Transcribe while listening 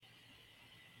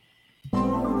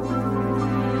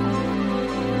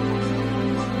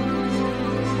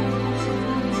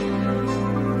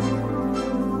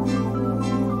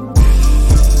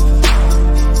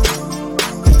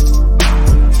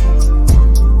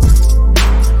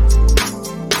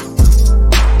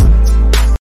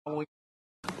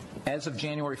As of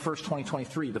January 1st,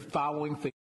 2023, the following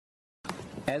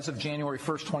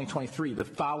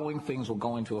things will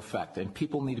go into effect, and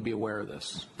people need to be aware of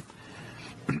this.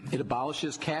 It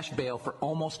abolishes cash bail for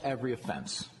almost every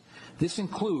offense. This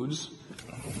includes,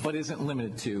 but isn't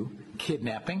limited to,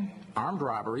 kidnapping, armed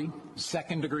robbery,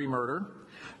 second-degree murder,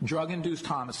 drug-induced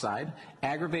homicide,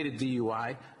 aggravated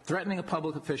DUI, threatening a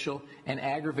public official, and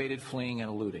aggravated fleeing and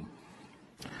eluding.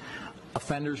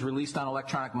 Offenders released on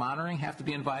electronic monitoring have to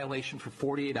be in violation for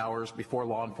 48 hours before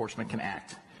law enforcement can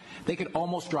act. They could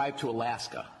almost drive to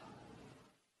Alaska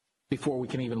before we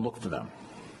can even look for them.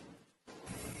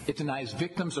 It denies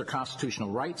victims their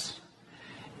constitutional rights.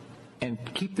 And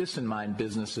keep this in mind,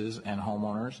 businesses and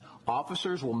homeowners.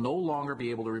 Officers will no longer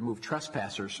be able to remove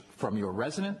trespassers from your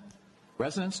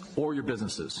residence or your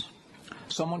businesses.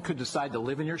 Someone could decide to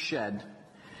live in your shed,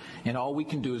 and all we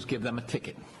can do is give them a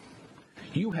ticket.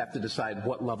 You have to decide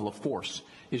what level of force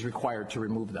is required to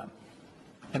remove them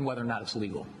and whether or not it's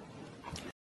legal.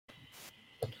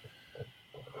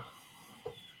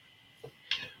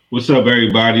 What's up,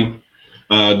 everybody?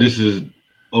 This is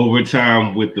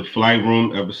Overtime with the Flight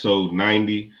Room, episode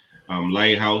 90.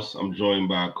 Lighthouse. I'm joined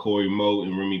by Corey Moe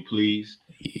and Remy Please.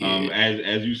 Yeah.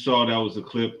 As you saw, that was a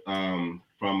clip from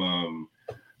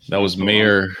that was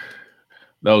Mayor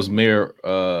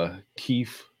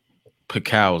Keith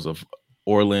Pecals of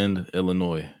Orland,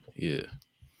 Illinois. Yeah,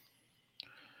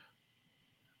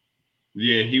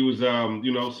 he was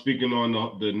speaking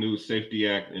on the new Safety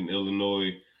Act in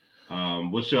Illinois.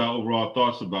 What's your overall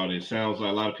thoughts about it? It sounds like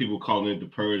a lot of people calling it the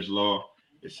purge law.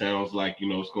 It sounds like,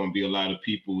 it's going to be a lot of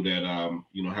people that,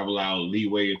 have a lot of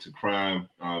leeway into crime,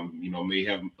 may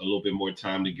have a little bit more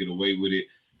time to get away with it.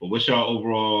 But what's your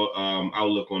overall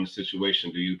outlook on the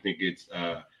situation? Do you think it's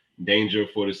danger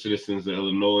for the citizens of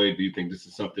Illinois? Do you think this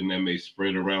is something that may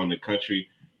spread around the country?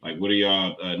 Like, what are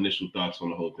y'all initial thoughts on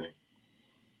the whole thing?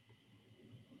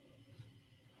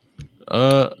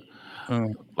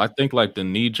 I think like the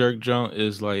knee jerk jump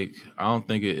is like, I don't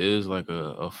think it is like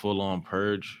a full on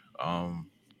purge.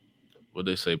 What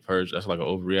they say purge, that's like an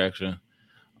overreaction.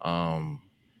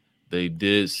 They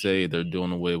did say they're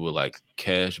doing away with like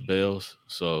cash bails.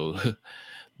 So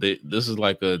this is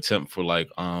like an attempt for like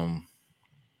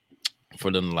for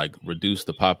them to like reduce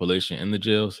the population in the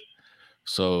jails.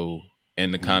 So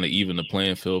and to kind of even the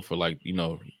playing field for like,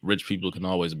 rich people can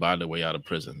always buy their way out of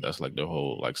prison. That's like their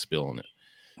whole like spill on it.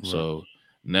 Right. So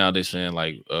now they're saying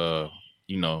like, for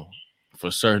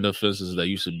certain offenses that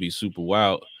used to be super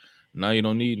wild, now you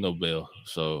don't need no bail.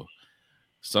 So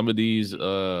some of these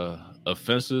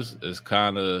offenses is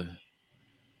kind of,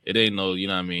 it ain't no,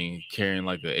 carrying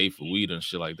like an eighth of weed and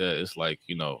shit like that. It's like,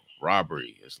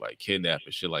 robbery. It's like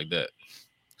kidnapping, shit like that.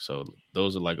 So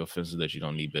those are like offenses that you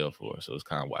don't need bail for. So it's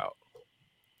kind of wild.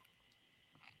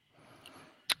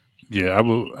 Yeah, I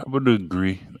would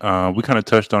agree. We kind of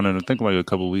touched on it, I think, like a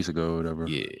couple of weeks ago or whatever.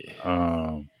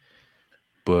 Yeah.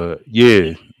 But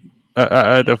yeah,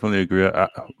 I definitely agree.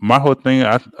 My whole thing,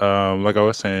 like I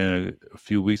was saying a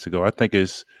few weeks ago, I think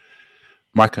it's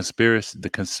the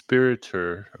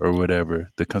conspirator or whatever,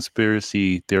 the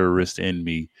conspiracy theorist in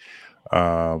me.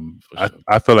 Sure.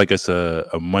 I feel like it's a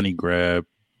money grab.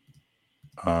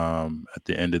 At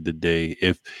the end of the day,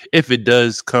 if it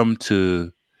does come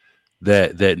to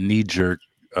that knee jerk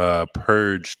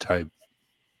purge type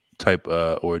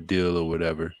ordeal or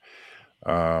whatever,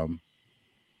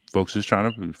 folks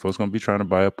gonna be trying to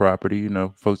buy a property.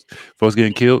 Folks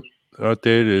getting killed out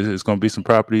there. There's gonna be some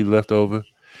property left over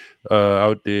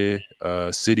out there.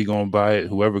 City gonna buy it.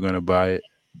 Whoever gonna buy it.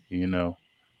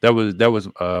 That was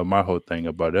my whole thing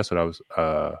about it. That's what I was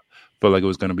felt like it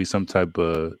was gonna be some type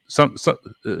of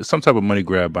money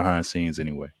grab behind scenes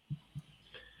anyway.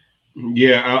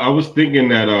 Yeah, I was thinking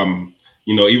that,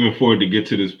 even for it to get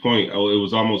to this point, it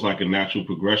was almost like a natural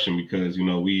progression because,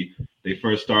 they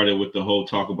first started with the whole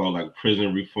talk about like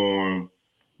prison reform.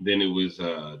 Then it was,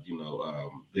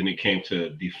 then it came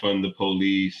to defund the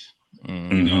police,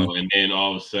 and then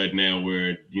all of a sudden now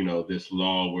we're, this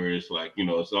law where it's like,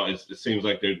 it seems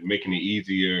like they're making it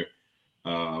easier.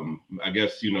 I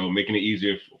guess, making it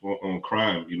easier on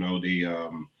crime,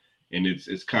 and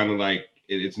it's kind of like,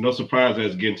 it's no surprise that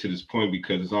it's getting to this point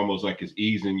because it's almost like it's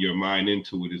easing your mind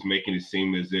into it. It's making it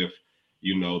seem as if,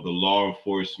 the law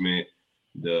enforcement,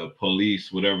 the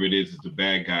police, whatever it is the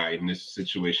bad guy in this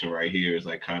situation right here is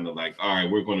like kind of like, all right,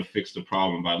 we're going to fix the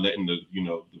problem by letting the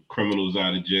criminals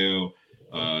out of jail,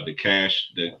 the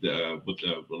cash,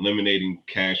 eliminating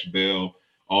cash bail,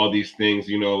 all these things,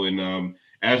 and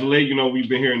as of late, we've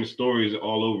been hearing the stories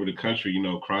all over the country.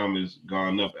 Crime has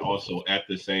gone up also at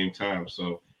the same time.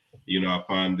 So, I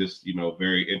find this,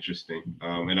 very interesting.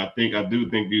 And I do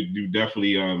think you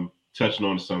definitely touched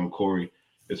on some, Corey,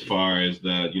 as far as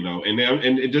the,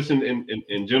 and it just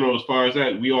in general, as far as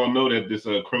that, we all know that this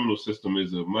criminal system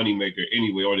is a moneymaker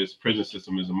anyway, or this prison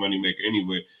system is a moneymaker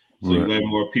anyway. So you Right. let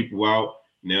more people out.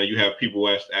 Now you have people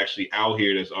that's actually out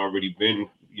here that's already been,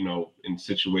 in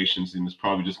situations, and it's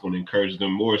probably just going to encourage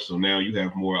them more. So now you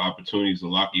have more opportunities to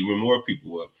lock even more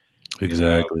people up. And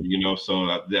Exactly.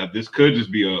 so this could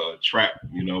just be a trap,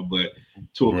 but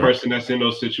to a Right. person that's in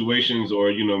those situations,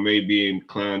 or maybe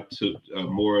inclined to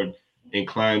more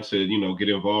inclined to get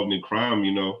involved in crime,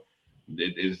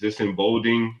 is this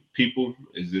emboldening people?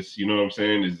 Is this, what I'm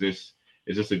saying? Is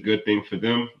this a good thing for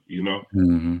them?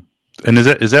 Hmm. And is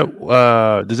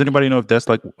that does anybody know if that's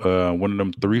like one of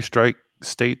them 3-strike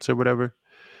states or whatever?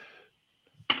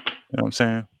 You know what I'm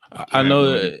saying? I I have know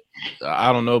no idea. that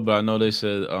I don't know, but I know they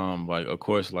said like of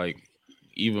course like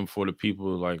even for the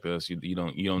people like us, you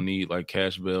don't need like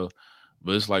cash bail,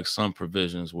 but it's like some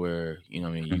provisions where what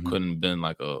I mean you Hmm. couldn't been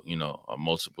like a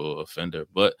multiple offender,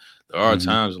 but there are Hmm.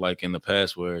 times like in the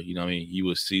past where what I mean you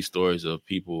would see stories of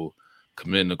people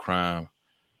committing a crime,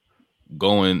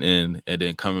 going in and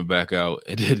then coming back out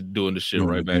and then doing the shit Doing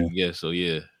it right back again. again. So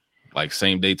yeah, like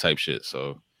same day type shit.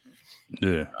 So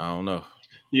Yeah. I don't know.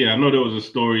 Yeah, I know there was a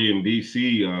story in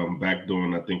DC back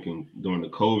during, I think, during the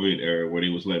COVID era, where they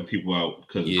was letting people out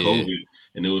because of Yeah. COVID,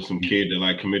 and there was some kid that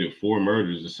like committed 4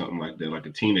 murders or something like that, like a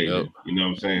teenager. Yep. You know what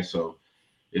I'm saying? So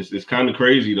it's kind of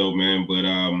crazy though, man. But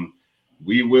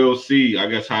we will see, I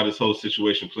guess, how this whole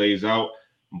situation plays out.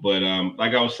 But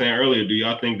like I was saying earlier, do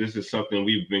y'all think this is something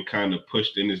we've been kind of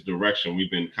pushed in this direction?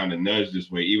 We've been kind of nudged this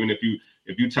way. Even if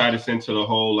you tie this into the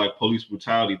whole like police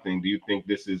brutality thing, do you think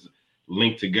this is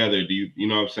linked together? Do you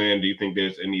know what I'm saying? Do you think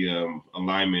there's any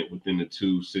alignment within the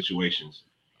two situations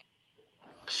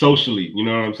socially? You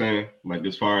know what I'm saying? Like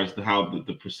as far as how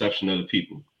the perception of the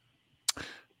people.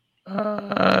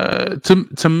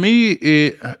 To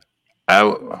me,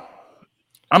 I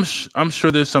I'm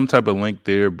sure there's some type of link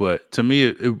there, but to me,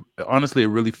 it honestly it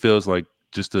really feels like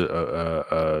just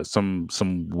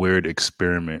some weird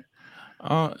experiment.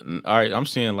 All right. I'm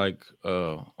seeing like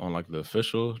on like the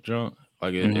official junk,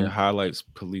 like it Hmm. highlights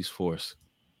police force.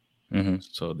 Hmm.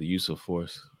 So the use of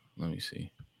force. Let me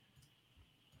see.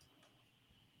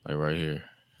 Like right here.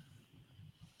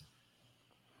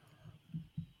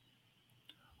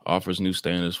 Offers new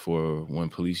standards for when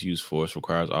police use force,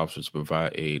 requires officers to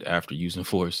provide aid after using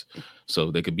force. So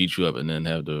they could beat you up and then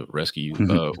have to rescue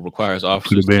you. Requires Put a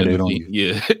officers to band-aid on intervene.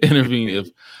 you. Yeah, intervene if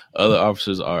other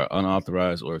officers are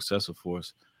unauthorized or excessive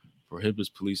force. Prohibits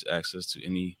police access to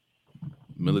any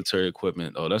military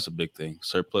equipment. Oh, that's a big thing.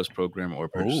 Surplus program or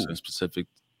purchasing Oh. specific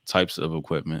types of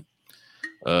equipment.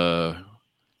 Uh,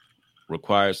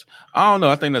 requires, I don't know,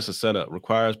 I think that's a setup.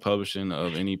 Requires publishing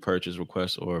of any purchase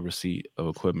request or receipt of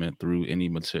equipment through any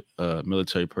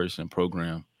military person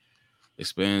program.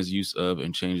 Expands use of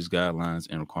and changes guidelines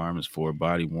and requirements for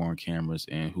body worn cameras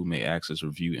and who may access,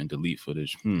 review, and delete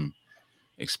footage.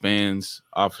 Expands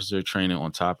officer training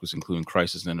on topics including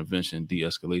crisis intervention,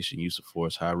 de-escalation, use of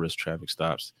force, high-risk traffic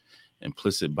stops,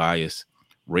 implicit bias,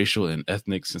 racial and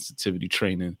ethnic sensitivity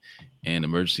training, and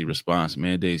emergency response.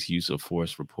 Mandates use of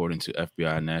force reporting to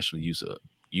FBI national use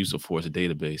of force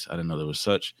database. I didn't know there was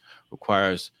such.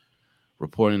 Requires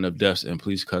reporting of deaths in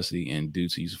police custody and due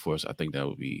to use of force. I think that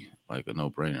would be like a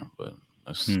no-brainer, but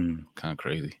that's Hmm. kind of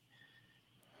crazy.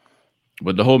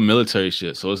 But the whole military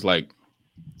shit, so it's like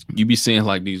you be seeing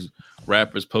like these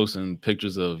rappers posting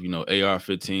pictures of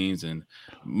AR-15s, and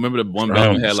remember the one back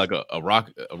when had Drums. like a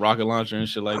rocket launcher and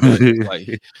shit like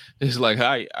that. It's like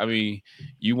I mean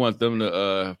you want them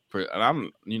to and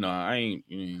I'm I ain't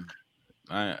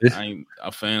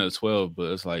a fan of 12,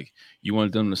 but it's like you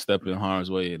want them to step in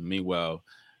harm's way, and meanwhile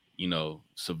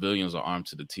civilians are armed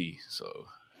to the teeth. So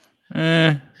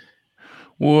Eh,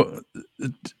 well,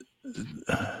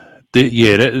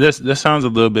 yeah, that sounds a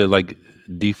little bit like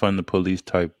defund the police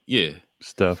type yeah,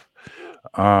 stuff.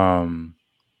 Um,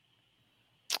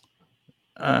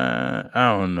 I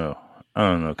don't know. I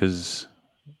don't know because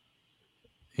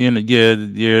yeah,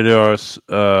 there are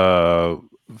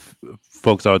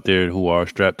folks out there who are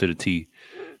strapped to the T.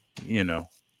 You know,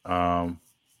 um,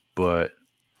 but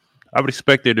I would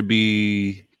expect there to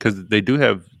be because they do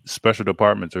have special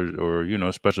departments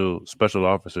or special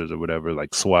officers or whatever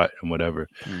like SWAT and whatever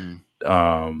that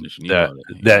you need that all that.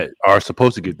 Yeah. that are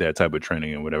supposed to get that type of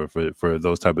training and whatever for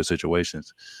those type of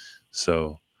situations.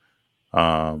 So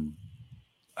um,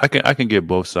 I can get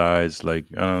both sides. Like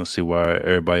I don't see why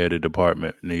everybody at the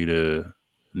department need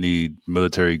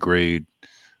military grade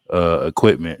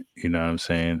equipment. You know what I'm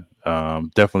saying?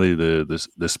 Definitely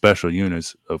the special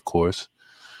units, of course,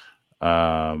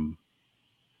 like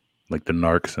the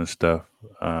narcs and stuff.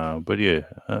 But yeah,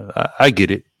 I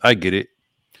get it. I get it.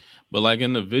 But like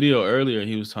in the video earlier,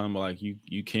 he was talking about like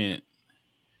you can't,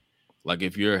 like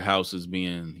if your house is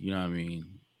being, you know what I mean,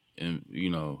 and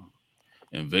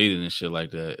invaded and shit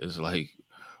like that, it's like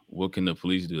what can the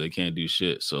police do? They can't do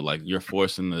shit. So like you're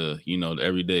forcing the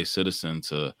everyday citizen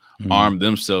to arm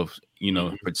themselves,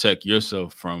 protect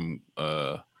yourself from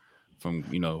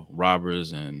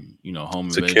robbers and home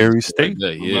It's a invasions and carry shit like state.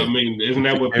 that. Well, I Yeah. mean, isn't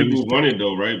It's that a what carry people state. wanted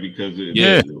though, right? Because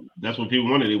Yeah. that's what people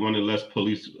wanted. They wanted less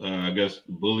police, I guess,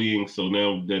 bullying. So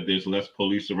now that there's less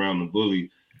police around the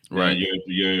bully, now Right. you're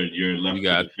You left to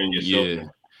got defend yourself yeah.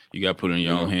 now. You got to put it in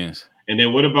your You own know. hands. And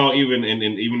then what about even and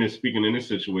even in speaking in this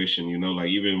situation, like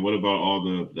even what about all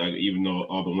the like even though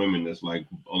all the women that's like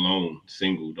alone,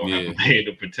 single, don't have a Yeah. man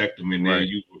to protect them, and then Right.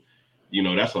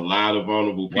 that's a lot of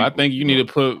vulnerable Well, I people. think you need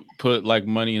to put like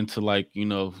money into like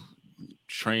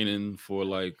training for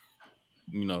like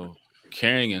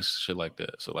carrying and shit like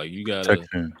that. So like you gotta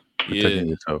Protecting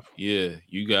yourself.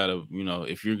 you gotta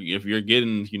if you're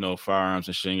getting firearms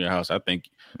and shit in your house, I think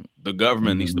the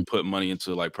government needs to put money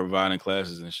into like providing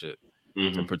classes and shit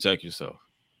to protect yourself.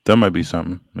 That might be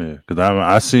something, yeah. Because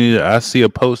I see a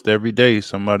post every day,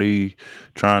 somebody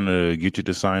trying to get you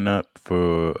to sign up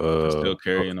for Still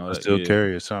carry and all a that. still Yeah.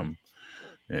 carry or something,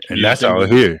 Do and y'all that's think out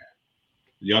here.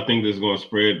 y'all think this is going to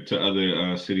spread to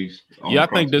other cities all Yeah,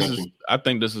 across the country? I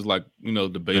think this is like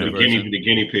the beta The version.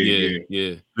 guinea pig. Yeah.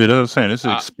 Yeah, that's what I'm saying. It's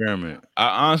an I- experiment.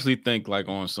 I honestly think like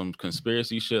on some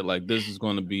conspiracy shit, like this is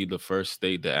going to be the first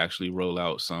state to actually roll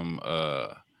out some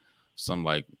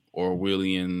like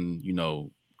Orwellian,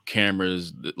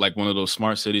 cameras, like one of those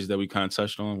smart cities that we kind of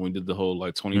touched on when we did the whole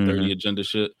like 2030 agenda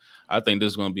shit. I think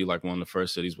this is going to be like one of the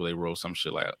first cities where they roll some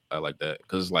shit like that,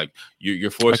 because like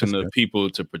you're forcing the people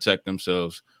to protect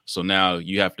themselves. So now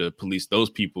you have to police those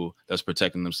people that's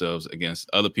protecting themselves against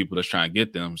other people that's trying to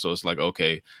get them. So it's like,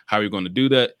 okay, how are you going to do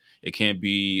that? It can't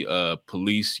be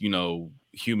police,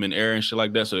 human error and shit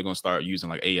like that. So they're going to start using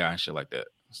like AI and shit like that.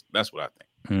 That's what I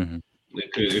think.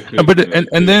 It could, But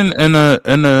then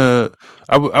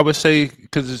I would say,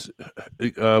 because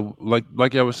it's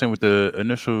like I was saying with the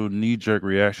initial knee jerk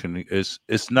reaction,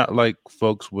 it's not like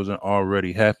folks wasn't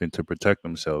already having to protect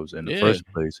themselves in the first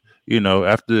place.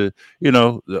 After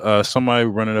somebody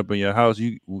running up in your house,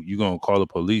 you gonna call the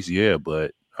police,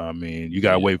 but I mean you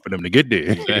gotta wait for them to get there.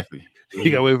 Exactly.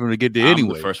 You gotta wait for them to get there I'm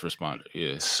anyway. the first responder.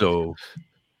 Yeah. So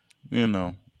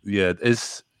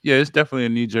it's definitely a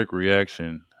knee jerk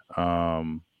reaction.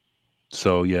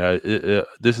 So yeah,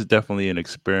 this is definitely an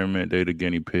experiment. They're the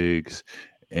guinea pigs,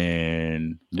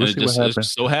 and we'll see what happens. It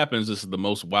so happens this is the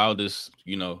most wildest,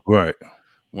 right?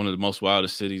 One of the most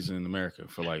wildest cities in America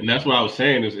for like. And that's what I was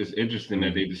saying. It's interesting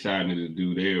that they decided to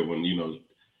do there when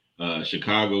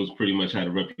Chicago's pretty much had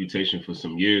a reputation for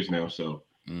some years now. So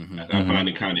I find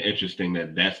it kind of interesting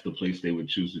that that's the place they would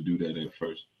choose to do that at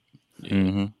first.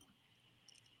 Yeah.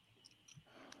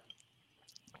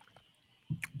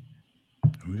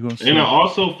 And I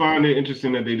also find it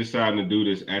interesting that they decided to do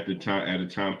this at a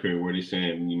time period where they're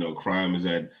saying, crime is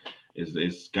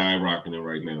skyrocketing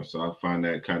right now. So I find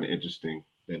that kind of interesting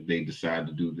that they decide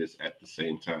to do this at the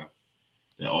same time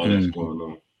that all that's going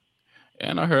on.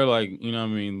 And I heard like,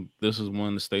 this is one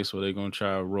of the states where they're gonna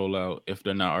try to roll out, if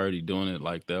they're not already doing it,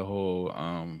 like that whole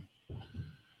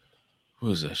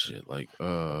what is that shit? Like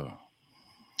what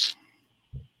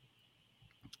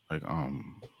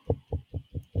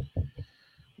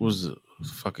was it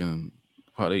fucking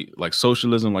probably like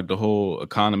socialism, like the whole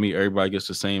economy, everybody gets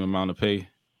the same amount of pay.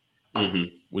 What do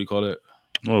you call that?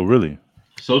 Oh, really?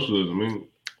 Socialism, I mean.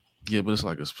 Yeah, but it's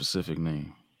like a specific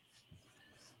name.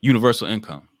 Universal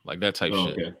income, like that type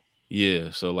shit. Okay. Yeah,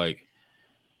 so like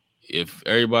if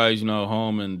everybody's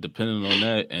home and depending on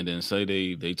that, and then say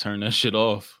they turn that shit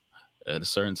off at a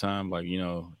certain time, like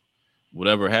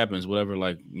whatever happens, whatever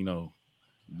like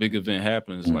big event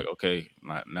happens, like okay,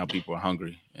 now people are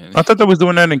hungry. And I thought they was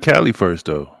doing that in Cali first,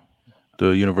 though. The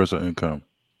universal income.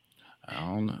 I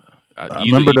don't know. I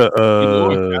remember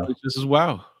Cali just as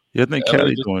well. Yeah, I think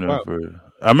Cali's doing it for.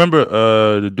 I remember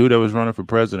the dude that was running for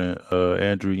president,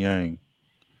 Andrew Yang.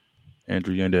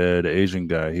 Andrew Yang, the Asian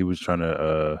guy, he was trying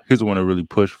to. He's the one that really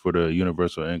pushed for the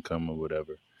universal income or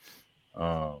whatever.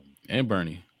 And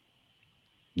Bernie.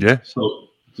 Yeah. So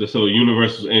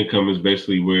universal income is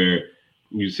basically where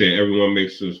you say everyone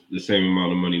makes the same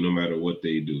amount of money no matter what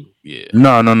they do. Yeah.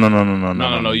 No.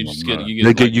 You just get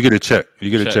you get a check. You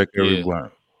get a check every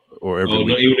month or every week.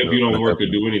 No, even if you don't work or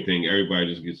do anything, everybody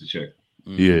just gets a check.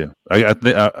 Yeah, I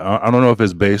think I don't know if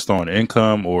it's based on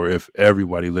income or if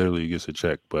everybody literally gets a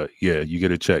check, but yeah, you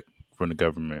get a check from the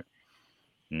government,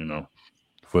 you know,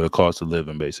 for the cost of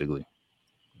living, basically.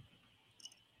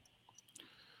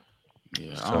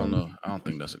 Yeah, I don't So, know. I don't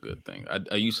think that's a good thing.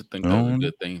 I used to think I that was a don't know.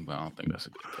 good thing, but I don't think that's a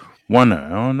good thing. Why not? I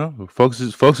don't know. Folks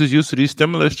is used to these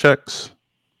stimulus checks.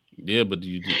 Yeah, but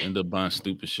you just end up buying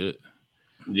stupid shit,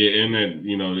 Yeah, and then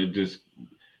it just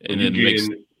when and you it get makes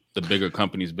in the bigger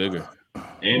companies bigger. Well,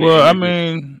 and I it just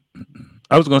mean,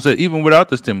 I was gonna say even without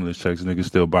the stimulus checks, niggas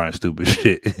still buying stupid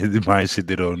shit. They buying shit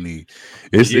they don't need.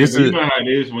 yeah, It's but you a know how it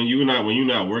is when you're not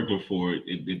working for it,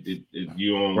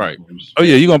 you don't Right. oh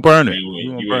yeah, respect you gonna burn it. pay You when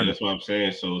gonna you burn it. that's what I'm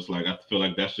saying. So it's like I feel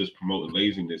like that's just promoting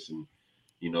laziness and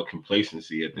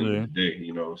complacency at the end of Yeah, the day.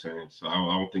 You know what I'm saying? So I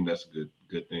don't think that's a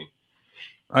good thing.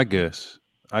 I guess.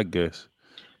 I guess.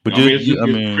 But I mean, I it's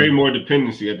create mean, more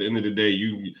dependency. At the end of the day,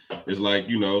 it's like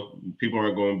people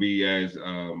aren't going to be as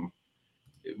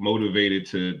motivated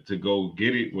to go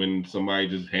get it when somebody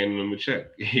just handing them a check.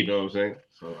 You know what I'm saying?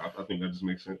 So I think that just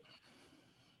makes sense.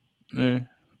 eh,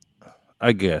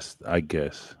 I guess. I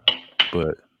guess.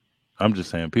 But I'm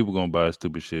just saying, people gonna buy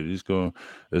stupid shit. It's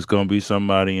gonna be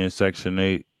somebody in Section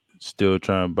 8 still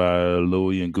trying to buy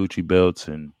Louis and Gucci belts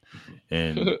and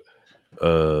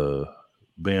uh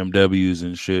BMWs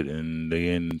and shit, and they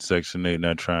in Section 8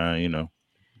 not trying,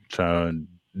 trying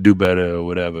to do better or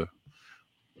whatever.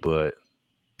 But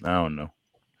I don't know.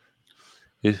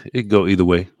 It go either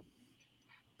way,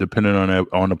 depending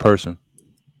on the person.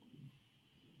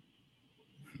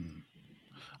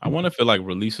 I wonder if it like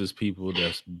releases people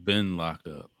that's been locked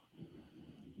up,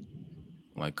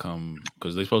 like come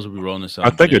because they're supposed to be rolling this I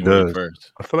out think it January does.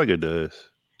 1st. I feel like it does.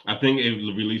 I think it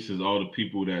releases all the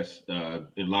people that's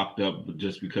locked up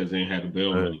just because they ain't had the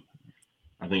bail Uh, money.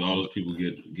 I think all those people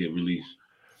get released.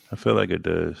 I feel like it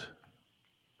does.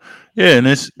 Yeah, and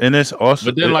it's also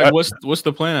But then, like, what's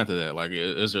the plan after that? Like,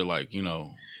 is there like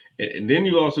And then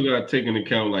you also got to take into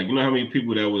account, like, how many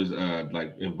people that was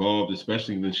like involved,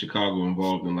 especially in Chicago,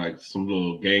 involved in like some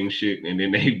little gang shit, and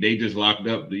then they just locked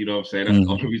up. You know what I'm saying? That's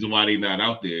the only reason why they not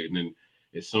out there. And then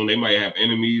as soon they might have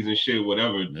enemies and shit,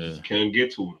 whatever, just can't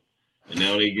get to them. And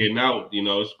now they getting out.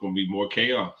 It's gonna be more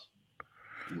chaos.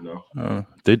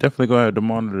 They definitely gonna have to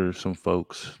monitor some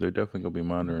folks. They're definitely gonna be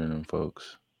monitoring them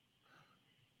folks.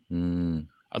 Mm.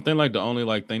 I think like the only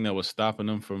like thing that was stopping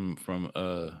them from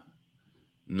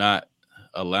not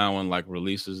allowing like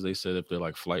releases. They said if they're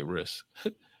like flight risk,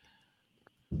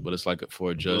 but it's like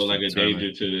for a So judge to like a determine.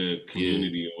 danger to the Yeah,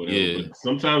 community or whatever. yeah, But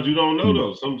sometimes you don't know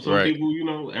though. Some right.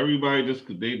 people, everybody just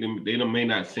they may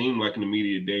not seem like an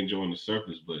immediate danger on the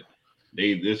surface, but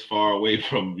they this far away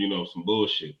from some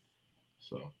bullshit.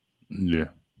 So Yeah.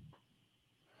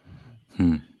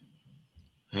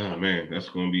 oh man, that's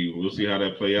gonna be. We'll see how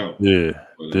that play out. Yeah.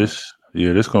 But This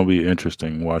gonna be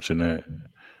interesting watching that.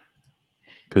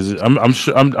 Because I'm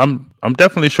sure I'm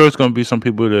definitely sure it's gonna be some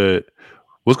people that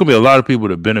well, it's gonna be a lot of people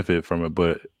that benefit from it.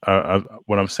 But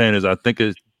what I'm saying is I think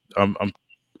it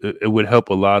would help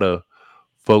a lot of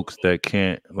folks that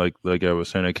can't like I was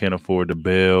saying they can't afford the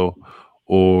bail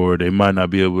or they might not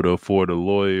be able to afford a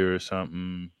lawyer or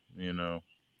something,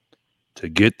 to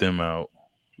get them out.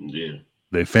 yeah,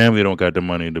 Their family don't got the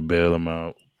money to bail them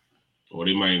out. or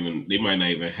they might not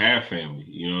even have family.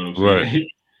 You know what I'm Right. saying?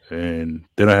 And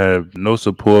they don't have no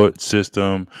support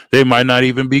system. They might not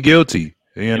even be guilty.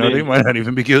 And They then, might not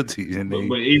even be guilty. And but they,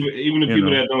 even the you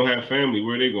people know, that don't have family,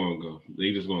 where they gonna go?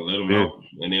 They just gonna let them yeah. out,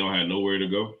 and they don't have nowhere to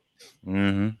go.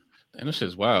 Mm-hmm. And this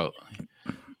shit's wild.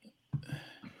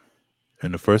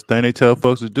 And the first thing they tell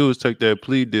folks to do is take that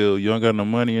plea deal. You don't got no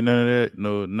money and none of that.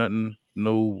 No, nothing.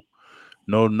 No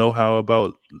know-how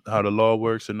about how the law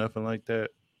works or nothing like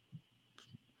that.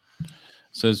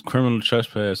 Says criminal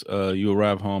trespass. You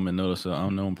arrive home and notice an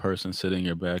unknown person sitting in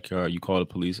your backyard. You call the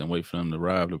police and wait for them to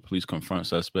arrive. The police confront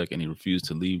suspect and he refuses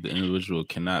to leave. The individual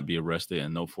cannot be arrested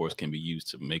and no force can be used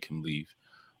to make him leave.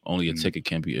 Only a ticket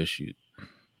can be issued.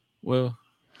 Well,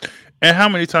 and how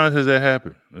many times has that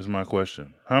happened? Is my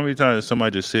question. How many times is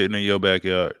somebody just sitting in your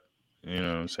backyard? You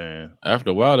know what I'm saying? after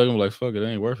a while, they're gonna be like, "Fuck it,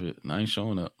 ain't worth it. I ain't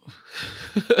showing up."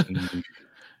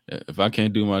 If I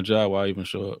can't do my job, why even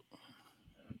show up?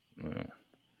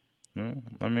 Yeah.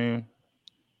 I mean,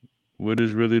 what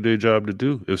is really their job to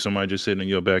do if somebody just sitting in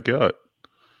your backyard?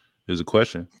 Is a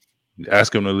question.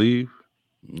 Ask them to leave.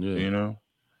 Yeah.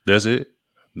 That's it.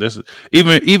 That's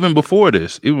even before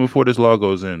this. Even before this law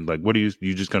goes in, like, what are you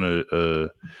just gonna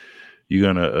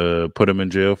put them in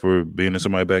jail for being in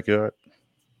somebody's backyard?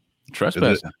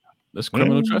 Trespassing. That's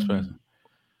criminal trespassing.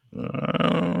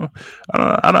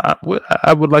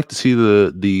 I would like to see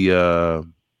the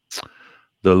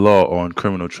the law on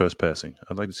criminal trespassing.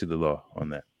 I'd like to see the law on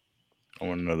that. I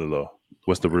want another law.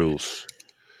 What's the rules?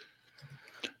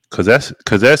 Because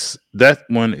that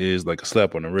one is like a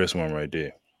slap on the wrist one right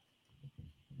there.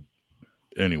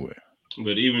 Anyway,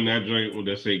 But even that joint, when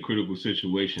they say critical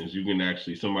situations, you can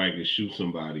actually somebody can shoot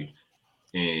somebody,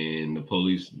 and the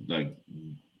police like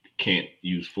can't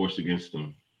use force against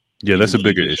them, yeah, that's even a though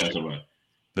they bigger just shot issue. somebody.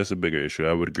 That's a bigger issue.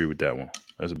 I would agree with that one.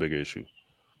 That's a bigger issue.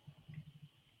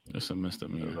 It's a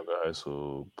misdemeanor. Udoka High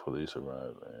School police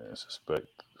arrive and suspect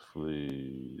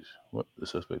flees. What? The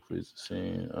suspect flees the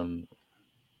scene.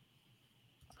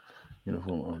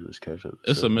 Uniform officers catch up.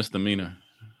 It's a misdemeanor.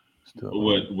 Still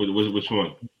Which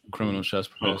one? Criminal Oh,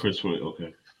 trespassing. Chris Wayne.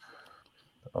 Okay.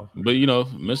 But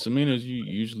misdemeanors you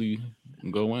usually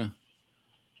go in.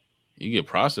 You get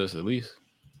processed at least.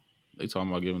 They talking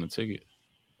about giving a ticket.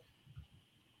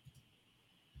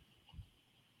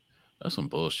 That's some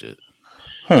bullshit.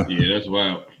 Huh. Yeah, that's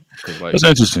wild. Like, That's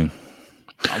interesting.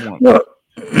 I want. Well,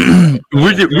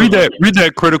 read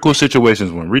that critical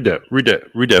situations one. Read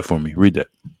that for me. Read that.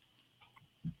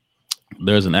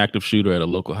 There's an active shooter at a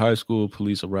local high school.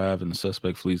 Police arrive and the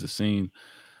suspect flees the scene.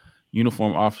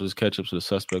 Uniformed officers catch up to the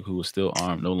suspect who was still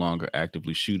armed, no longer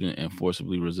actively shooting and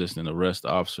forcibly resisting arrest. The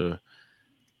officer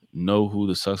know who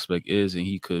the suspect is and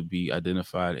he could be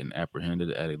identified and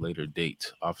apprehended at a later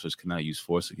date. Officers cannot use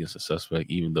force against the suspect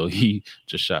even though he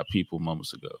just shot people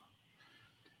moments ago.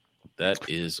 That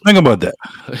is Think about that.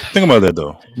 Think about that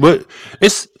though. But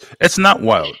it's not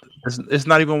wild. It's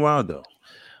not even wild though.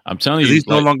 I'm telling you, He's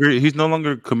no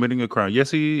longer committing a crime.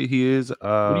 Yes, he is.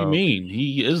 What do you mean?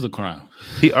 He is the crime.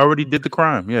 He already did the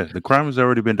crime. Yeah, the crime has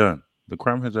already been done. The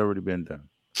crime has already been done.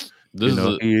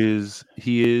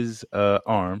 He is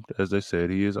armed, as they said.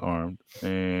 He is armed,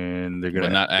 and they're gonna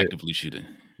not actively shooting.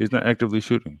 He's not actively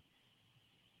shooting.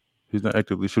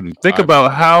 Think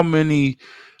about how many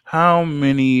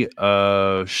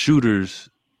shooters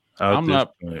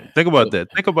out there. Think about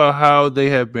that. Think about how they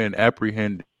have been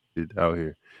apprehended out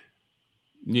here.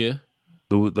 Yeah.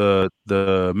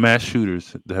 The mass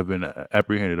shooters that have been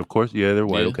apprehended. Of course, yeah, they're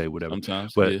white. Okay, whatever.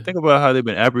 Sometimes, but think about how they've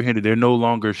been apprehended. They're no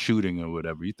longer shooting or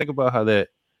whatever. You think about how that.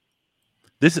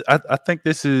 I think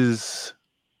this is.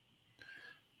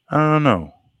 I don't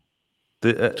know.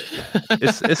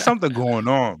 It's something going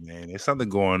on, man. It's something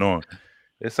going on.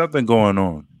 Because that.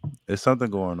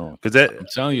 I'm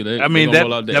telling you,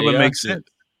 that would make sense.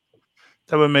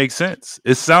 That would make sense.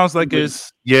 It sounds like they're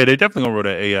definitely gonna roll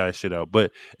that AI shit out,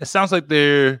 but it sounds like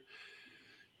they're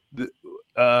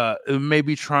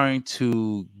maybe trying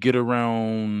to get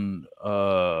around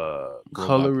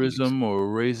colorism or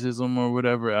racism or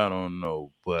whatever. I don't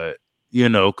know, but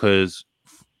because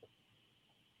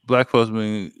black folks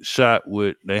being shot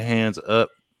with their hands up,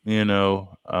 I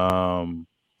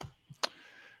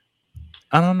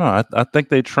don't know. I think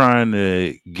they're trying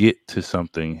to get to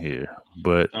something here,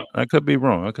 but I could be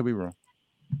wrong.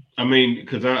 I mean,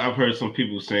 because I've heard some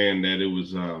people saying that it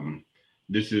was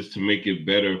this is to make it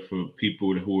better for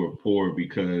people who are poor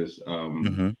because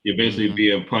you're basically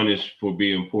being punished for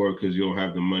being poor because you don't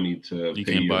have the money to you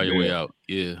can't buy your way out.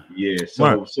 Yeah.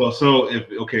 So so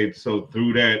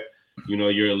through that,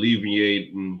 you're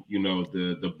alleviating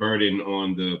the burden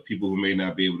on the people who may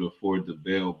not be able to afford the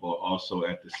bail, but also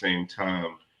at the same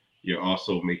time you're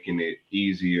also making it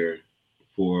easier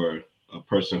for a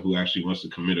person who actually wants to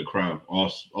commit a crime,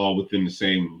 all within the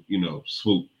same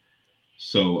swoop.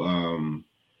 So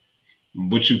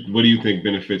what do you think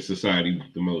benefits society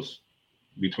the most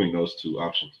between those two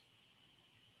options?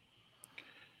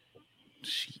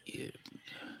 Shit.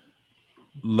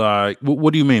 Like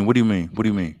what do you mean?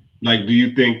 Like, do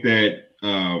you think that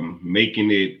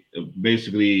making it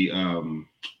basically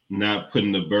not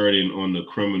putting the burden on the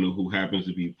criminal who happens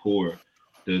to be poor,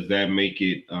 does that make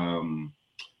it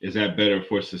is that better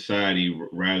for society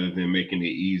rather than making it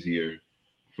easier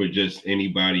for just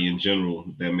anybody in general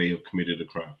that may have committed a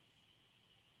crime?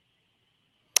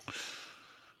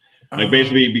 Like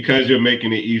basically because you're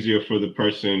making it easier for the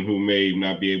person who may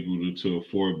not be able to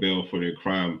afford bail for their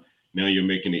crime, now you're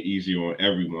making it easier on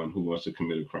everyone who wants to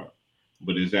commit a crime.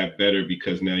 But is that better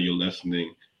because now you're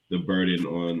lessening the burden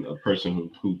on a person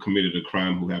who committed a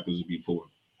crime who happens to be poor?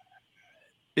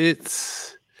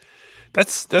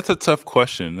 That's a tough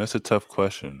question.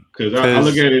 Because I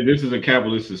look at it, this is a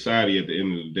capitalist society at the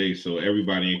end of the day, so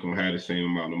everybody ain't gonna have the same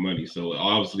amount of money. So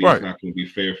obviously it's not gonna be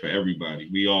fair for everybody.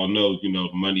 We all know,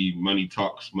 money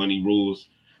talks, money rules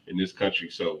in this country.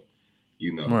 So,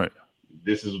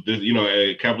 this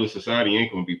a capitalist society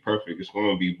ain't gonna be perfect. It's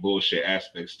gonna be bullshit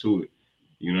aspects to it.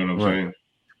 You know what I'm saying?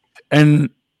 And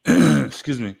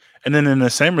excuse me. And then in the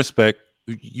same respect,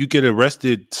 you get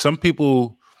arrested.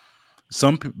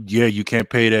 Yeah, you can't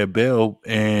pay that bail,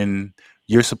 and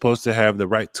you're supposed to have the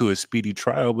right to a speedy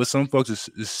trial. But some folks is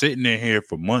sitting in here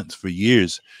for months, for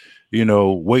years,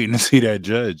 waiting to see that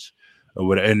judge, or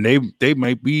whatever, and they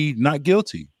might be not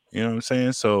guilty. You know what I'm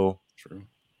saying? So, True.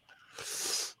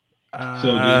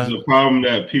 So is the problem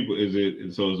that people is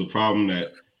the problem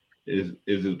that is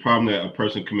it the problem that a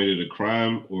person committed a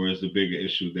crime, or is the bigger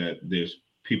issue that there's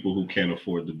people who can't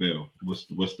afford the bail?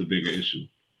 What's the bigger issue?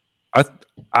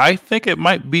 I think it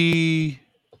might be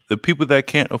the people that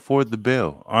can't afford the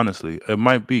bail. Honestly, it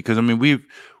might be because I mean we've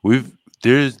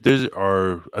there's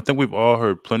I think we've all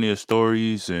heard plenty of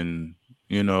stories, and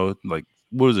like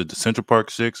what was it, the Central Park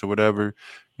Six or whatever,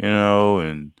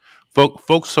 and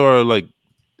folks are like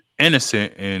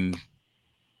innocent, and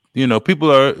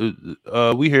people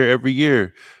are we hear every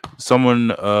year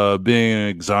someone being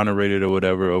exonerated or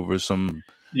whatever over some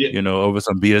over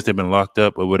some BS. They've been locked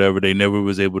up or whatever. They never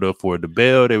was able to afford the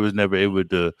bail. They was never able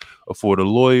to afford a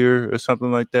lawyer or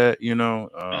something like that.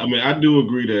 I mean, I do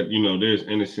agree that there's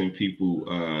innocent people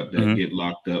that get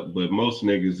locked up, but most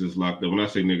niggas is locked up. When I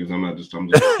say niggas, I'm just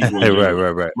people in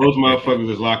general. right. Most motherfuckers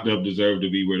that's locked up deserve to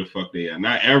be where the fuck they are.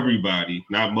 Not everybody,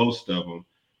 not most of them.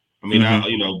 I mean,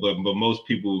 but most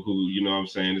people who, what I'm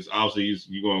saying, it's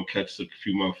obviously you're going to catch a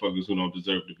few motherfuckers who don't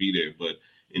deserve to be there. But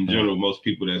in general, most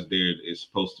people that's there is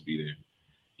supposed to be there.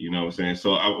 You know what I'm saying?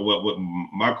 So what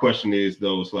my question is,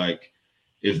 though, is like,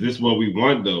 is this what we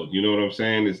want, though? You know what I'm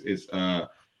saying? I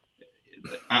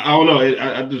don't know.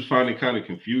 I just find it kind of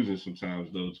confusing sometimes,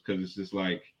 though, because it's just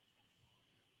like,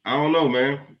 I don't know,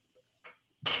 man.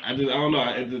 I don't know.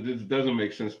 It just doesn't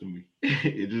make sense to me.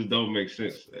 It just don't make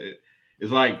sense.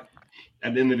 It's like,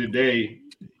 at the end of the day,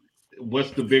 what's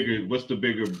the bigger?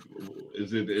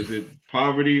 Is it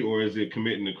poverty, or is it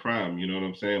committing a crime? You know what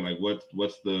I'm saying? Like, what's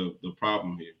the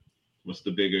problem here? What's the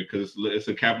bigger? Because it's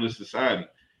a capitalist society.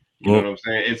 You know what I'm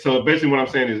saying? And so basically, what I'm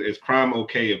saying is crime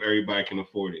okay if everybody can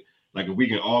afford it? Like, if we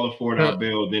can all afford our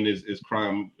bail, then is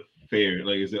crime fair?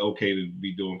 Like, is it okay to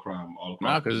be doing crime all across?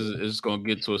 Nah, because it's gonna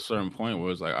get to a certain point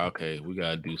where it's like, okay, we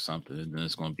gotta do something, and then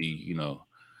it's gonna be,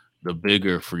 the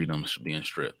bigger freedoms being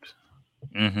stripped.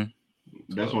 Mm-hmm.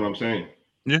 That's what I'm saying.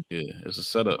 Yeah, it's a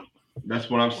setup. That's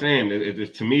what I'm saying.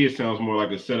 To me, it sounds more like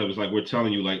a setup. It's like we're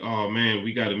telling you, like, oh man,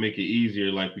 we got to make it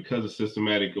easier. Like, because of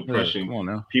systematic oppression,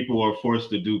 people are forced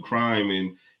to do crime,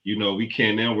 and we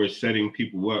can't. Now we're setting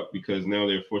people up because now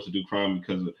they're forced to do crime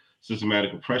because of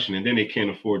systematic oppression, and then they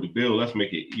can't afford the bill. Let's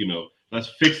make it, let's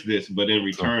fix this. But in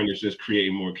return, it's just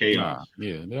creating more chaos.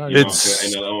 And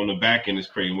on the back end, it's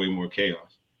creating way more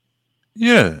chaos.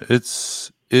 Yeah,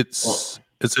 it's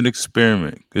an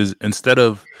experiment, because instead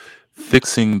of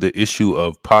fixing the issue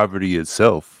of poverty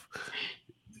itself,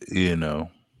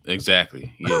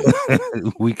 exactly. Yeah,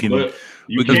 we can.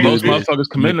 Because most motherfuckers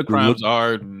committing the crimes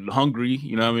are hungry.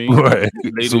 You know what I mean? Right.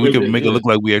 So we can make it look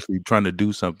like we actually trying to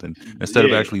do something instead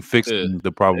of actually fixing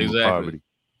the problem of poverty.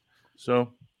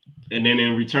 So. And then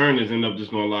in return, it's end up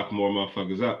just going to lock more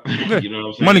motherfuckers up. You know what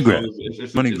I'm saying? Money grab.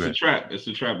 It's a trap. It's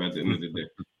a trap at the end of the day.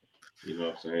 You know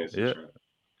what I'm saying? It's a trap.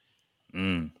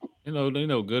 They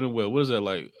know good and well. What is that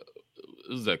like?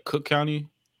 Is that Cook County,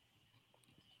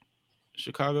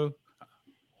 Chicago?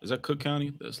 Is that Cook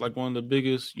County? That's like one of the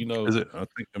biggest. Is it? I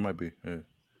think it might be. Yeah.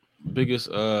 Biggest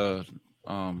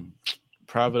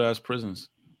privatized prisons.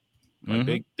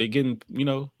 Like they getting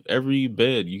every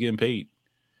bed you getting paid.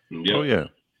 Yep. Oh yeah.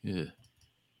 Yeah.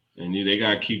 And they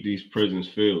gotta keep these prisons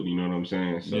filled. You know what I'm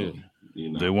saying? So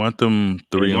they want them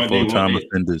 3 and 4 time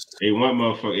offenders. They want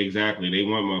motherfuckers. Exactly. They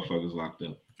want motherfuckers locked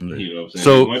up. Yeah. You know what I'm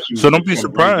saying? So don't be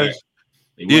surprised.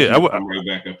 I would come right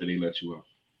back after they let you out.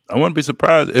 I wouldn't be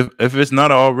surprised if it's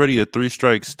not already a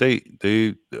 3-strike state.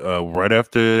 They right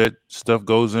after that stuff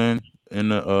goes in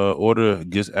the order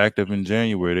gets active in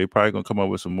January, they probably gonna come up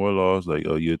with some more laws like,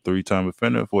 oh, you're a 3-time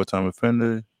offender, 4-time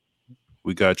offender,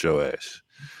 we got your ass.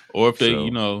 Or if they,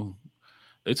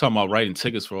 they talking about writing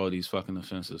tickets for all these fucking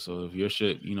offenses. So if your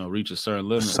shit, reach a certain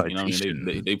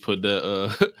limit, they put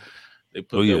that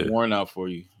that warrant out for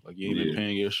you, like you ain't been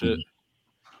paying your shit.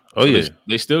 Oh yeah,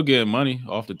 they still getting money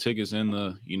off the tickets and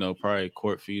the probably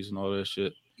court fees and all that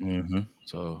shit.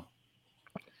 So,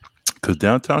 because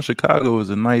downtown Chicago is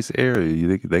a nice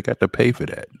area, they got to pay for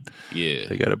that. Yeah,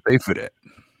 they got to pay for that.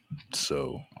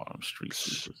 So all them street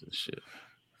sweepers and shit.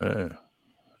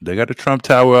 They got the Trump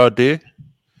Tower out there.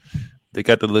 They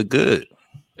got to look good.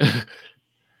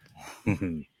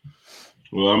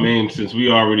 Well, I mean, since we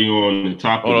already on the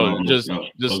topic,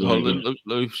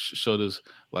 let me show this.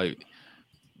 Like,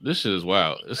 This shit is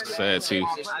wild. It's sad too.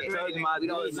 I told you,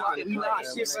 we not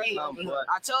shit.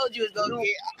 I told you it's gonna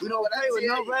get. We don't play with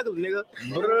no regular nigga.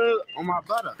 On my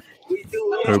brother. We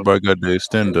do. Everybody got the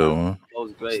extendo, huh?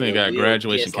 This nigga got a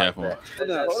graduation cap on.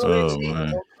 Oh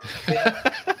man.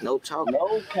 No talking.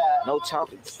 No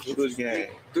talking. Good game.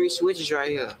 3 switches right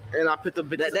here. And I put the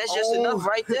bitches That's just enough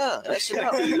right there. That's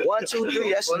enough. 1, 2,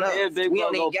 3. That's enough. We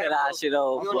don't even get our shit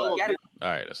off. All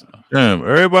right, that's enough. Damn,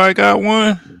 everybody got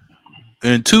 1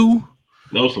 and 2.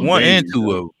 Those some 1 and babies, 2 though.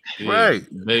 of them. Yeah, Right.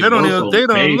 baby. They don't Those even, some they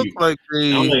don't babies. look like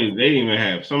They they. even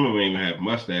have some of them even have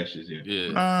mustaches yet.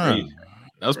 Yeah, Ah,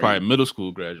 that was probably middle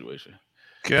school graduation.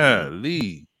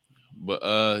 golly.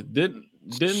 But didn't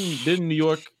New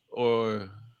York or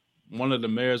one of the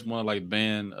mayors want to like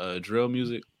ban drill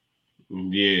music?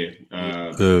 Yeah.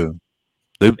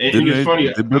 They and it's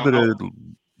funny. They built it at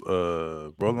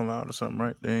Rolling Loud or something,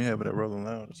 right? They ain't have it at Rolling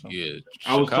Loud or something. Yeah,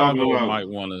 I was talking Chicago about- might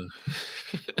want to.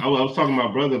 I was talking to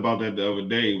my brother about that the other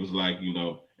day. It was like,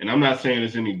 and I'm not saying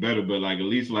it's any better, but like at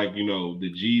least like the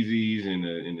Jeezys and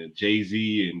the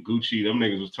Jay-Z and Gucci, them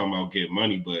niggas was talking about getting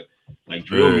money, but like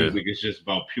drill music is just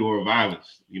about pure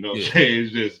violence. You know what I'm saying?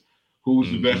 It's just who's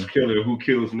the best killer, who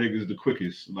kills niggas the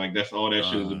quickest. Like that's all that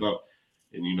shit is about.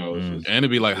 And it's just, And it'd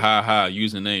be like hi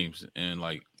using names and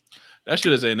like that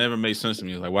shit has never made sense to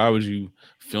me. It's like why would you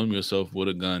film yourself with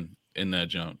a gun in that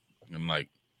jump? And like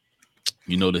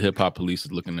the hip hop police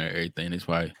is looking at everything. It's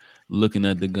probably looking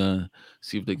at the gun,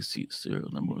 see if they can see the serial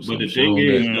number. Or but some the shit thing on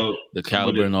is, there, though, the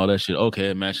caliber and all that shit. Okay,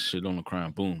 it matches shit on the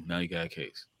crime. Boom, now you got a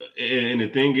case. and the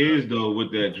thing is though,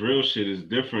 with that drill shit is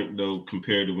different though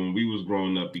compared to when we was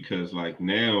growing up because like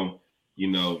now,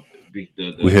 the We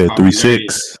had popularity-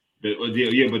 3-6.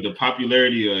 But the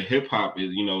popularity of hip hop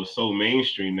is, so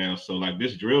mainstream now. So like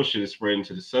this drill shit is spreading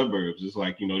to the suburbs. It's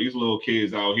like, these little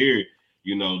kids out here,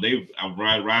 they are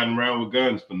riding around with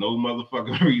guns for no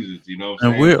motherfucking reasons. You know what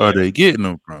I'm And saying? where are they getting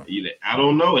them from? I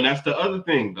don't know. And that's the other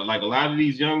thing. Like a lot of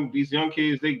these young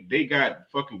kids, they got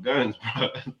fucking guns, bro.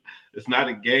 It's not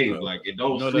a game. Like it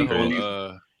don't sleep on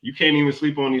these. You can't even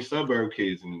sleep on these suburb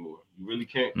kids anymore. You really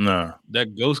can't. Nah.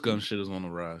 That ghost gun shit is on the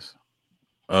rise.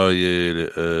 Oh yeah,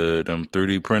 them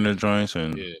 3D printer joints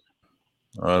and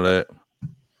all that.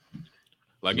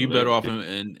 Like you better off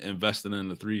in investing in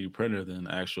the 3D printer than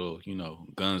actual,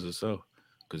 guns itself,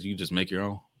 because you just make your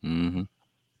own.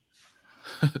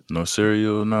 Mm-hmm. No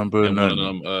serial number, And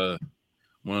nothing.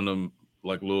 one of them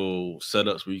like little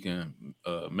setups where you can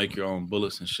make your own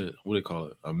bullets and shit. What do they call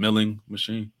it? A milling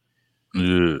machine.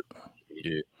 Yeah.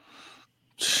 Yeah.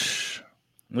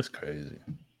 That's crazy.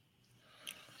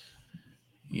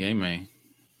 Yeah, man.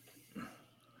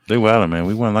 They wildin', man.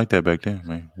 We weren't like that back then,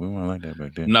 man. We weren't like that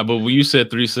back then. No, but when you said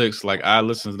 3-6, like I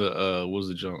listened to what was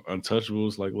the junk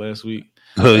Untouchables like last week.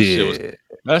 Oh That yeah. shit was-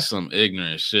 That's some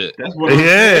ignorant shit. That's what I'm Yeah.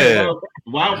 saying.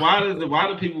 Why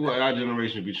do people of our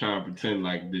generation be trying to pretend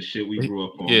like the shit we grew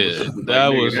up on? Yeah, Like, that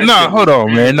nigga, was- that Nah, shit hold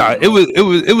on, man. Nah, it was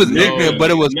No, ignorant, but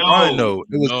it was no, fun though.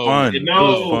 It was no, fun. No,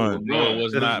 it was fun. No, it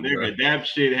was not, bro. Nigga, that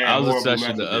shit had I was in horrible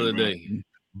session the messaging, other bro. day.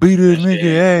 Beat a That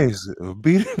nigga ass.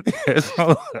 Beat a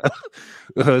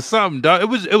ass. Something, dog. It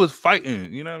was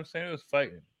fighting. You know what I'm saying? It was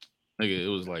fighting. Nigga, it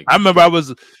was like I remember I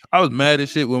was mad as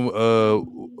shit when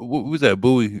what was that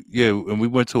Bowie? Yeah, and we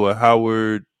went to a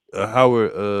Howard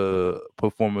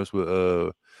performance with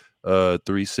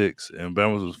 3-6 and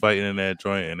Bama was fighting in that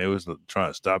joint and they was trying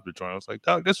to stop the joint. I was like,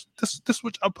 dog, this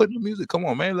what y'all put in the music. Come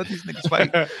on, man, let these niggas fight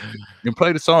and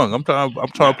play the song. I'm trying to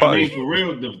I party. mean, for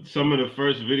real, some of the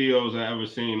first videos I ever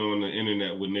seen on the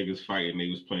internet with niggas fighting, they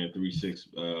was playing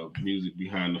 3-6 music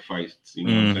behind the fights. You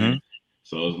know what I'm saying?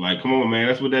 So it's like, come on, man,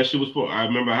 that's what that shit was for. I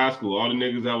remember high school, all the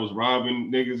niggas that was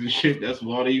robbing niggas and shit. That's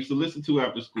what all they used to listen to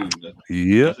after school.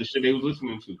 Yeah, That's the shit they was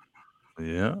listening to.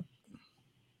 yeah.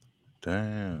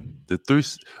 Damn, the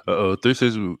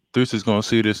 3-6 gonna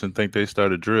see this and think they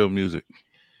started drill music.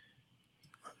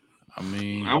 I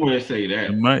mean, I wouldn't say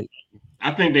that. It might. I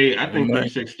think might.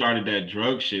 36 started that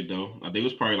drug shit though. They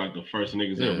was probably like the first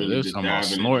niggas yeah, that they really was just talking about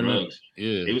dive into snorting drugs. it.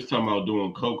 Yeah, They was talking about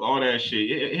doing coke, all that shit.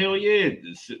 Yeah, hell yeah,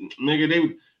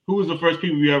 nigga. Who was the first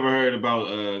people you ever heard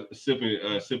about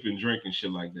sipping drink and shit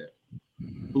like that?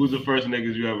 Who was the first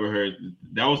niggas you ever heard?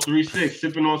 That was 3-6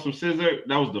 sipping on some scissor.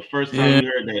 That was the first time you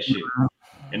heard that shit.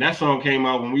 And that song came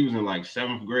out when we was in like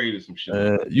 7th grade or some shit.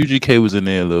 UGK was in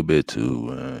there a little bit too.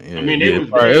 Yeah, I mean, yeah, they was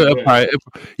there,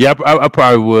 I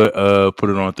probably would put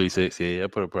it on 3-6. Yeah,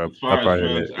 as far as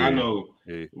drugs, yeah. I know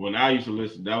Yeah. when I used to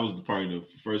listen, that was probably the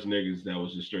first niggas that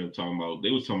was just straight up talking about.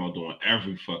 They was talking about doing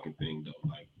every fucking thing though.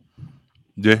 Like,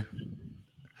 Yeah.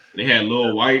 they had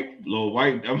Lil White. That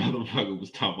motherfucker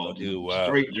was talking about Dude, just wow.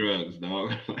 straight drugs,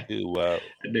 dog. Like, Wow.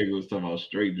 that nigga was talking about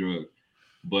straight drugs.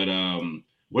 But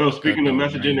well, speaking of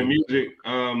Goddamn messaging and man. music,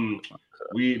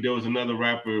 there was another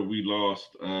rapper we lost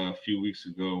a few weeks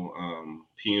ago.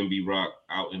 PNB Rock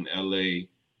out in LA.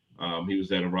 He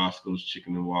was at a Roscoe's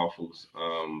Chicken and Waffles.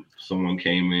 Someone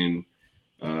came in,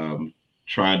 um,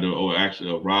 tried to, or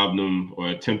actually robbed him, or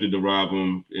attempted to rob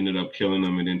him. Ended up killing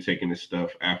him, and then taking his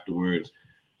stuff afterwards.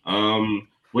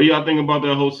 What y'all think about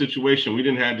that whole situation? We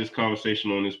didn't have this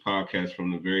conversation on this podcast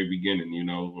from the very beginning. You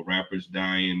know, rappers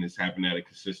dying is happening at a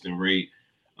consistent rate.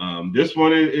 This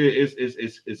one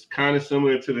is kind of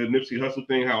similar to the Nipsey Hussle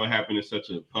thing, how it happened in such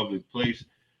a public place.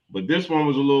 But this one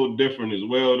was a little different as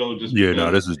well, though, just Yeah, no,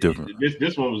 because this is different.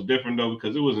 this one was different though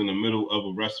because it was in the middle of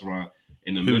a restaurant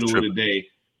in the He was middle of the tripping. day.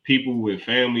 People with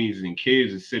families and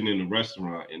kids are sitting in the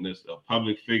restaurant, and this a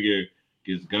public figure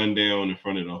gets gunned down in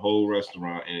front of the whole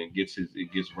restaurant and it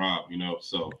gets robbed. You know,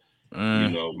 so you Uh,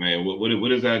 know, man, what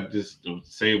does that just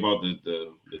say about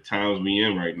the times we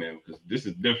in right now? Because this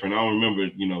is different. I don't remember,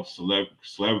 you know,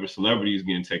 celebrities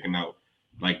getting taken out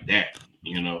like that.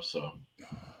 You know, so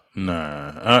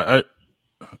nah,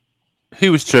 he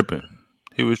was tripping.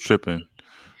 He was tripping.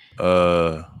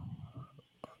 Uh,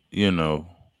 you know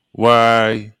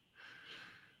why?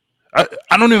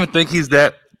 I don't even think he's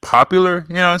that popular.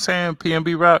 You know what I'm saying?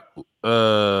 PNB Rock.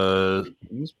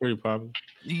 He's pretty popular.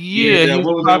 yeah, Yeah, that he's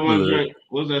what was that one popular. joint?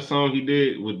 What was that song he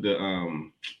did with the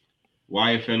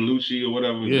YFN Lucci or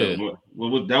whatever? Yeah. What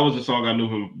was that was the song I knew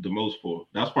him the most for.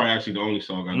 That's probably actually the only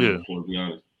song I knew Yeah, him for, to be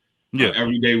honest. yeah.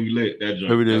 Every day we lit that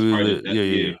joint. Every day That's we probably live. that. Yeah,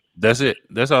 yeah, Yeah, yeah. That's it.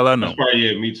 That's all I that's know.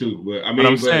 probably me too. But I But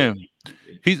I'm mean, but saying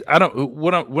he's. I don't.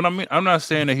 What I mean. I'm not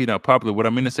saying that he's not popular. What I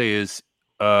mean to say is,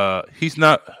 he's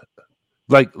not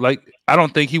like. I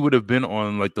don't think he would have been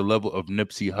on like the level of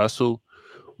Nipsey Hussle,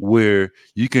 where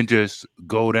you can just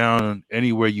go down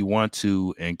anywhere you want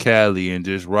to in Cali and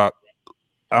just rock.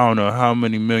 I don't know how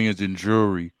many millions in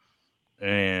jewelry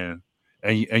and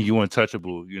and you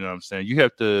untouchable. You know what I'm saying? You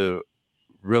have to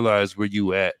realize where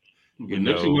you at. You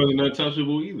Nipsey know wasn't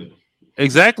untouchable either.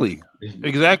 exactly,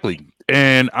 exactly.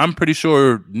 And I'm pretty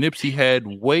sure Nipsey had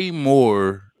Oh, way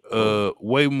more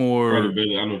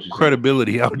credibility. I know what you're saying.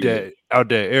 credibility Yeah. out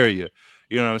that area.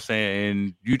 You know what I'm saying?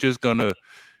 And you just gonna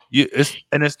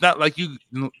it's not like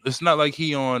it's not like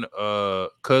he on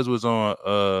cuz was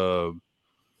on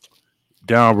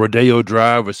down Rodeo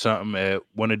Drive or something at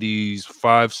one of these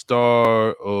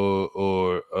 5-star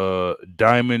or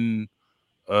diamond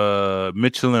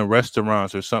Michelin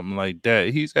restaurants or something like that.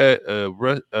 He's at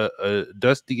a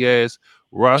dusty ass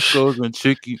Roscoe's and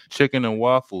chicken and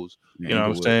waffles. You know what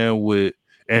I'm Inglewood. saying? With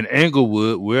and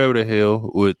Englewood, wherever the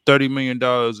hell, with $30 million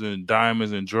in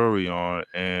diamonds and jewelry on,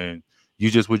 and you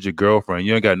just with your girlfriend.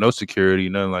 You ain't got no security,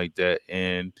 nothing like that,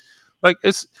 and like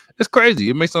it's crazy.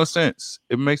 It makes no sense.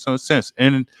 It makes no sense.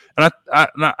 And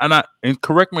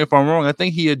correct me if I'm wrong. I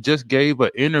think he had just gave an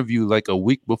interview like a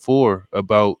week before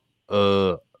about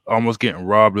almost getting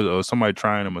robbed or somebody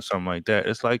trying him or something like that.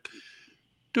 It's like,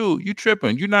 dude, you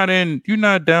tripping. You're not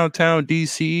downtown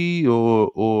DC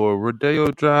or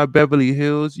Rodeo Drive, Beverly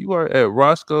Hills. You are at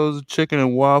Roscoe's Chicken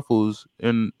and Waffles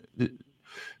and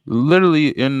literally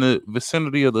in the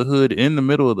vicinity of the hood, in the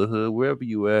middle of the hood, wherever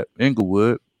you at,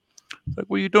 Inglewood. Like,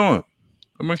 what are you doing?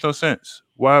 It makes no sense.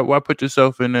 Why put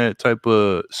yourself in that type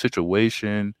of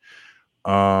situation?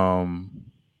 Um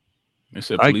They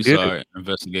said I police get it. are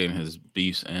investigating his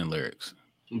beefs and lyrics.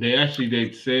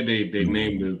 They said they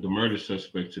named the murder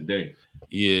suspect today.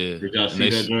 Yeah. Did y'all And see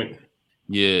that joint?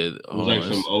 yeah, It was like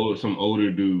some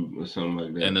older dude or something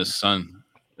like that. and his son.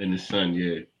 And his son,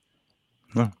 yeah.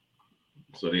 Huh.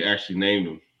 So they actually named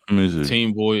him. Let me see.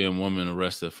 Teen boy and woman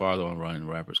arrested, father on run,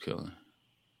 rappers killing.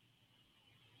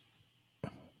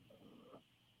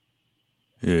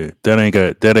 Yeah, that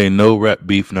ain't no rap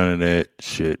beef, none of that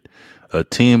shit. A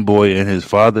teen boy and his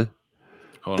father.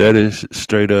 Hold That on. is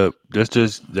straight up. That's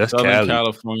Southern Cali.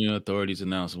 California authorities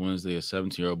announced Wednesday a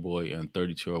 17-year-old boy and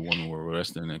 32-year-old woman were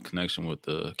arrested in connection with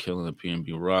the killing of PNB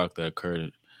Rock that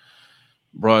occurred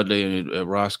broad day at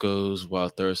Roscoe's, while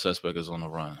third suspect is on the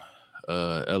run.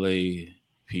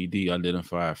 LAPD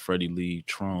identified Freddie Lee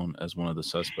Trone as one of the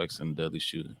suspects in the deadly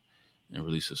shooting and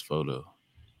released his photo.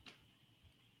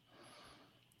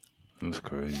 That's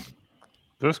crazy.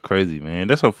 That's crazy, man.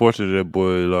 That's unfortunate that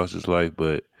boy lost his life,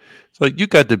 but it's like you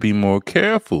got to be more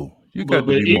careful. You got to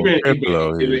But be more careful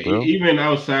out here, bro. even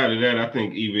outside of that, I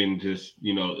think even just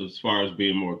as far as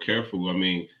being more careful, I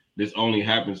mean, this only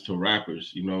happens to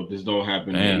rappers. You know, this don't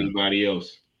happen to Man, anybody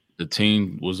else. the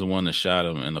teen was the one that shot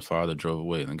him, and the father drove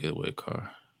away in a getaway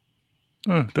car.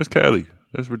 That's Cali.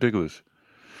 That's ridiculous.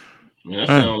 Man, that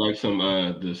Huh. sounds like some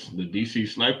the DC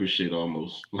sniper shit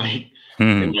almost. Like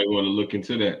they Hmm. might want to look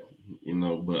into that.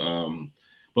 But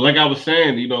But like I was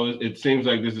saying, you know, it seems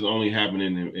like this is only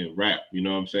happening in rap. You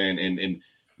know what I'm saying? And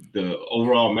the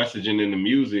overall messaging in the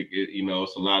music, you know,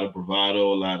 it's a lot of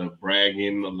bravado, a lot of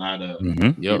bragging, a lot of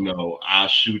Yep. you know, I'll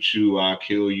shoot you, I'll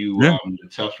kill you, Yeah, I'm the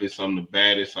toughest, I'm the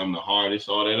baddest, I'm the hardest,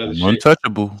 all that other I'm shit.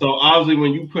 untouchable. So obviously,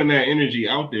 when you putting that energy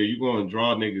out there, you're going to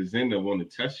draw niggas in that want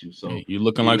to test you. So You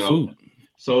looking you like know, food.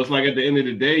 so it's like at the end of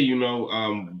the day, you know,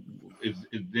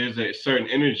 there's a certain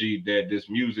energy that this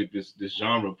music, this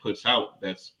genre puts out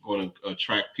that's going to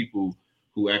attract people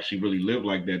who actually really live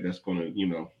like that. That's going to, you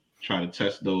know, try to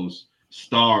test those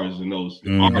stars and those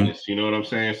Hmm. artists. You know what I'm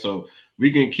saying? So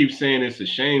we can keep saying it's a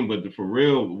shame, but for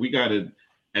real, we got to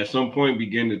at some point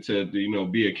begin to you know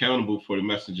be accountable for the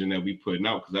messaging that we putting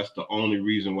out because that's the only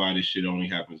reason why this shit only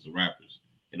happens to rappers.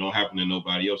 It don't happen to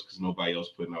nobody else because nobody else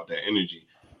putting out that energy.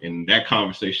 And that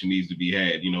conversation needs to be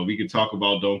had. You know, we can talk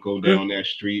about don't go down that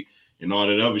street and all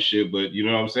that other shit, but you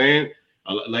know what I'm saying?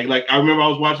 Like I remember I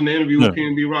was watching the interview Yeah. with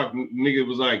PNB Rock. Nigga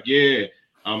was like, yeah.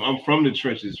 I'm from the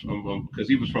trenches because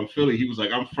he was from Philly. He was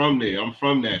like, I'm from there. I'm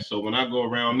from that. So when I go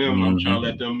around them, I'm trying to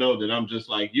let them know that I'm just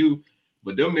like you.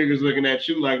 But them niggas looking at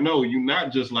you like, no, you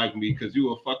not just like me because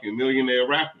you a fucking millionaire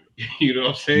rapper. You know what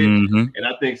I'm saying? Hmm. And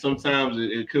I think sometimes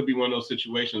it could be one of those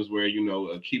situations where, you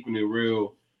know, keeping it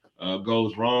real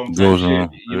goes wrong type Goes shit.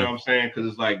 on. You know Yeah. what I'm saying? Because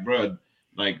it's like, bro,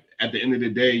 like at the end of the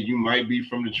day, you might be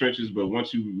from the trenches, but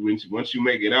once you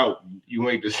make it out, you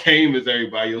ain't the same as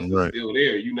everybody else that's Right. still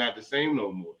there. You're not the same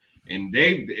no more. And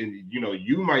you know,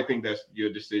 you might think that's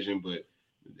your decision, but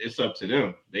it's up to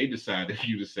them. They decide if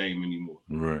you the same anymore.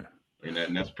 Right.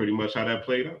 And that's pretty much how that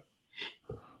played out.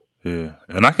 Yeah,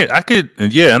 and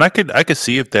I could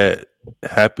see if that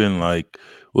happened. Like,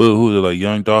 well, who was it? Like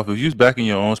Young Dolph. If you was back in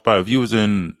your own spot, if you was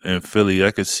in Philly, I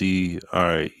could see. All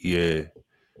right, yeah,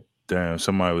 damn,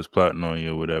 somebody was plotting on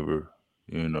you or whatever,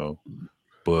 you know.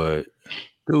 But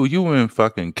dude, you in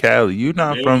fucking Cali. You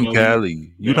not They don't from know you. Cali.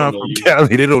 They You don't not know from you.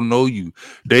 Cali. They don't know you.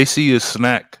 They see a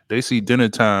snack. They see dinner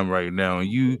time right now,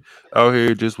 and you out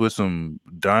here just with some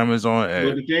diamonds on But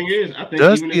at the thing is, I think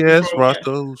even if dusty you ass from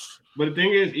Roscoe's. but the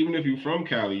thing is, even if you from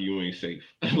Cali, you ain't safe.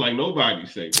 Like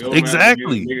nobody's safe. It don't matter if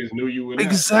Exactly. niggas knew you or not. Like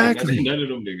Exactly. none of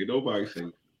them niggas. Nobody's safe.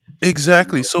 You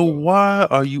Exactly. know. So So why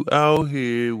are you out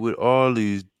here with all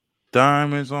these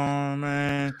diamonds on,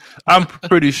 man? I'm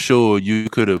pretty sure you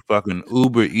could have fucking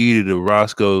Uber eated the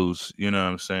Roscoe's, you know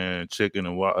what I'm saying, chicken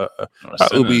and Or I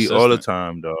send an Uber eat all the assistant.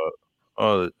 time, dog.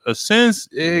 All a sense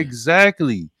Yeah.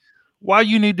 exactly. Why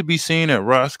you need to be seen at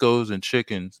Roscoe's and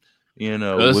chickens,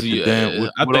 Cause with the damn I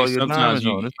with think all your sometimes diamonds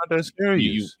on? It's not that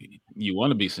you serious. you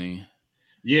want to be seen.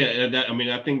 yeah, I mean,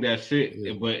 I think that's it.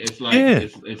 Yeah. But it's like Yeah.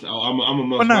 I'm We're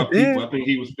amongst my not people. there. I think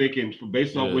he was thinking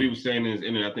based off what Yeah. he was saying in his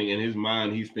interview. I think in his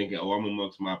mind he's thinking, oh, I'm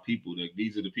amongst my people. Like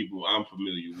these are the people I'm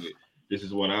familiar with. This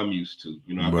is what I'm used to.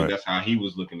 You know, I think Right. that's how he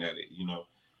was looking at it. You know,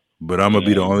 But I'm but gonna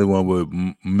be the only one with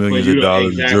but millions you of know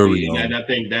dollars of jewelry exactly, and on. I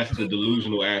think that's the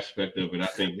delusional aspect of it. I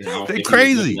don't They think he was looking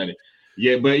crazy. at it.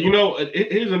 Yeah, but you know,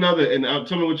 here's another. And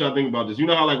tell me what y'all think about this. You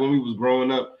know how like when we was growing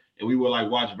up and we would like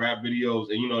watch rap videos,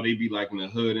 and you know they'd be like in the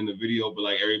hood in the video, but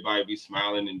like everybody be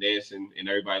smiling and dancing and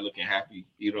everybody looking happy.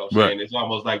 You know what I'm Right. saying? It's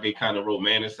almost like they kind of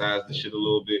romanticize the shit a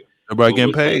little bit. Everybody But getting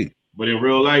what's like, paid. but in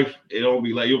real life, it don't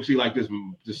be like you'll see like this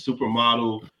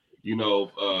supermodel, you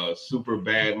know, super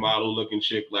bad model looking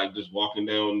chick like just walking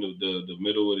down the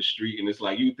middle of the street, and it's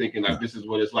like you thinking like this is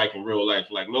what it's like in real life.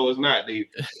 Like, no, it's not. They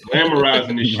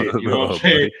glamorizing this shit. You know what I'm No,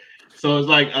 saying? buddy. So it's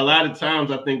like a lot of times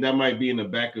I think that might be in the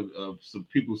back of some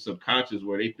people's subconscious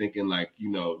where they thinking like, you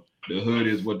know, the hood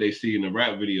is what they see in the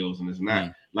rap videos, and it's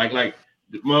not. Like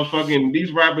the motherfucking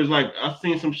these rappers, like I've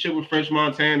seen some shit with French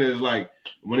Montana is like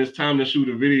when it's time to shoot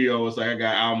a video, it's like I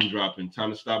got album dropping,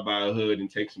 time to stop by a hood and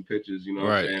take some pictures. You know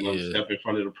what I'm Right. saying? I'm Yeah. step in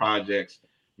front of the projects.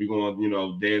 We're going to, you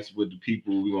know, dance with the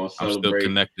people. We're going to I'm still celebrate.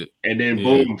 connected. And then Yeah.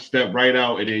 boom, step right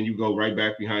out, and then you go right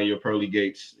back behind your pearly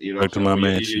gates. You know Back what to I'm saying? my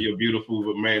Or mansion. your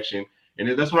beautiful mansion. And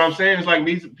that's what I'm saying. It's like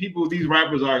these people, these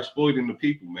rappers are exploiting the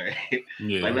people, man. Like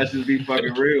Yeah. let's just be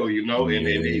fucking real, you know. And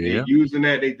they Yeah. using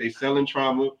that, they selling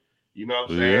trauma. You know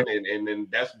what I'm Yeah. saying? And then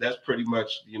that's pretty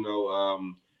much, you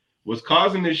know, what's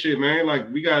causing this shit, man.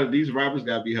 Like we got these rappers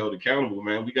gotta be held accountable,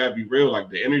 man. We gotta be real. Like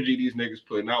the energy these niggas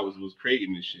putting out was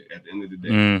creating this shit at the end of the day.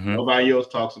 Mm-hmm. Nobody else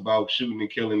talks about shooting and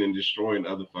killing and destroying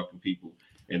other fucking people.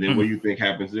 And then what do you think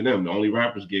happens to them? The only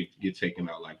rappers get taken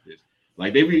out like this.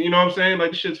 Like they be, you know what I'm saying?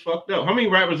 Like this shit's fucked up. How many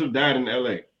rappers have died in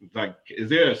LA? Like, is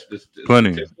there a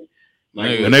Plenty. statistic? Like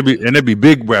Nigga, And they be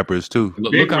big rappers too.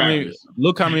 big look how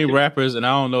many rappers. rappers, and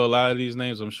I don't know a lot of these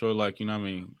names. I'm sure, like, you know what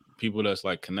I mean, people that's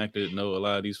like connected know a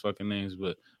lot of these fucking names,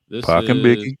 but this Pac and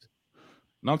is Biggie.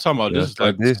 no, I'm talking about this Yes, is I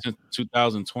like did. since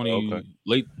 2020, Okay.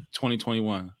 late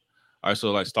 2021. All right,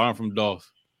 so like starting from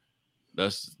Dolph,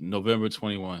 that's November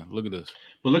 21. Look at this.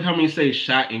 But look how many say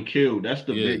shot and killed. That's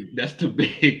the Yeah. big. That's the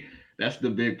big. That's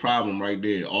the big problem right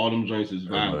there. All them joints is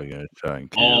violent. Everybody got shot and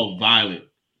killed. All violent.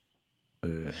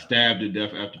 Yeah. Stabbed to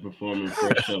death after performing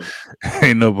first show.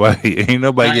 ain't nobody Shot getting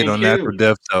and on natural killed.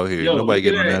 deaths out here. Yo, Nobody look at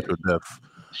getting on that. natural death.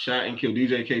 Shot and killed.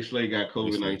 DJ K Slay got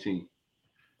COVID-19.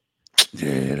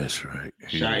 Yeah, that's right.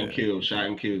 Shot and killed. Shot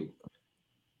and killed.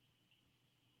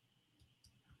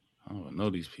 I don't know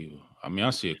these people. I mean,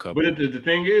 I see a couple. But the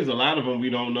thing is, a lot of them we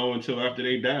don't know until after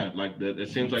they die. Like that, it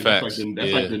seems like Facts.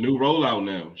 that's like the new rollout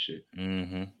now. Shit.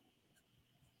 Mm-hmm.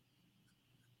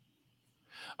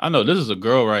 I know this is a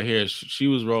girl right here. She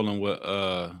was rolling with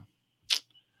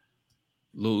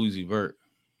Lil Uzi Vert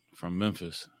from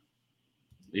Memphis.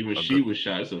 Even she was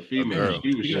shot. It's a female.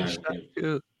 She was shot.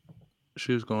 Yeah.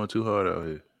 She was going too hard out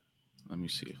here. Let me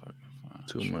see if I can find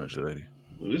Too much, lady.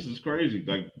 Well, this is crazy.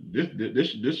 Like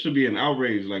this should be an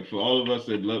outrage. Like for all of us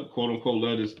that love, quote unquote,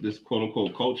 love this quote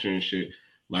unquote culture and shit.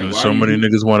 Like And so many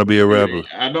niggas want to be a rapper.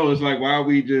 I know it's like why are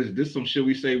we just this some shit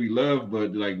we say we love,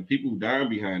 but like people dying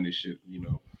behind this shit. You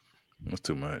know, That's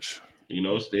too much. you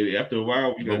know. After a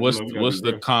while, we But what's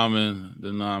the common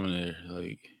denominator?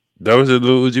 Like That was a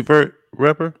Lil Uzi Vert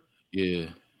rapper? yeah,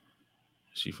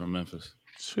 she from Memphis.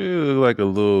 She look like a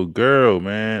little girl,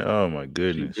 man. Oh my She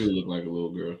goodness. do look like a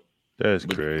little girl. That's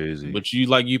crazy. But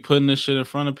you putting this shit in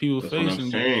front of people's That's face, what I'm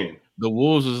and saying. the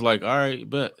Wolves is like, all right,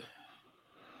 bet.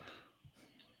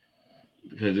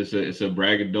 Because it's a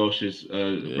braggadocious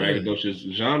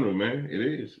genre, man. It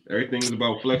is. Everything is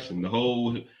about flexing. The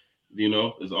whole,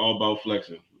 it's all about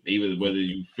flexing. Either whether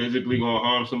you physically gonna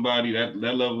harm somebody, that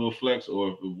level of flex,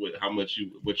 or how much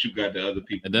what you got to other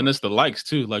people. And then it's the likes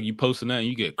too. Like you posting that and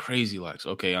you get crazy likes.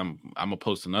 Okay, I'm gonna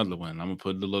post another one. I'm gonna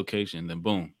put the location, then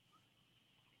boom.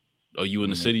 Oh, you in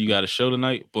the city? You got a show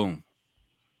tonight? Boom.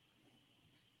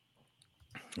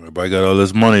 Everybody got all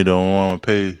this money. Don't want to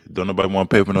pay. Don't nobody want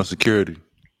to pay for no security.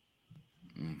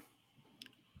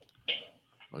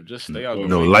 Or just stay out.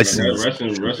 No license. Rest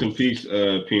in peace,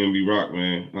 PNB Rock,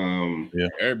 man. Yeah,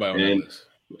 everybody on this.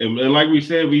 And like we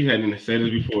said, we hadn't said this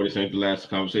before. This ain't the last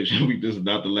conversation. This is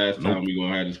not the last time we're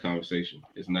gonna have this conversation.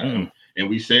 It's not. And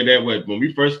we said that when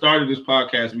we first started this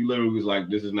podcast, we literally was like,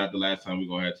 "This is not the last time we're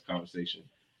gonna have this conversation."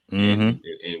 And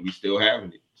we still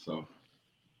having it. So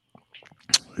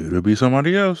it'll be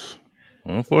somebody else,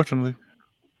 unfortunately.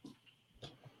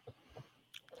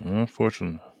 Ain't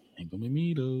gonna be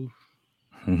me though.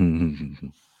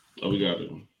 Oh, we got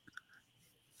it.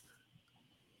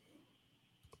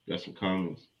 Got some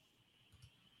comments.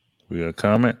 We got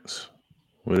comments.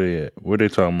 Where they at? What they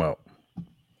talking about?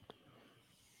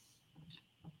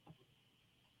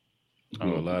 A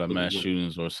lot of mass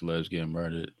shootings or celebs getting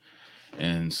murdered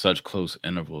in such close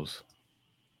intervals.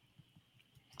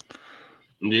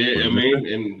 Yeah, I mean,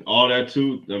 and all that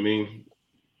too. I mean,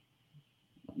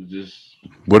 just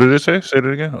what did it say? Say it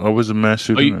again. Or was it mass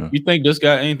shooting? You think this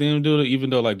got anything to do with it? Even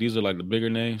though like these are like the bigger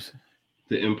names,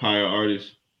 the Empire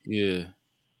artists. Yeah.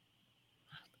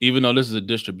 Even though this is a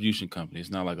distribution company, it's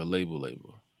not like a label.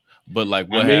 But like,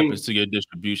 what happens to your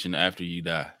distribution after you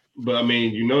die? But I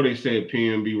mean, they said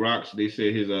PNB Rocks. They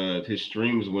said his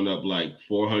streams went up like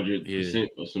 400%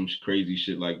 or some crazy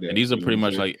shit like that. And these are pretty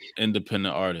much like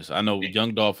independent artists. I know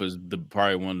Young Dolph is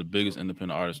probably one of the biggest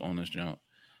independent artists on this jump.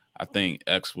 I think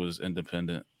X was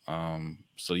independent.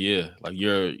 So yeah, like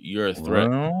you're a threat.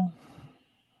 Well,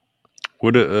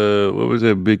 what was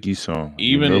that Biggie song?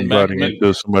 Even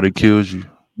until somebody kills you.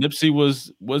 Nipsey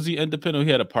was he independent?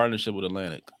 He had a partnership with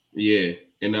Atlantic. Yeah,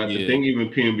 and I think even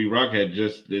PNB Rock had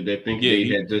just they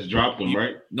had just dropped him,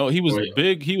 right? No, he was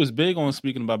big. He was big on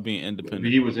speaking about being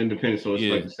independent. He was independent, so it's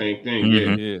like the same thing.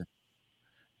 Yeah.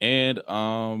 And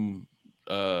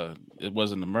it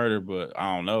wasn't a murder, but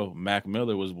I don't know. Mac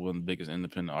Miller was one of the biggest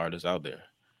independent artists out there.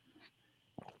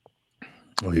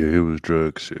 Oh yeah, it was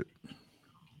drug shit.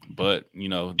 But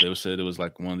they said it was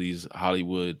like one of these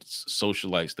Hollywood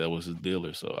socialites that was his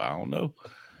dealer. So I don't know.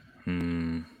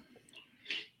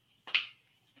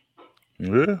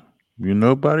 Yeah, you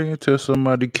nobody until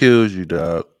somebody kills you,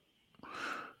 dog.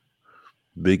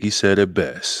 Biggie said it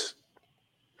best.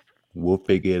 We'll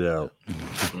figure it out.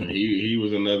 He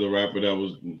was another rapper that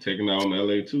was taken out in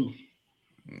LA too.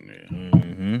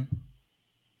 Yeah.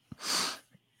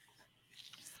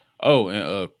 Oh,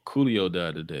 and Coolio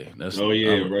died today. That's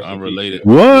unrelated.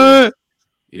 What?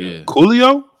 Yeah.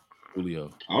 Coolio?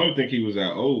 I don't think he was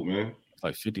that old, man.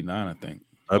 Like 59, I think.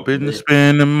 I've been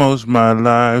spending most of my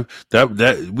life. That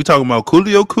we talking about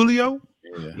Coolio?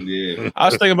 Yeah. I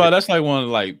was thinking about that's like one of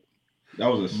like That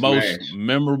was a most smash.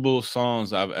 memorable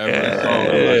songs I've ever That heard. song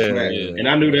was a smash. Yeah. And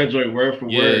I knew that joint word for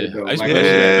word though. I used to Like play shit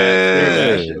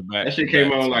back to that back. That shit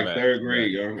came out in like third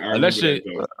grade, young. I remember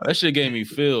that shit gave me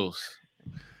feels.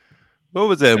 What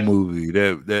was that movie?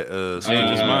 That Dangerous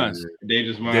Minds.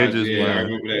 Dangerous Minds. Dangerous Yeah, I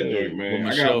Minds. remember that joint, man. With I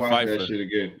Michelle gotta watch Pfeiffer. that shit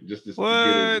again, just to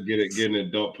What? get an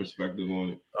adult perspective on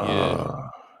it. Yeah.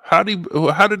 How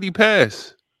did he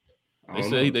pass? They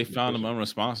said they found him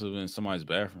unresponsive in somebody's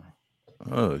bathroom.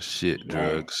 Oh shit,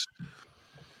 drugs.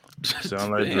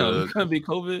 Sound like Damn, drugs. it couldn't be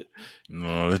COVID.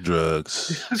 No, it's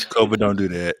drugs. COVID don't do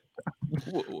that.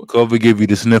 COVID give you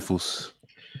the sniffles.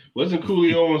 Wasn't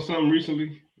Coolio on something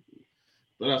recently?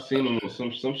 Thought I seen him on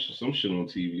some shit on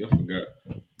TV. I forgot.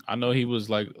 I know he was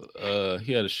like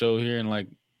he had a show here in like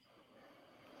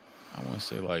I want to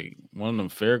say like one of them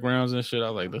fairgrounds and shit. I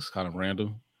was like, that's kind of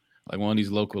random. Like one of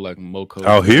these local like Moco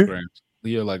out here.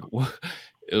 Yeah, like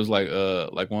it was like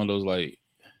one of those like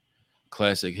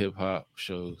classic hip hop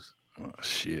shows. Oh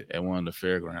shit! At one of the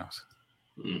fairgrounds.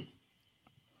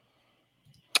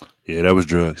 Yeah, that was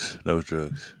drugs.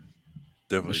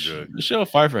 Definitely drugs. Michelle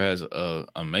Pfeiffer has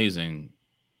amazing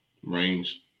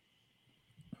range.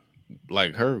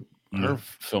 Like her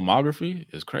filmography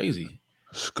is crazy.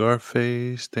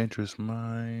 Scarface, Dangerous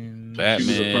Minds, Batman.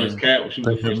 She was the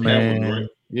first Catwoman, right?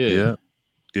 Yeah.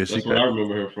 That's what I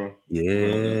remember her from. Yeah,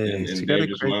 and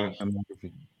Dangerous Minds.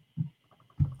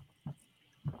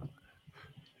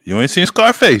 You ain't seen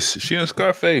Scarface? She in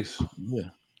Scarface. Yeah.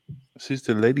 She's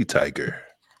the Lady Tiger.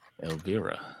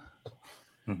 Elvira.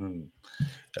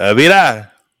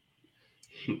 Elvira.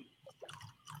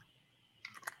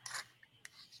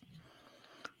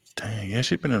 Dang, yeah,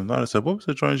 she been in a lot of stuff. What was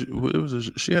the joint?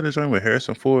 She had a joint with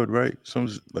Harrison Ford, right? Some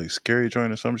like scary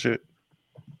joint or some shit.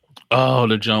 Oh,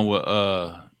 the joint with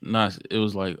not. It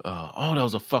was like that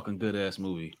was a fucking good ass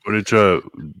movie. What did you?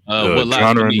 What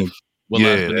Lies Beneath? What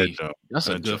Lies Beneath? That's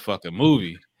a good good fucking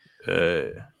movie.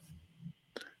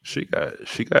 She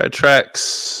got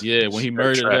tracks. Yeah, when he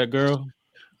murdered that girl.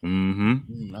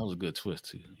 Mm-hmm. That was a good twist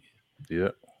too. Yeah,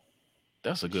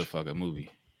 that's a good fucking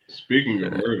movie. Speaking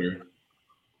of murder,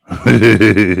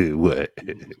 what?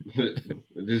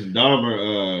 This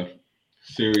Dahmer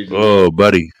series. Oh,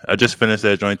 buddy, I just finished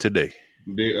that joint today.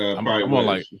 Big, I'm on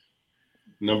like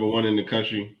number one in the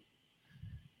country.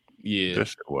 Yeah,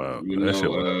 that's wild. You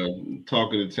know,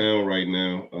 talk of the town right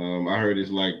now. I heard it's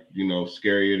like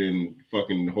scarier than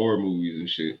fucking horror movies and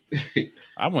shit.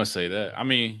 I wouldn't say that. I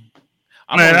mean,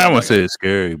 I wouldn't say it's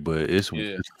scary, but it's.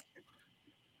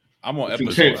 I'm on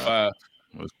episode 5.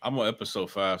 I'm on episode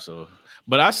 5, so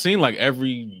but I've seen like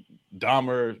every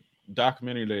Dahmer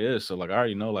documentary there is, so like I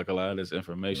already know like a lot of this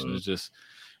information is just,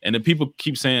 and then people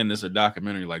keep saying it's a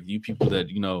documentary. Like you people that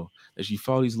that you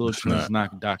follow these little trends, it's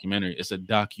not a documentary, it's a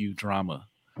docudrama.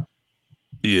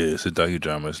 Yeah, it's a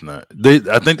docudrama. It's not.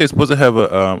 I think they're supposed to have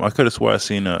a. I could have swore I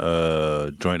seen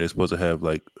a joint. They're supposed to have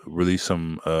like release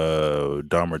some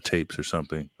Dahmer tapes or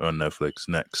something on Netflix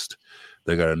next.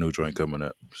 They got a new joint coming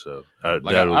up, so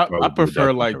I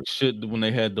prefer like shit when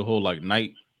they had the whole like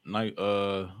night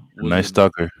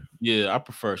stalker. Yeah, I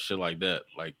prefer shit like that.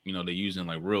 Like they using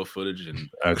like real footage and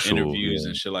actual interviews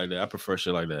and shit like that. I prefer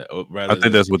shit like that. I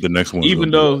think that's what the next one.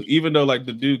 Even though like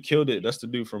the dude killed it, that's the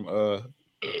dude from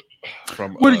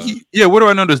what do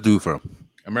I know this dude from?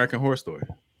 American Horror Story.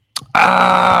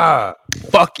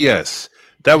 Fuck yes.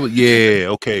 That was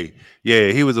okay.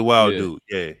 Yeah, he was a wild dude.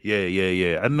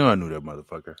 Yeah. I knew that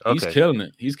motherfucker. Okay.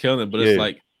 He's killing it. But it's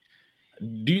like,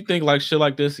 do you think like shit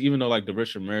like this, even though like the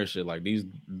Richard Mary shit, like these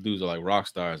dudes are like rock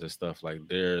stars and stuff, like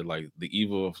they're like the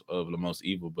evil of the most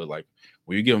evil, but like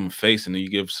when you give them a face and then you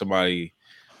give somebody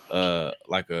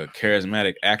like a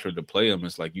charismatic actor to play them,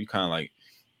 it's like you kind of like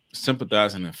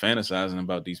sympathizing and fantasizing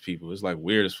about these people. It's like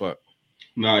weird as fuck.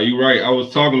 Nah, you're right. I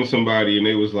was talking to somebody and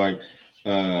they was like,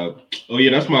 oh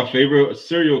yeah, that's my favorite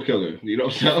serial killer. You know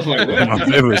what I'm saying? I was like, what? My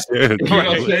favorite serial killer. You know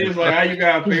what I'm saying? It's like, how you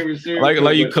got a favorite serial killer?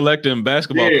 Like you collecting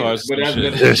basketball cards. But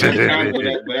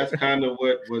that's kind of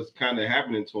what was kind of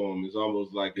happening to him. It's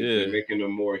almost like it's making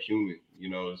them more human.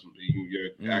 You're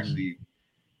actually,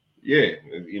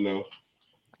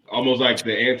 almost like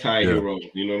the anti-hero.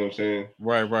 You know what I'm saying?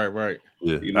 Right.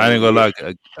 Yeah, I ain't gonna lie.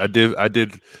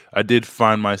 I did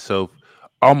find myself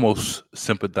almost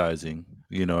sympathizing.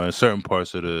 In certain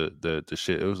parts of the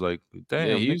shit, it was like, damn,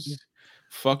 yeah, he's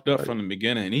fucked up from the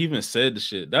beginning, and he even said the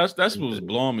shit. That's what was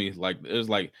blowing me. Like it was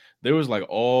like there was like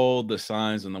all the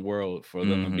signs in the world for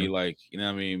them to be like, what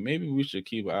I mean, maybe we should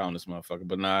keep an eye on this motherfucker.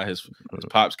 But nah, his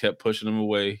pops kept pushing him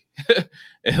away,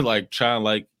 and like trying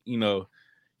like he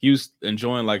was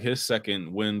enjoying like his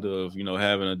second wind of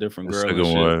having a different girl.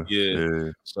 Second wife. Yeah.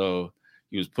 So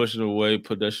He was pushing away,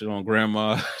 put that shit on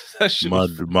grandma. That shit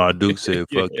was My Duke said,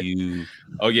 yeah. "Fuck you."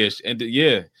 Oh yeah, and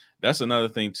yeah, that's another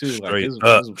thing too. Like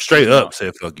Straight mom, up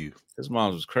said, "Fuck you." his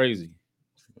mom was crazy,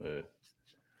 Yeah.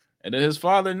 and then his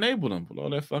father enabled him with all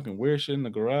that fucking weird shit in the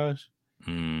garage.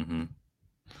 Mm-hmm.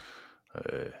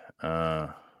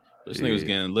 This nigga was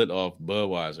getting lit off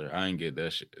Budweiser. I ain't get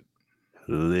that shit.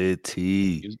 He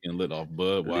Litty. was getting lit off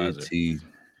Budweiser. Litty.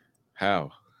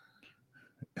 How?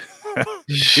 Fuck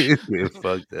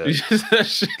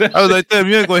that. I was like, damn,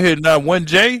 you ain't gonna hit not one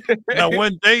J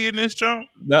in this joint.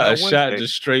 Not a shot,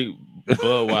 just straight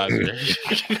Budweiser.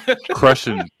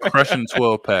 crushing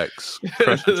 12 packs.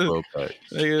 Crushing 12 packs.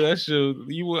 Nigga, that shit,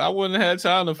 I wouldn't have had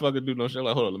time to fucking do no shit.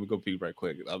 Like, hold on, let me go pee right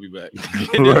quick. I'll be back.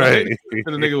 Right.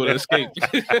 The nigga would have escaped.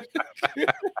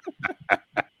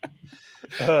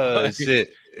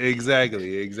 Shit.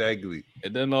 Exactly.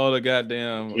 And then all the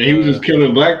goddamn. He was just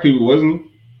killing black people, wasn't he?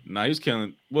 Nah, he was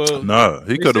killing. Well, no,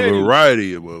 he killed a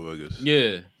variety of motherfuckers.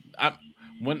 Yeah,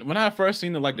 when I first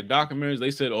seen the documentaries,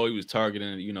 they said, oh, he was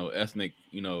targeting ethnic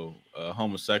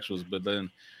homosexuals, but then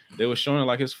they were showing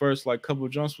like his first like couple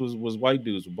of jumps was white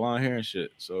dudes with blonde hair and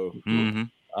shit. So I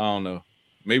don't know,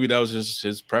 maybe that was just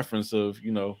his preference of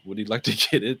what he'd like to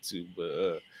get into,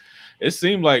 but it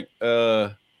seemed like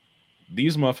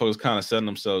these motherfuckers kind of setting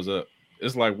themselves up.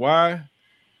 It's like, why?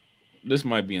 This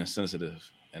might be insensitive.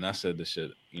 And I said this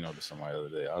shit, to somebody the other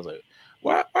day. I was like,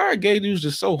 why are gay dudes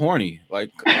just so horny?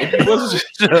 Like, if he wasn't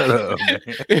Shut up,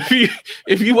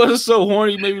 if he wasn't so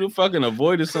horny, maybe he fucking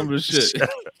avoided some of the shit.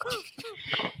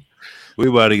 We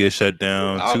about to get shut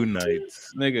down 2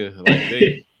 nights. Nigga,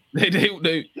 like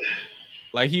they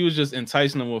like he was just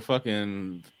enticing them with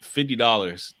fucking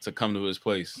 $50 to come to his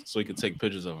place so he could take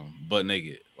pictures of him butt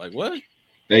naked. Like, what?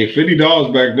 Hey,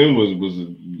 $50 back then was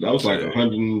like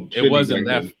 150. It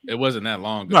wasn't that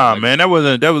long ago. Nah, man, that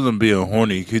wasn't being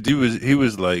horny because he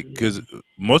was like, because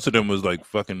most of them was like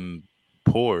fucking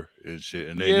poor and shit,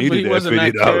 and they needed that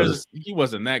 $50. He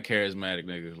wasn't that charismatic,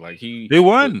 nigga. Like he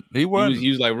wasn't. He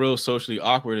was like real socially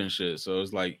awkward and shit. So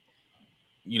it's like,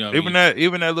 even that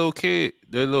little kid,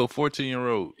 that little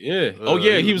 14-year-old. Yeah.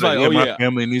 He was like, my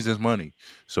family needs his money.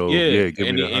 So give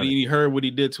me and he heard what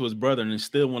he did to his brother and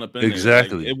still went up in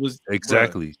exactly. there. Like, it was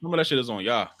exactly. Bruh, some of that shit is on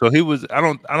y'all. So he was. I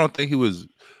don't think he was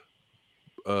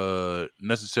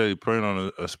necessarily preying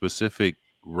on a specific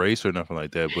race or nothing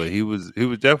like that, but he was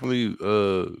definitely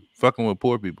fucking with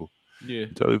poor people. Yeah,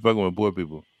 totally fucking with poor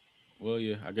people. Well,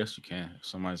 yeah, I guess you can. If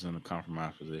somebody's in a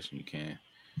compromised position, you can.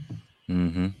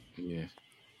 Mm-hmm. Yeah.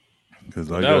 Because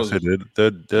like I said,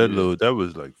 that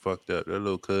was like fucked up. That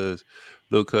little cuz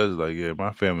like, yeah,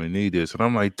 my family need this, and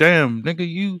I'm like, damn,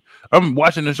 nigga, I'm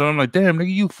watching this, and I'm like, damn,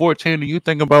 nigga, you 14, and you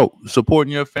think about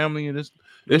supporting your family in this.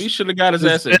 He should have got his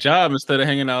ass a job instead of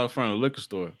hanging out in front of a liquor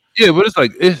store. Yeah, but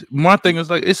my thing is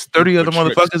like, it's 30 other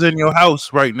motherfuckers in your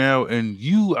house right now, and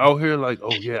you out here like,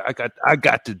 oh yeah, I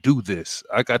got to do this.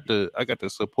 I got to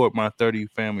support my 30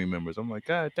 family members. I'm like,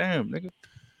 god damn, nigga,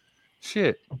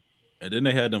 shit. And then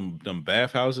they had them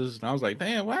bathhouses, and I was like,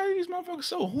 damn, why are these motherfuckers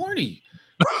so horny?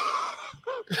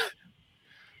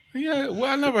 Yeah, well,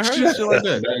 I never heard of shit like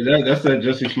that. That's that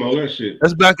Jussie Smollett shit.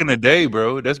 That's back in the day,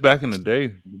 bro. That's back in the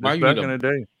day.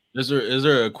 Is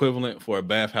there an equivalent for a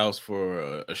bathhouse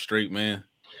for a straight man?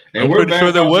 And I'm pretty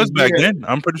sure there was back then.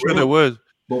 I'm pretty sure there was.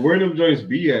 But where them joints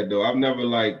be at though? I've never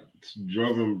like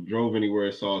drove anywhere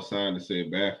and saw a sign that said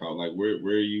bathhouse. Like where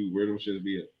them shits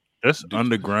be at? That's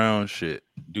underground shit.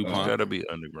 DuPont. Gotta be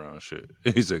underground shit.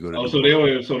 He said go to so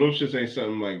those shits ain't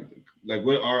something like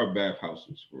what are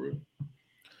bathhouses for real?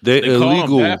 They're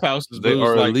illegal. Bathhouses, they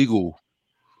are illegal.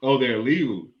 Oh, they're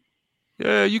illegal.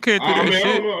 Yeah, you can't do that shit.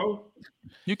 I don't know.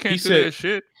 You can't do that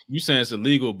shit. You saying it's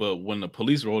illegal, but when the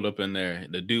police rolled up in there,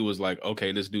 the dude was like,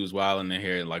 okay, this dude's wilding in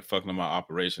here and like fucking up my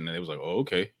operation. And it was like, oh,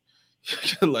 okay.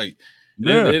 Like,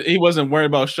 he wasn't worried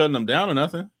about shutting them down or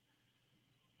nothing.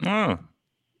 No.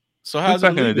 So how's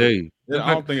back it in the day?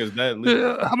 I don't think it's that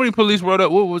legal. How many police rolled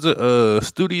up? What was it?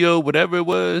 Studio, whatever it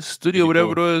was.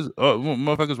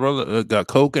 Motherfuckers got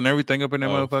coke and everything up in there,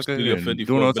 motherfucker. Studio 54,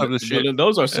 doing all types of shit. But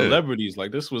those are celebrities.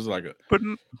 Like this was like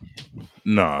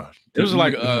nah. It was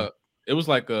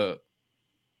like a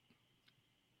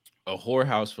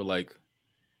whorehouse for like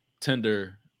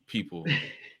tender people.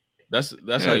 That's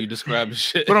how you describe the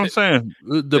shit. But I'm saying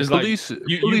the it's police, like,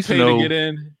 you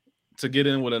pay to get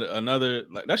in with another,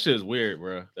 like that shit is weird,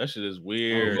 bro. That shit is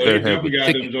weird. They definitely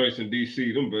got them joints in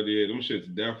DC. Them shits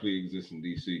definitely exist in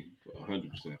DC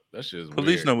 100%. That shit is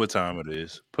police weird. know what time it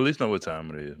is. Police know what time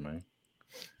it is, man.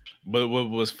 But what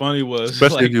was funny was,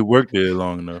 especially if you worked there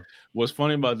long enough. What's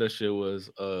funny about that shit was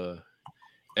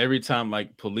every time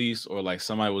like police or like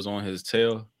somebody was on his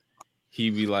tail,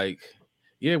 he'd be like,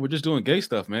 "Yeah, we're just doing gay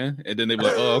stuff, man," and then they'd be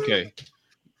like, "Oh, okay."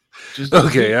 Just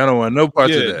Okay, do, I don't want no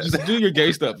parts of yeah, that. just do your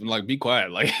gay stuff and like be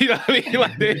quiet. Like you know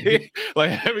what I mean?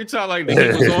 Like every time like the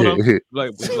heat was on him, like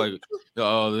it's like,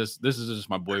 oh, this is just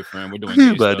my boyfriend. We're doing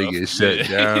You gay about to stuff. get shut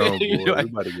down, boy. You're like,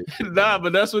 You about to get shut nah, down.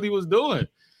 but that's what he was doing.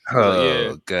 He's like,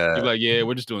 yeah. Oh God. He'd be like, yeah,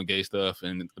 we're just doing gay stuff,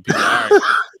 and the people,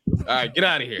 all right, get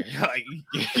out of here.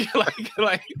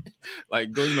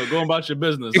 Like, go, go about your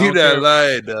business. You're not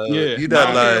lying, though. Yeah, You're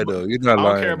not lying, though. You're not I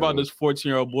lying. don't care about though. this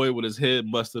 14-year-old boy with his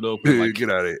head busted open. Like, Get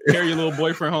out of here. carry your little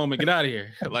boyfriend home and get out of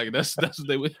here. Like that's what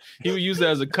they would. He would use that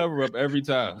as a cover up every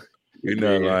time. You're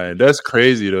not lying. That's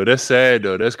crazy though. That's sad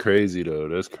though. That's crazy though.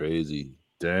 That's crazy.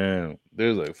 Damn.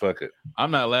 There's like fuck it.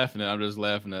 I'm not laughing at. I'm just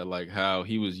laughing at like how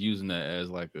he was using that as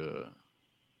like a.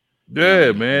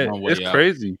 Yeah, man. It's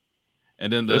crazy.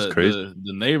 And then the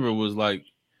neighbor was like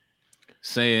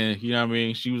saying, you know what I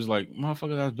mean? She was like,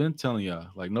 motherfucker, I've been telling y'all.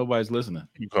 Like nobody's listening.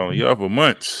 You calling y'all for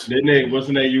months.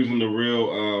 Wasn't they using the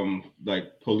real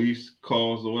like police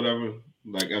calls or whatever?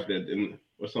 Like after that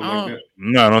or something like that?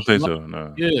 No, I don't think so.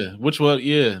 No.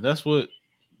 Yeah, that's what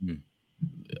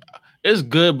it's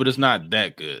good, but it's not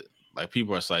that good. Like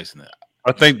people are slicing it.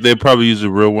 I think they probably use the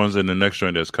real ones in the next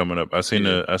joint that's coming up. I seen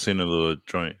a little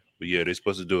joint. But yeah, they're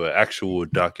supposed to do an actual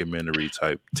documentary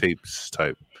type tapes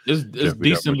type. It's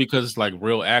decent because it's like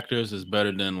real actors. It's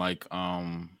better than like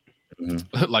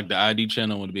like the ID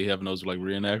channel when they be having those like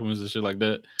reenactments and shit like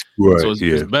that. Right. So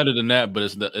it's better than that, but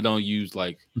it don't use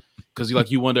like because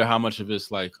you wonder how much of it's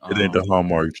like it ain't the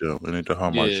Hallmark show. It ain't the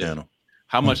Hallmark channel.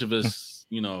 How much of it's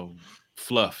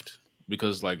fluffed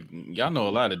because like y'all know a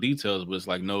lot of details, but it's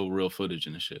like no real footage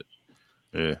in the shit.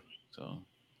 Yeah. So.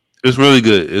 It's really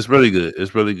good. It's really good.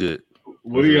 It's really good.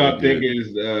 What do y'all think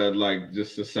is like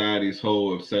just society's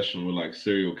whole obsession with like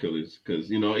serial killers? Because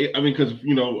because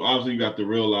obviously you got the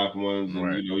real life ones, and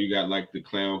right. You got like the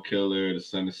clown killer, the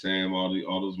Son of Sam, all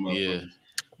those motherfuckers. Yeah.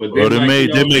 But then,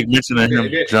 they make mention of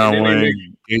him, John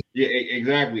Wayne. Yeah,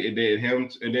 exactly. And then him,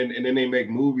 and then they make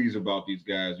movies about these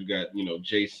guys. You got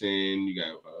Jason, you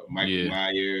got Michael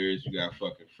Myers, you got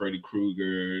fucking Freddy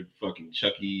Krueger, fucking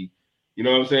Chucky. You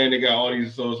know what I'm saying? They got all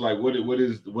these. So it's like, what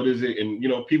is it?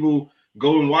 And people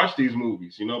go and watch these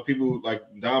movies. People like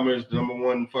Dahmer's the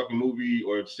 #1 fucking movie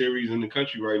or series in the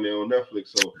country right now on Netflix.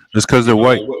 So it's because they're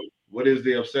white. What is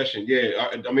the obsession? Yeah,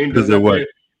 I mean, because they're white.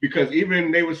 Because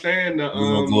even they were saying the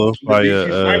DC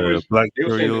snipers, they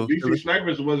were saying the DC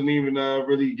snipers wasn't even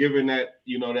really given that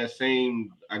that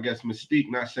same guess mystique.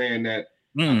 Not saying that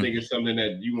I think it's something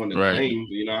that you want to claim.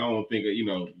 I don't think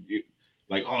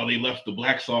like they left the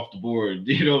blacks off the board.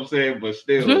 You know what I'm saying? But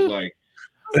still, it's like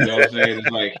what I'm saying?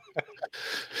 It's like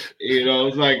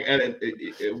it's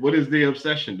like what is the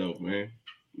obsession though, man?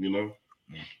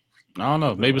 I don't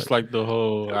know. Maybe it's like the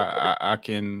whole I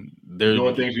can. They're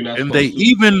doing things you're not and supposed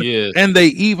to. And they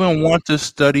even want to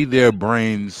study their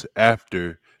brains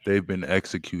after they've been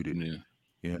executed.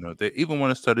 Yeah. They even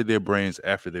want to study their brains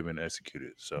after they've been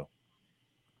executed. So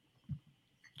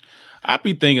I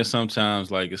be thinking sometimes,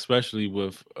 like especially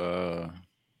with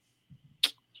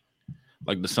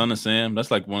like the Son of Sam.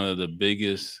 That's like one of the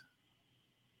biggest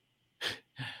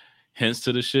hints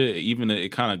to the shit. Even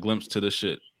it kind of glimpsed to the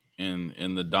shit.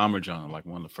 In the Dahmer John, like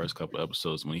one of the first couple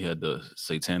episodes when he had the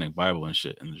satanic Bible and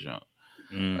shit in the John.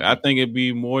 I think it'd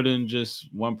be more than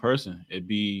just one person.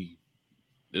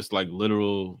 It's like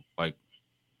literal like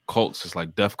cults. It's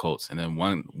like death cults, and then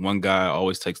one guy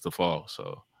always takes the fall.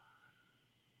 So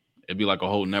it'd be like a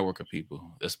whole network of people,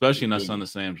 especially in that Son of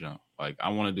Sam John. Like I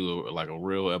want to do a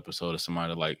real episode of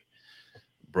somebody that like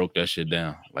broke that shit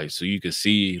down, like so you could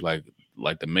see like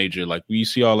the major like you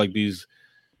see all like these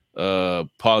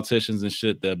politicians and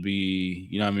shit that be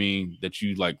what I mean that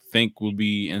you like think will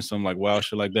be in some like wild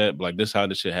shit like that, but like this how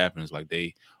this shit happens. Like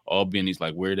they all be in these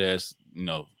like weird ass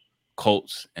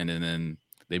cults, and then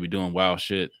they be doing wild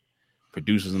shit,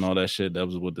 producers and all that shit. That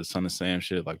was with the Son of Sam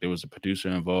shit. Like there was a producer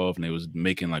involved, and they was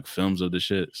making like films of the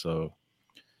shit. So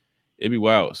it'd be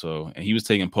wild. So and he was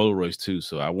taking Polaroids too.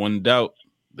 So I wouldn't doubt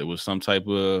there was some type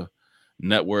of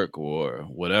network or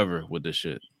whatever with this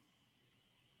shit.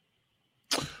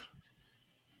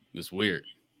 It's weird.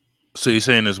 So you're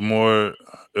saying it was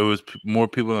more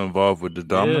people involved with the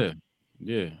Dahmer?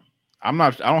 Yeah. I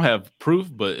don't have proof,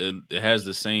 but it has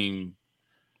the same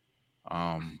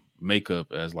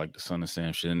makeup as like the Son of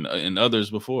Sam shit and others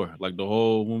before. Like the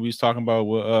whole when we was talking about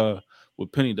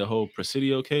with Penny, the whole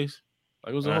Presidio case,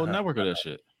 like it was a whole network of that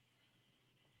shit.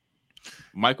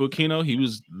 Michael Kino, he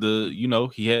was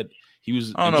he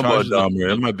was. I don't know about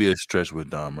Dahmer. It might be a stretch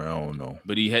with Dahmer. I don't know.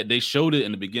 But they showed it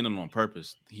in the beginning on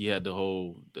purpose. He had the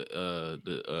whole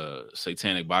the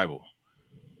satanic Bible.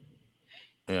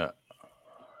 Yeah,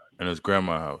 in his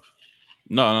grandma's house.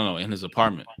 No, in his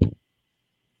apartment.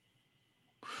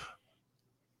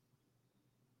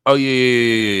 Oh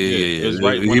yeah. It was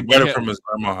right He when bought he it had, from his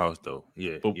grandma's house though.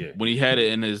 Yeah, but yeah. when he had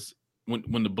it in his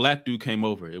when the black dude came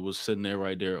over, it was sitting there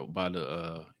right there by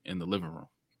the in the living room,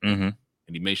 Mm-hmm. and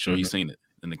he made sure he seen it,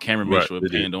 and the camera made Right, sure they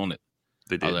it did. panned on it.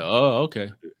 They I did. was like, oh,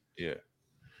 okay. Yeah.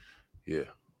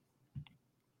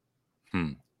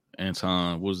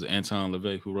 Anton, what was it? Anton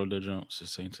LaVey who wrote that jump? It's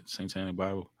the Satanic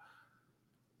Bible.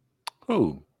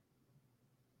 Who?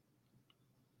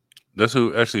 That's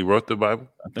who actually wrote the Bible.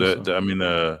 I think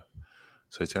so.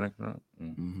 Satanic.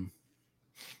 Mm-hmm.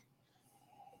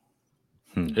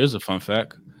 Hmm. Here's a fun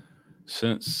fact.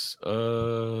 Since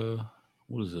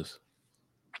what is this?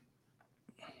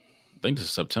 I think this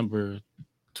is September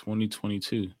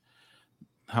 2022.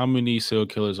 How many serial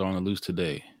killers are on the loose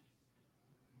today?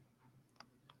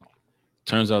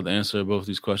 Turns out the answer to both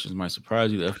these questions might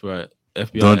surprise you. The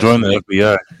FBI Don't join the estimates,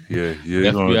 FBI. Yeah,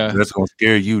 FBI that's gonna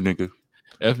scare you, nigga.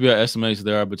 FBI estimates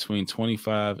there are between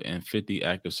 25 and 50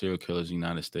 active serial killers in the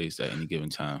United States at any given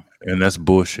time, And that's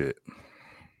bullshit.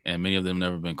 and many of them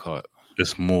never been caught.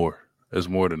 It's more. It's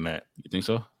more than that. You think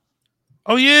so?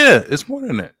 Oh yeah, it's more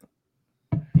than that.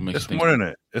 What makes you It's think more so? than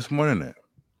that. It's more than that.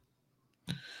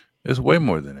 It's way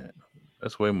more than that.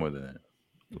 That's way more than that.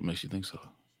 What makes you think so?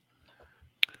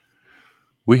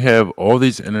 We have all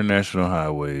these international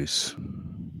highways.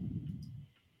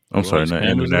 I'm sorry, these not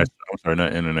cameras in? international. I'm sorry,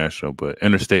 not international, but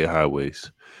interstate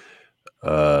highways.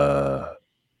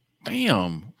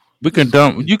 Damn. We can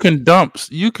dump. You can dump.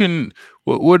 You can.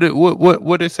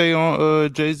 What they say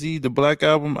on Jay-Z the Black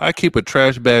Album? I keep a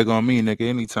trash bag on me, nigga,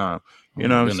 anytime. You Oh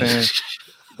know my what I'm saying? goodness.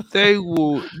 They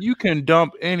will. You can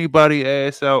dump anybody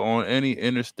ass out on any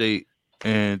interstate,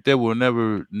 and they will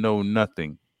never know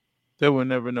nothing. They will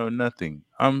never know nothing.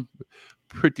 I'm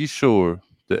pretty sure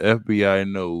the FBI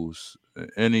knows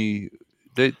any.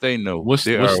 They know What's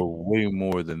they what's are way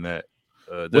more than that.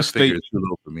 what That figure state? is too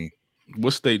low for me.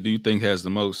 What state do you think has the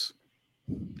most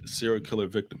serial killer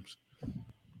victims?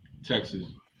 Texas.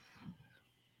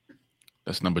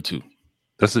 That's number 2.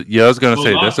 Yeah. I was gonna Oh,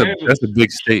 say Los Angeles. that's a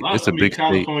big state. It's a big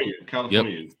state.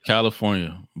 California.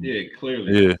 California. Yeah,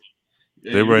 clearly. Yeah,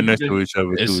 they're right next to each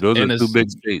other too. Those are two big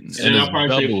states. And it's I'll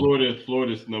probably say double. Florida.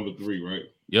 Florida's number 3, right?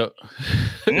 Yep.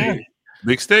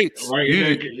 Big states. Right.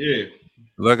 Yeah.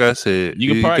 Like I said,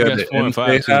 You can probably got guess the 4 and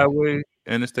 5 too.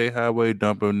 interstate highway,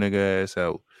 dump a nigga ass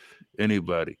out.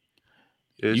 Anybody.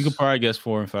 You can probably guess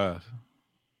 4 and 5.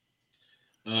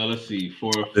 Let's see. 4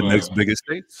 or 5. The next biggest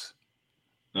states.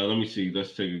 Let me see.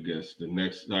 Let's take a guess. The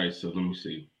next. All right. So let me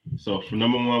see. So for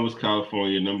number 1 was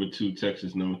California. Number 2,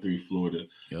 Texas. Number 3, Florida.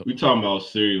 Yep. We talking about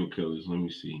serial killers. Let me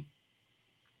see.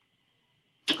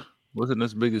 What's the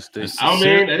next biggest state? I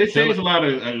mean, they say there's a lot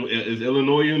of. Is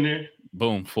Illinois in there?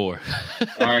 Boom, 4.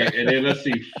 All right, and then let's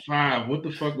see, 5. What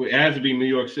the fuck? It has to be New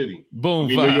York City. Boom,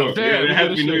 5. New York. Damn, it has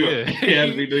to be New York. Yeah. It has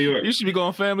to be New York. You should be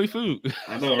going family food.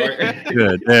 I know, right?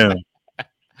 Yeah, damn.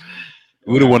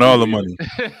 We'd have won all the money.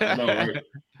 I know, right?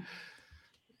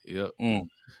 Yep.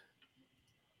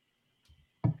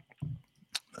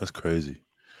 That's crazy.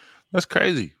 That's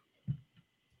crazy.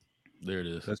 There it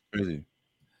is. That's crazy.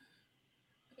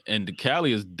 And the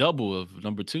Cali is double of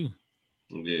number 2.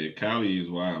 Yeah, Cali is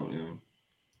wild,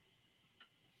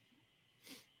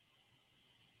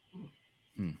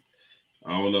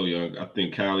 I don't know, young. I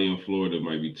think Cali and Florida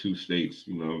might be 2 states.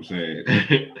 You know what I'm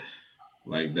saying?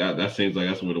 Like that. That seems like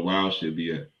that's where the wild shit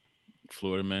be at.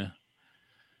 Florida, man.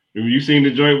 Remember, you seen the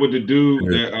joint with the dude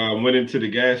that went into the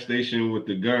gas station with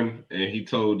the gun, and he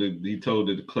told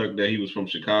the clerk that he was from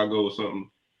Chicago or something,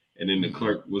 and then the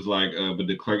clerk was like, but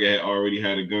the clerk had already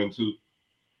had a gun too.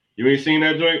 You ain't seen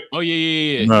that joint? Oh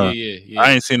yeah. No. Yeah.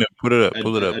 I ain't seen it. Pull it up.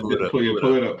 Pull the joint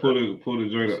up.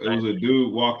 It was a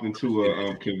dude walked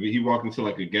into he walked into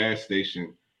like a gas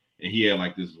station, and he had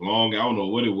like this long, I don't know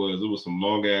what it was. It was some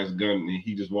long ass gun, and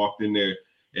he just walked in there,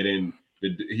 and then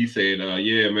he said,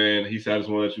 yeah, man. He said, I just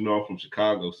want to let you know I'm from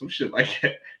Chicago, some shit like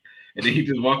that. And then he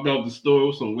just walked out the store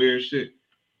with some weird shit.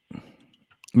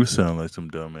 We sound like some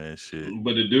dumb ass shit.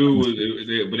 But the dude was,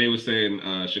 but they were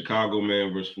saying Chicago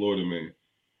man versus Florida man.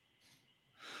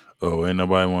 Oh, ain't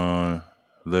nobody want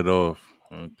to let off.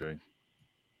 Okay.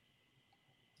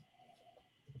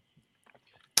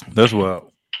 That's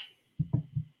wild.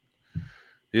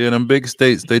 Yeah, them big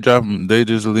states, they drop them, they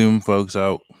just leave them folks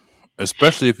out.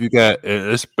 Especially if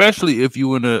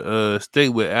you in a state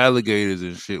with alligators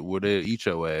and shit where they eat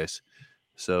your ass.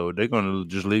 So they're gonna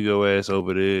just leave your ass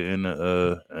over there in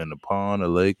the pond or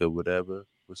lake or whatever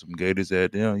with some gators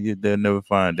at them. They'll never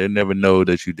find. They never know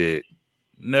that you dead.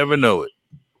 Never know it.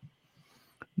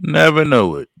 Never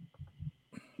know it.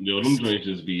 Yo, them joints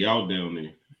just be out down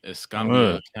there.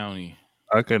 Escambia County.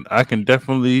 I can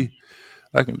definitely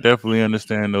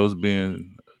understand those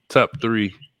being top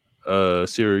 3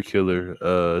 serial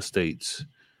killer states.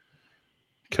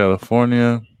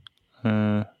 California.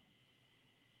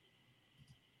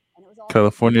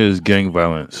 California is gang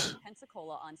violence.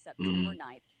 Pensacola on September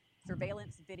 9th.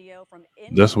 Surveillance video from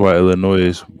That's why Illinois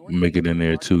is making in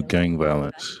there too, gang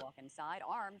violence. Walk inside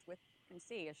armed with, you can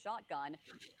see, a shotgun.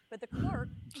 But the clerk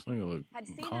had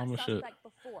seen that suspect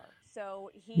before,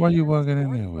 so he Why you walking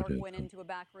in there with clerk it? went into a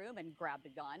back room and grabbed a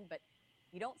gun, but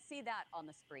you don't see that on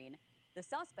the screen. The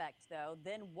suspect, though,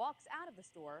 then walks out of the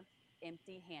store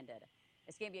empty-handed.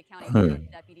 Escambia County Sheriff's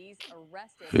deputies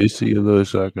arrested. You see a little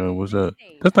shotgun. What's that?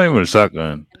 That's not even a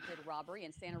shotgun. Attempted robbery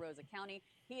in Santa Rosa County.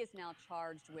 He is now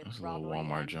charged with That's a little robbery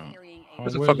Walmart and junk. carrying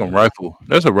That's a fucking rifle.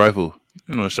 That's a rifle.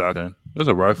 You know, a shotgun. That's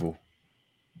a rifle.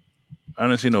 I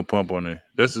didn't see no pump on it.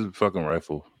 That's a fucking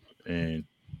rifle. And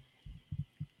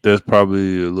there's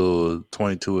probably a little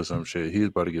 22 or some shit. He's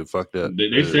about to get fucked up.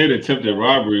 They said attempted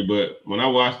robbery, but when I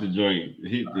watched the joint,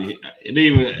 he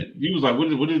was like,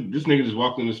 "What is this nigga just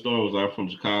walked in the store?" And was like, "I'm from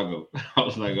Chicago." I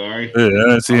was like, "All right." Yeah, I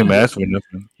didn't see him ask for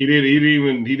nothing. He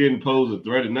didn't pose a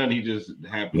threat or nothing. He just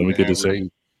happened. Let me get to say.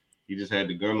 He just had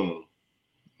the gun on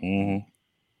him.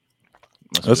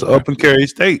 That's an open carry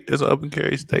state. That's an open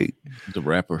carry state. The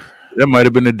rapper. That might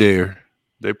have been a dare.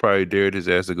 They probably dared his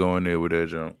ass to go in there with that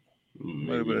jump.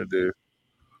 Might have been a dare.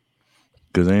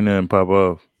 Because ain't nothing pop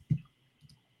off.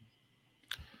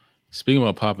 Speaking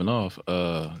about popping off,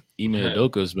 Ime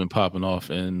Udoka has been popping off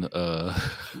in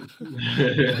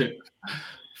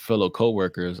fellow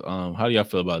co-workers. How do y'all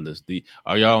feel about this?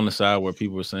 Are y'all on the side where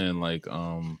people are saying like,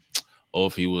 oh,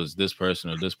 if he was this person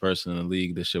or this person in the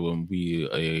league, this shit wouldn't be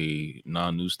a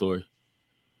non-news story?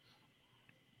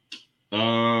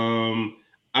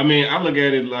 I mean, I look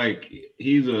at it like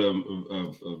he's a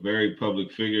very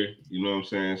public figure. You know what I'm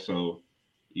saying? So,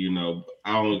 you know,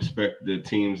 I don't expect the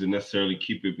teams to necessarily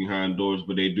keep it behind doors,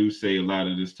 but they do say a lot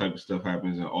of this type of stuff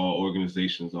happens in all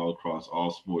organizations, all across all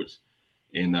sports.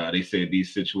 And they said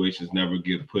these situations never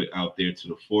get put out there to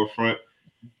the forefront.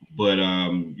 But,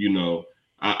 you know,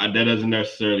 that doesn't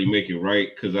necessarily make it right,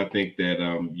 because I think that,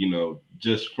 you know,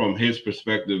 just from his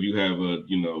perspective, you have a,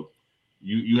 you know,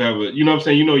 you have a, you know what I'm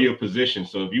saying, you know your position.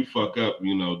 So if you fuck up,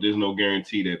 you know, there's no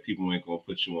guarantee that people ain't gonna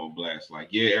put you on blast. Like,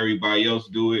 yeah, everybody else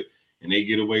do it and they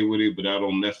get away with it, but I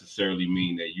don't necessarily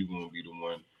mean that you're gonna be the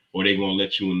one, or they gonna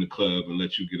let you in the club and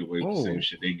let you get away with the same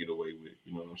shit they get away with.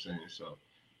 You know what I'm saying? So,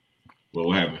 well,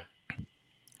 what happened?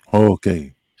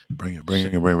 Okay, bring it.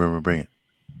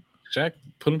 Shaq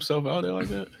put himself out there like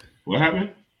that. What happened?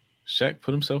 Shaq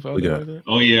put himself out there like that.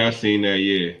 Oh yeah, I seen that.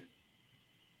 Yeah.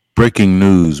 Breaking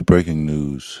news.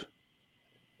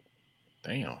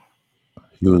 Damn.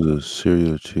 He was a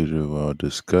serial cheater while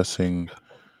discussing.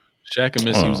 Shaq and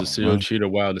Missy was a serial cheater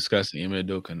while discussing Ime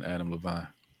Udoka and Adam Levine.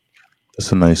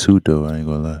 That's a nice hoot, though. I ain't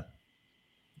gonna lie.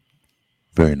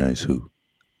 Very nice hoot.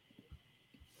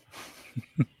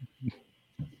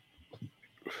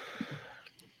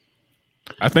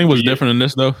 I think what's different in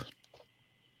this, though,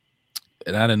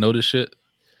 and I didn't know this shit,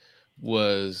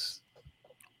 was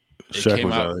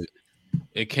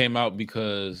it came out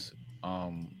because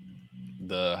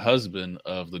the husband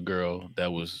of the girl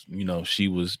that was, you know, she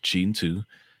was cheating too.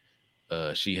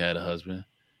 She had a husband,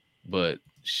 but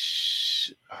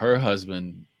her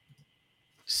husband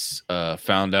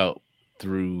found out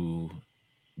through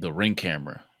the Ring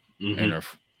camera in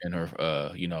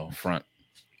her you know, front.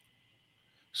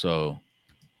 So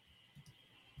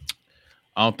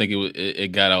I don't think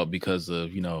it got out because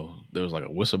of, you know, there was like a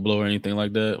whistleblower or anything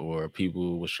like that, or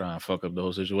people was trying to fuck up the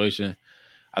whole situation.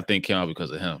 I think it came out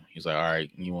because of him. He's like, all right,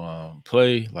 you want to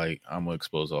play? Like, I'm gonna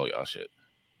expose all y'all shit.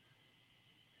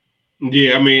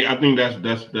 Yeah, I mean, I think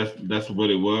that's what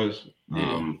it was.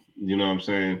 Yeah. You know what I'm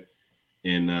saying?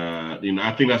 And you know,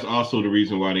 I think that's also the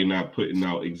reason why they're not putting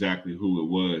out exactly who it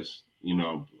was. You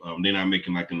know, they're not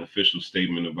making like an official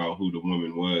statement about who the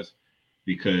woman was,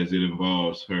 because it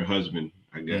involves her husband,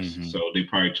 I guess. Mm-hmm. So they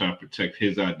probably trying to protect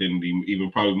his identity, even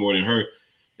probably more than her,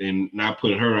 and not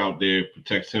putting her out there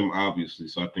protects him, obviously.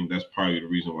 So I think that's probably the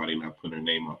reason why they're not putting her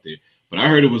name out there. But I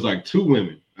heard it was like 2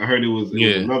 women. I heard it was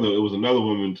another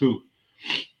woman too.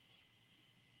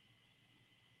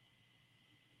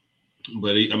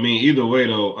 But I mean, either way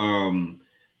though,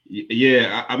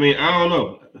 yeah, I mean, I don't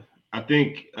know. I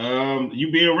think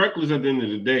you being reckless at the end of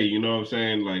the day, you know what I'm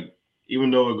saying? Like,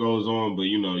 even though it goes on, but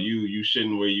you know, you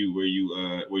shouldn't where you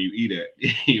eat at.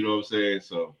 You know what I'm saying?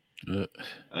 So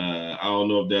I don't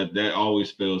know if that always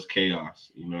spells chaos.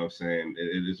 You know what I'm saying?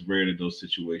 It is rare that those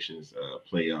situations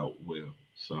play out well.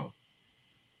 So.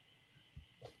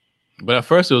 But at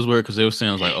first it was weird because they were saying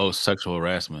it was like, oh, sexual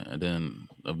harassment, and then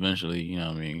eventually, you know,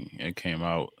 what I mean, it came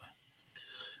out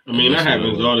I mean, that initially.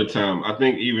 happens all the time. I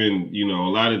think even a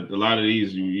lot of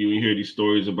these you hear these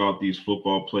stories about these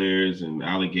football players and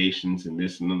allegations and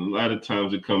this, and then a lot of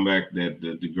times it come back that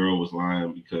the girl was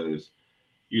lying because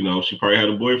she probably had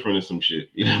a boyfriend or some shit.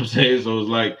 You know what I'm saying? So it's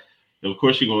like, of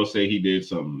course you're gonna say he did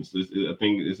something. I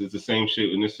think it's the same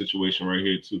shit in this situation right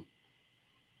here too.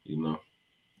 You know.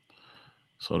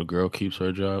 So the girl keeps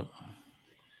her job.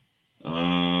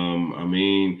 I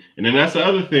mean, and then that's the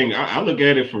other thing. I look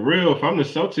at it for real. If I'm the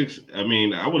Celtics, I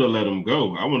mean, I would have let him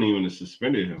go. I wouldn't even have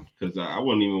suspended him because I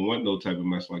wouldn't even want no type of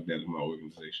mess like that in my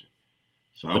organization.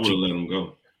 So I But would you, have let him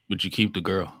go. but you keep the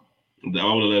girl. I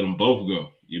would have let them both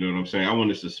go. You know what I'm saying? I wouldn't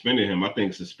have suspended him. I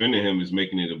think suspending him is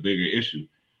making it a bigger issue.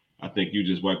 I think you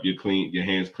just wipe your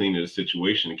hands clean of the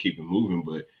situation and keep it moving.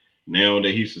 But now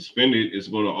that he's suspended, it's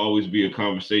going to always be a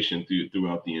conversation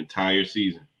throughout the entire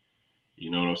season. You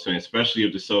know what I'm saying? Especially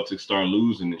if the Celtics start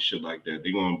losing and shit like that,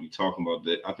 they're going to be talking about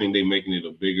that. I think they're making it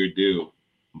a bigger deal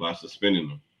by suspending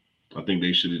them. I think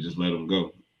they should have just let him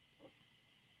go.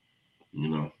 You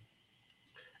know,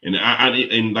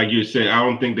 and like you said, I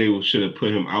don't think they should have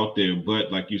put him out there.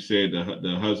 But like you said,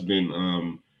 the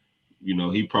husband,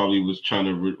 he probably was trying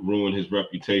to ruin his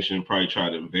reputation, probably tried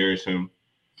to embarrass him.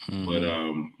 But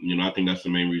I think that's the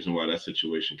main reason why that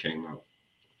situation came out.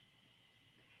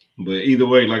 But either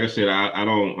way, like I said, I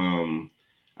don't.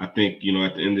 I think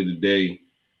at the end of the day,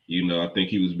 I think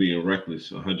he was being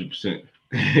reckless, 100%.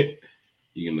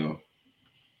 You know.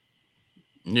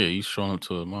 Yeah, he's showing up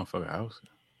to a motherfucker house.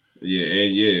 Yeah,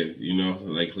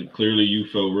 and like clearly you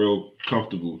felt real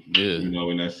comfortable, Yeah.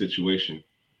 in that situation.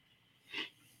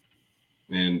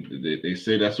 And they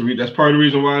say that's part of the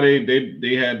reason why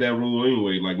they had that rule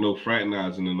anyway, like no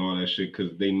fraternizing and all that shit,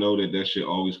 because they know that shit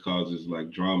always causes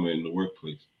like drama in the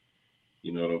workplace.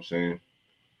 You know what I'm saying?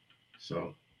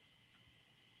 So.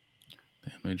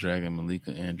 Damn, they dragging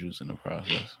Malika Andrews in the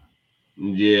process.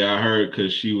 Yeah, I heard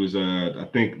because she was. I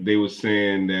think they were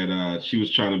saying that she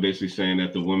was trying to basically saying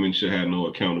that the woman should have no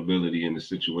accountability in the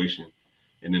situation,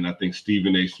 and then I think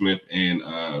Stephen A. Smith and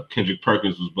Kendrick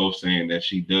Perkins was both saying that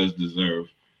she does deserve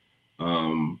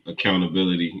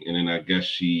accountability, and then I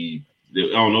guess I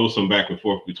don't know, some back and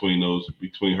forth between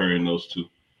her and those two.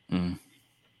 Mm.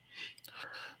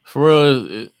 For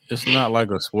real, it's not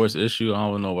like a sports issue. I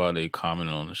don't know why they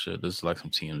commented on the shit. This is like some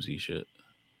TMZ shit.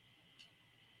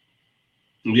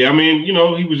 Yeah, I mean, he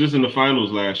was just in the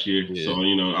finals last year, Yeah. so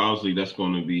obviously that's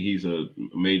going to be he's a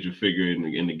major figure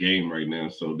in the game right now,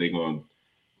 so they're going to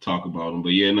talk about him.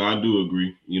 But yeah, no, I do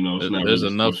agree. It's not there's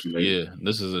really enough. sports related. Yeah,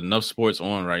 this is enough sports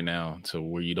on right now to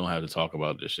where you don't have to talk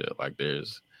about this shit. Like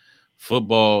there's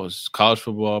football, college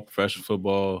football, professional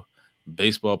football,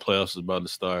 baseball playoffs is about to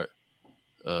start.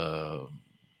 This is the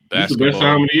best Basketball.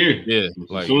 time of the year. Yeah,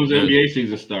 as soon as the NBA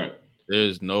season starts.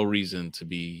 There's no reason to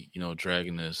be,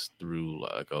 dragging this through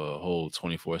like a whole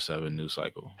 24/7 news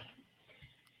cycle.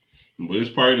 But it's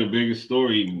probably the biggest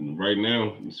story right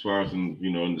now as far as in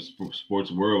the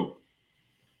sports world.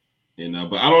 And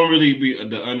but I don't really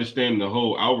understand the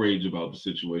whole outrage about the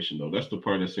situation though. That's the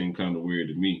part that seemed kind of weird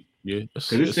to me. Yeah,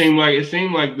 because it seemed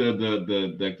like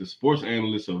the sports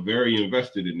analysts are very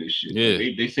invested in this shit. Yeah,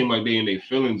 like they seem like they in their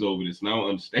feelings over this, and I don't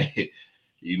understand it.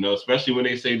 Especially when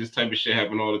they say this type of shit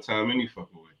happen all the time, any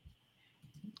fucking way.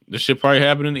 This shit probably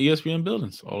happen in the ESPN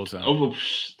buildings all the time.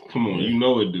 Come on,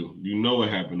 Yeah. it do. It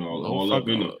happened all up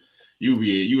in them. You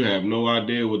You have no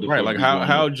idea what the right, fuck like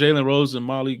how Jalen Rose and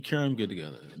Molly Qerim get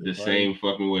together the same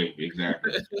fucking way.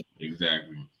 Exactly.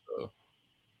 Exactly. So,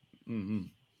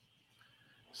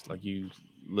 it's like you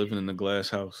living in a glass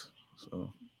house.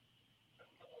 So,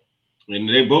 and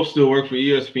they both still work for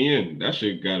ESPN. That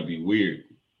shit got to be weird.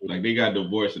 Like they got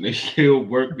divorced and they still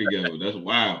work together. That's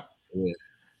wild. Yeah.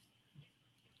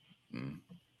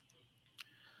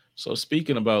 So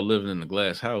speaking about living in the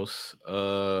glass house,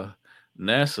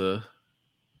 NASA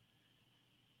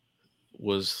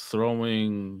was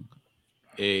throwing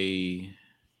a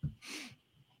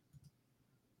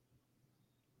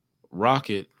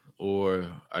rocket,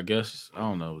 or I guess I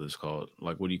don't know what it's called.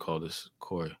 Like, what do you call this,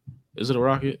 Corey? Is it a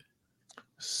rocket?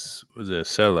 Was it a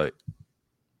satellite?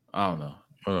 I don't know.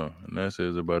 NASA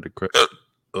is about to crash.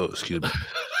 Oh, excuse me.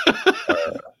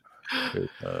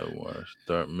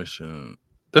 Start mission.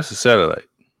 That's a satellite.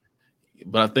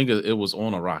 But I think it was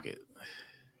on a rocket.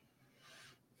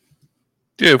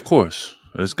 Yeah, of course.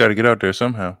 It's got to get out there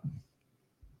somehow.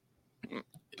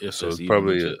 If so it's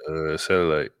probably a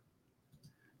satellite.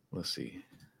 Let's see.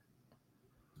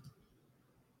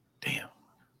 Damn.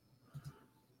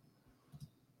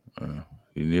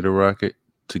 You need a rocket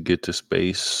to get to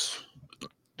space.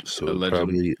 So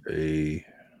Allegedly. probably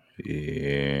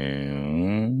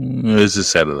it's a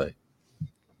satellite.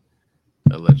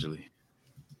 Allegedly.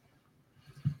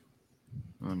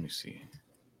 Let me see.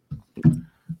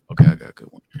 Okay, I got a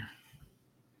good one here.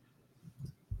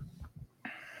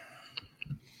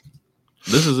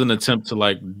 This is an attempt to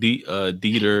like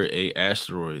deter a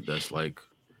asteroid that's like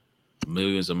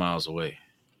millions of miles away.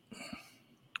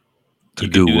 To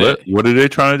You can do what? that. What are they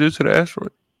trying to do to the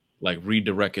asteroid? Like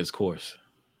redirect its course.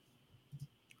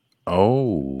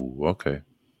 Oh, okay.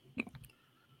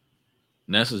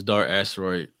 NASA's DART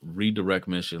asteroid redirect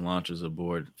mission launches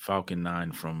aboard Falcon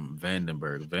 9 from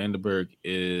Vandenberg. Vandenberg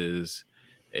is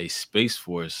a space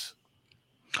force.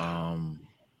 So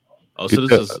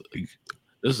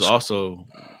this is also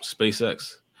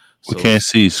SpaceX. We So can't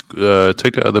see.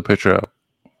 Take the other picture out.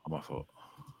 My fault.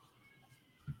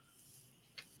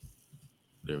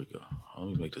 There we go. Let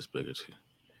me make this bigger too.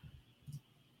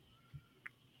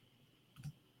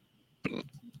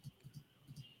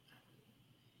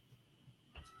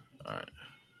 All right.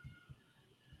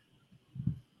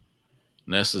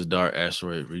 NASA's DART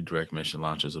asteroid redirect mission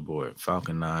launches aboard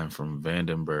Falcon 9 from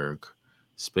Vandenberg.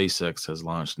 SpaceX has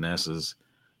launched NASA's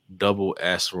double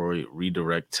asteroid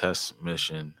redirect test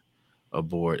mission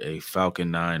aboard a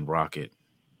Falcon 9 rocket.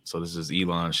 So this is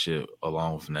Elon's ship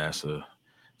along with NASA.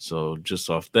 So just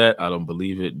off that, I don't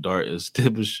believe it. DART is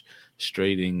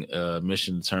demonstrating a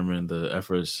mission determining the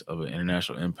efforts of an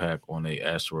international impact on a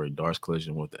asteroid. DART's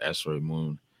collision with the asteroid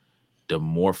moon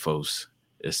Dimorphos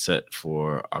is set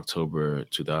for October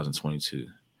 2022.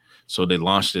 So they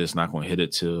launched it. It's not going to hit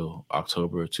it till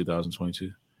October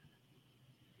 2022.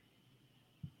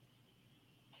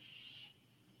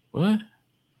 What?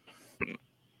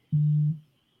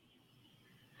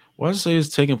 Why does it say it's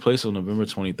taking place on November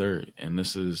 23rd? And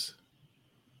this is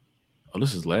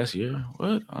last year?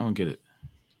 What? I don't get it.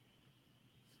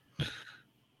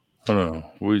 Hold on.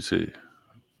 What do you see?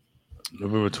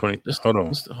 November 20. Hold on.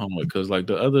 It's the homework because like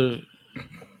the other,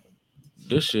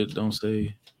 this shit don't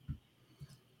say.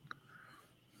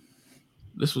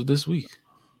 This was this week.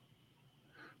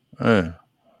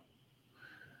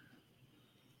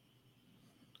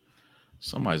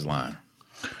 Somebody's lying.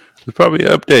 It's probably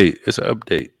an update. It's an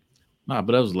update. Nah,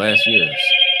 but that was last year.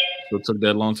 So it took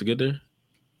that long to get there?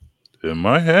 It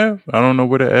might have. I don't know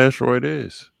where the asteroid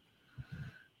is.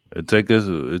 It take us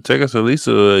at least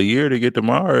a year to get to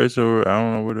Mars, or I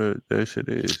don't know where that shit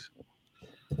is.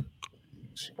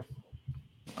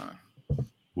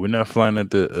 We're not flying at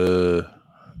the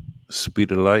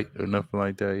speed of light or nothing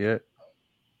like that yet.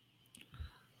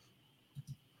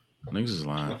 Niggas is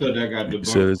lying. I thought that got debunked.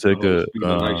 So it's like speed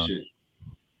of light shit.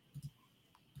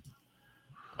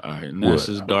 All right,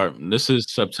 NASA's DART. This is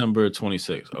September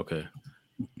 26th. Okay.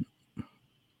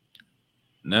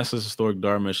 NASA's historic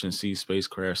DART mission sees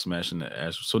spacecraft smashing the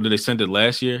asteroid. So did they send it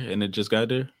last year and it just got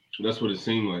there? That's what it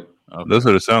seemed like. Okay. That's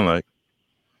what it sounded like.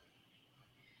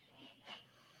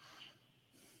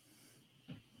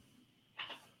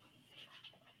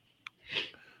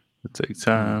 It takes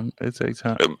time.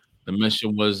 The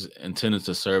mission was intended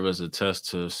to serve as a test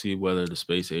to see whether the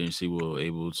space agency will be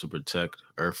able to protect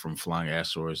Earth from flying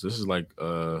asteroids. This is like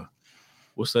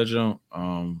what's that jump?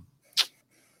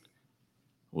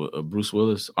 Bruce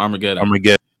Willis, Armageddon.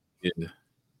 Yeah.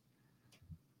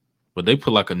 But they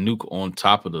put like a nuke on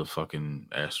top of the fucking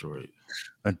asteroid.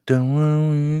 I don't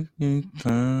want to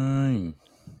time.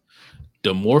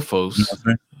 Dimorphos,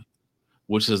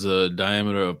 which is a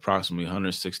diameter of approximately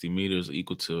 160 meters,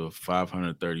 equal to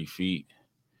 530 feet.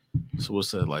 So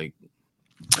what's that like?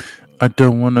 I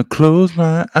don't want to close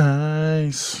my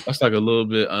eyes. That's like a little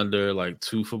bit under like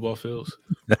 2 football fields,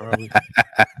 probably.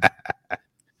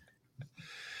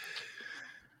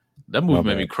 That movie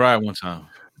made me cry one time.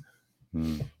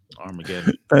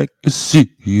 Armageddon. I can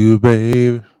see you,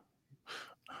 babe.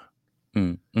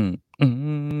 Y'all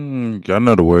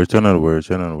know the words. I don't know the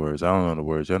words.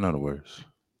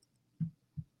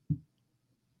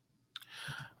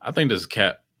 I think this is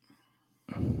cap.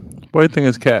 What do you think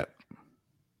is cap?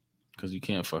 Because you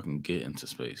can't fucking get into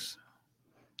space.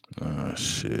 Oh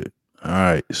shit. All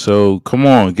right. So come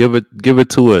on, give it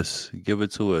to us.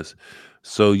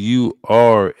 So you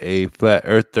are a flat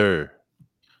earther.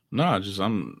 Nah, I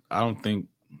don't think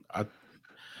I don't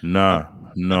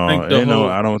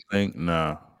think you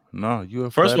a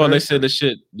First of all, earther. they said the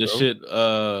shit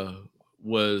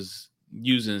was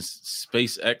using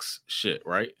SpaceX shit,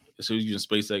 right? So he was using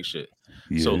SpaceX shit.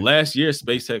 Yeah. So last year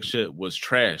SpaceX shit was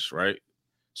trash, right?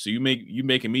 So you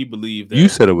making me believe that You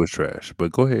said it was trash,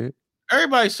 but go ahead.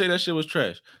 everybody say that shit was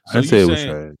trash. I So didn't say it was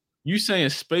trash. you saying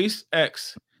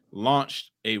SpaceX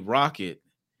launched a rocket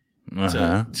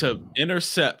Uh-huh. to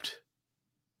intercept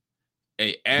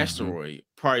a asteroid,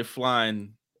 probably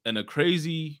flying in a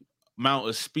crazy amount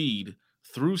of speed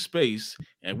through space,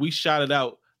 and we shot it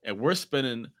out, and we're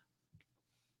spinning,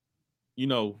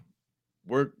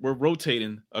 we're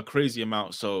rotating a crazy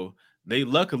amount. So they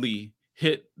luckily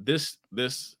hit this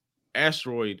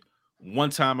asteroid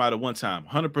one time out of one time,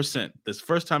 100%. This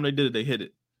first time they did it, they hit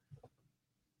it.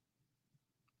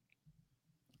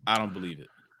 I don't believe it.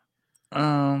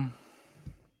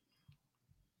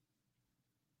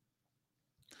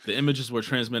 The images were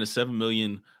transmitted 7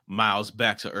 million miles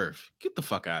back to Earth. Get the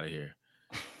fuck out of here.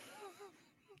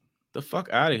 The fuck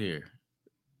out of here.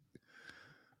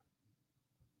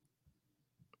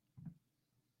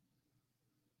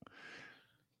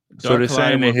 So they're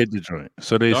saying they hit the joint.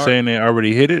 So they're saying they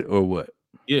already hit it or what?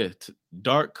 Yeah.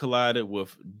 DART collided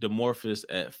with Dimorphos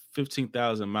at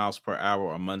 15,000 miles per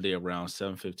hour on Monday around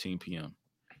 7:15 p.m.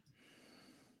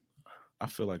 I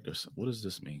feel like what does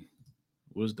this mean?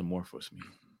 What does Dimorphos mean?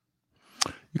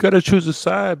 You got to choose a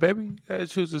side, baby. You got to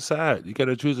choose a side.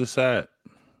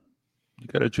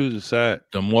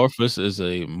 Dimorphos is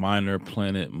a minor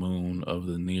planet moon of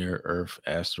the near-Earth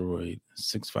asteroid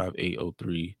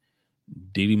 65803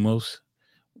 Didymos,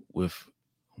 with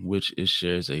which it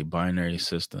shares a binary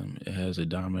system. It has a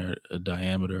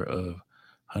diameter of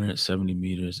 170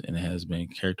 meters and it has been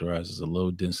characterized as a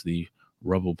low-density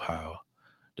rubble pile.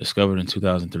 Discovered in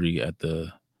 2003 at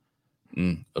the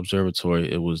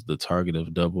observatory, it was the target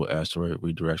of double asteroid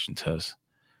redirection tests,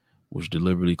 which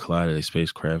deliberately collided a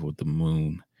spacecraft with the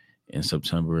moon in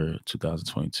September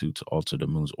 2022 to alter the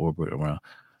moon's orbit around.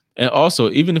 And also,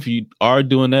 even if you are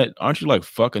doing that, aren't you like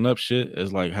fucking up shit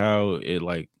as like how it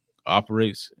like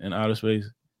operates in outer space?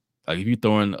 Like if you're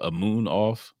throwing a moon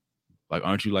off, like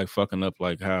aren't you like fucking up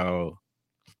like how,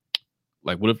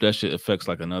 like what if that shit affects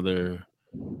like another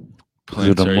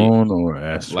planetary? Is it a moon or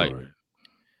asteroid? Like,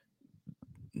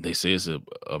 they say it's a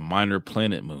minor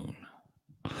planet moon.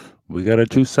 We gotta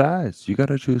choose sides. You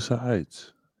gotta choose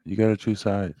sides.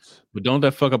 But don't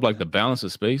that fuck up like the balance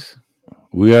of space?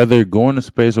 We either going to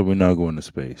space or we're not going to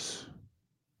space.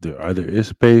 There either is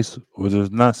space or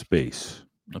there's not space.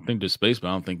 I think there's space, but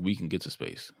I don't think we can get to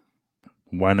space.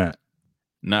 Why not?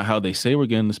 Not how they say we're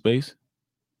getting to space.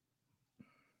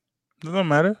 It don't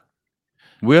matter.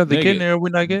 We either getting there or we're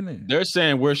not getting there. They're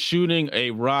saying we're shooting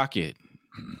a rocket.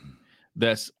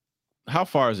 That's how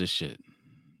far is this shit?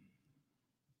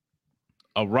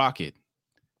 A rocket.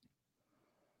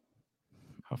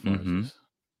 How far is this?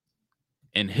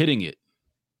 And hitting it.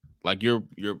 Like you're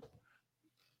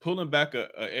pulling back a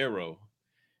arrow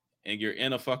and you're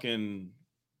in a fucking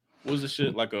what's the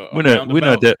shit like a we're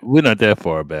not that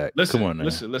far back. Listen, come on now.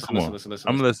 Listen.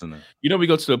 I'm listening. You know, we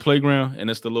go to the playground and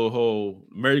it's the little whole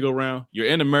merry-go-round. You're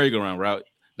in the merry-go-round route.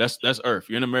 That's Earth.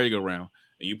 You're in the merry-go-round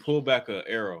and you pull back an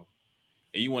arrow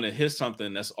and you want to hit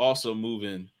something that's also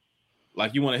moving,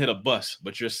 like you want to hit a bus,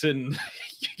 but you're sitting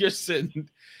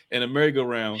in a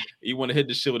merry-go-round. You want to hit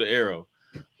the shit with an arrow.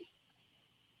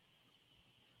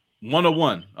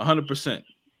 101, 100%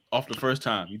 off the first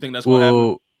time. You think that's what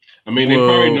happened? I mean, they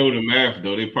probably know the math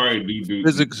though. They probably do.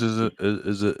 Physics is a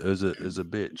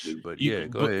bitch, but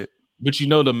go ahead. But you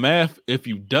know the math if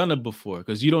you've done it before,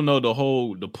 because you don't know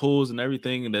the pulls and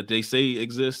everything that they say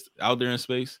exist out there in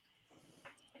space.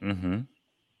 Mm-hmm.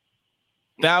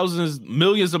 Thousands,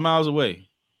 millions of miles away.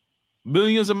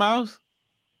 Millions of miles?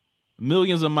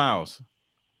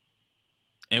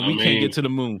 And we can't get to the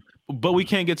moon. But we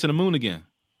can't get to the moon again.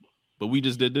 But we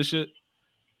just did this shit.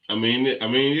 I mean, yeah,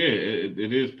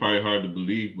 it is probably hard to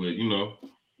believe, but you know,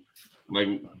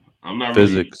 like I'm not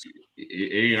physics.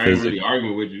 Really, I ain't really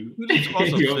arguing with you. You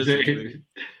know physics,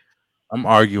 I'm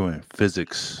arguing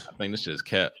physics. I think this shit is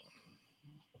cap.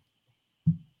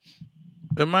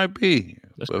 It might be,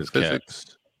 but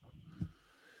physics. Cap.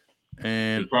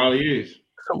 And it probably is.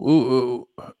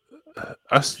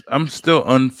 I'm still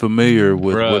unfamiliar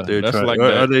with what they're trying. Like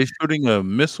are they shooting a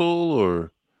missile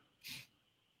or?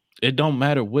 It don't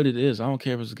matter what it is. I don't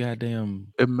care if it's goddamn.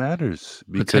 It matters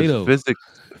because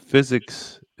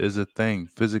physics is a thing.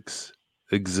 Physics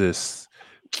exists.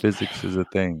 Physics is a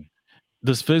thing.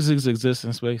 Does physics exist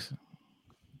in space?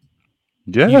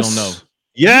 Yes. You don't know.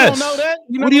 Yes. You don't know that?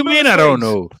 What do you mean? I don't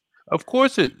know. Of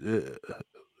course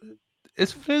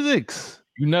it's physics.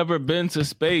 You never been to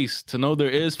space to know there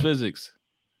is physics.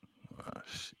 Oh,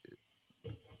 shit.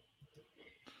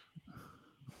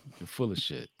 You're full of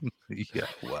shit. Yeah,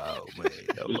 wow, man.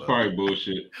 It's probably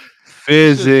bullshit.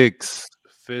 Physics.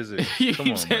 Physics. You Come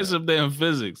keep on, saying man. some damn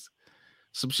physics.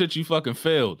 Some shit you fucking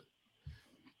failed.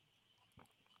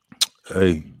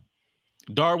 Hey,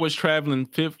 Dart was traveling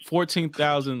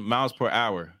 14,000 miles per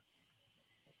hour.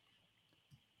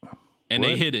 And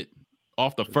they what? hit it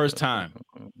off the first time.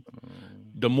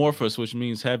 Dimorphous, which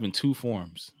means having two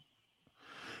forms.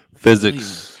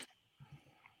 Physics.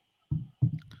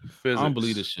 I don't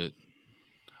believe this shit.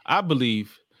 I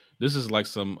believe this is like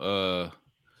some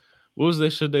what was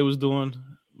that shit they was doing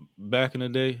back in the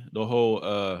day? The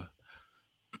whole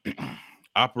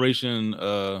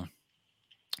Operation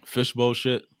Fishbowl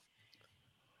shit.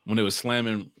 When they was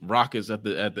slamming rockets at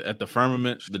the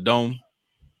firmament, the dome.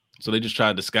 So they just tried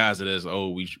to disguise it as, oh,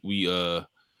 we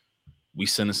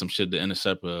sending some shit to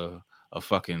intercept a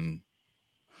fucking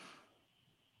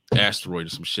asteroid or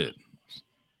some shit.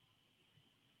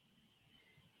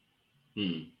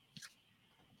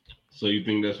 So you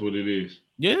think that's what it is?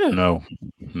 Yeah. No.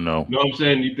 No, I'm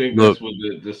saying you think Look. that's what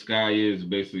the sky is.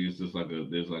 Basically, it's just like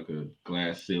there's like a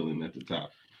glass ceiling at the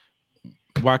top.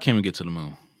 Why can't we get to the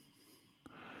moon?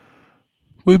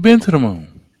 We've been to the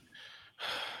moon.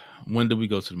 When did we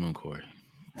go to the moon, Corey?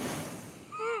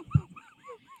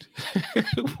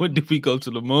 When did we go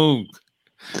to the moon?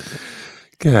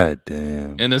 God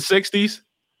damn. In the 60s?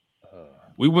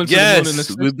 We went to Yes, the moon in the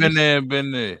 60s. we've been there,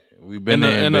 been there. We've been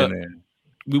there, been there.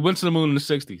 We went to the moon in the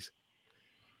 60s.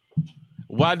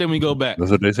 Why didn't we go back?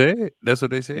 That's what they said. That's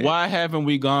what they said. Why haven't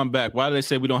we gone back? Why do they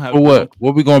say we don't have? For what?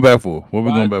 What we going back for? What we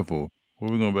Why- going back for?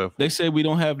 What we going back for? They say we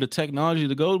don't have the technology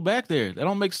to go back there. That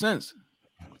don't make sense.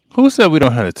 Who said we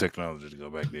don't have the technology to go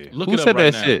back there? Look Who it up said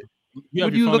right that now. shit? You What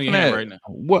have are your you phone in looking your hand at right now.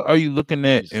 What are you looking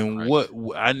at? Jesus And Christ.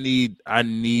 what I need it.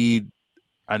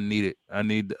 I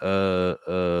need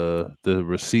the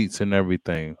receipts and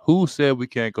everything. Who said we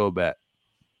can't go back?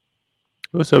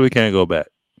 Who said we can't go back?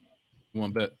 You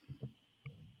want to bet?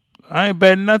 I ain't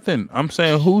betting nothing. I'm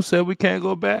saying who said we can't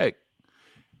go back?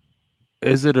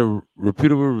 Is it a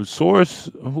reputable source?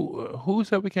 Who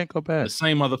said we can't go back? The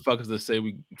same motherfuckers that say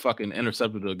we fucking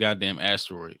intercepted a goddamn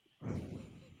asteroid.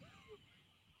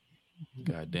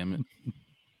 God damn it.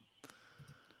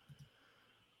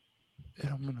 It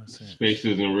don't make no sense. Space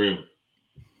isn't real.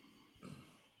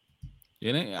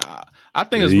 It ain't, I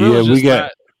think it's real. Yeah, It's we just got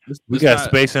not, it's- we it's got not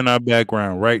space in our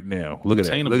background right now. Look at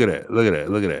that. attainable. Look at that. Look at that.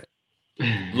 Look at that.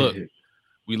 Look,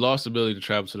 we lost the ability to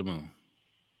travel to the moon.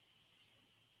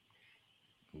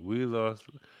 We lost.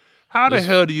 How the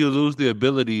hell do you lose the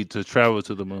ability to travel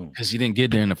to the moon? Because you didn't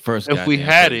get there in the first. If we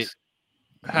goddamn had place.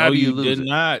 it, how do you lose did it?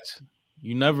 not.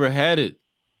 You never had it.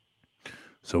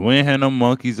 So we ain't had no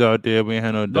monkeys out there. We ain't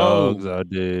had no dogs out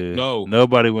there. No.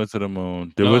 Nobody went to the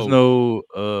moon. There was no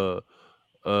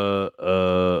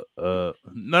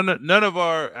none of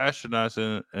our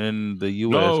astronauts in the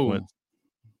U.S. No. went.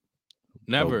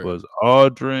 Never. Was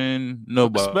Aldrin?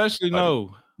 Nobody. Especially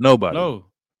no. Nobody. No.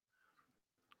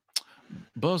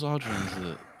 Buzz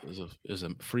Aldrin is a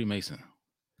Freemason.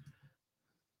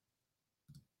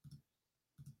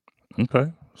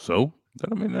 Okay, so that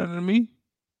don't mean nothing to me.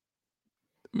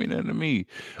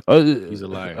 He's a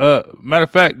liar. Matter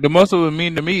of fact, the most it would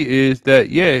mean to me is that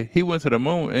he went to the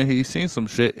moon and he seen some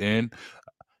shit and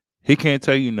he can't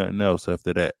tell you nothing else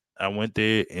after that. I went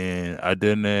there and I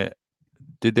done that,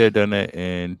 done that,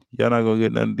 and y'all not gonna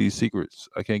get none of these secrets.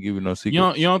 I can't give you no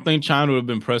secrets. You don't think China would have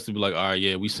been pressed to be like, all right,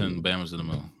 yeah, we send Bammers to the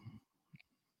moon?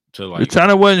 To like,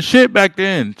 China wasn't shit back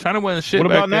then. China wasn't shit. What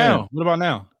back about then. now? What about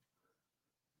now?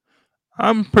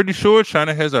 I'm pretty sure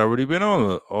China has already been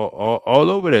on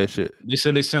all over that shit. They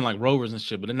said they sent like rovers and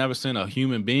shit, but they never sent a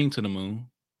human being to the moon.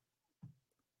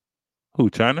 Who,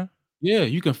 China? Yeah,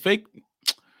 you can fake.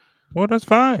 Well, that's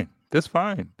fine. That's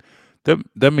fine.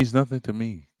 That means nothing to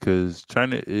me because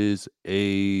China is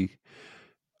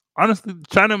honestly,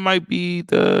 China might be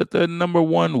the number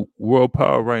one world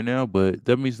power right now, but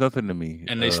that means nothing to me.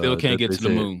 And they still can't get to the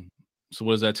moon. So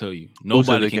what does that tell you?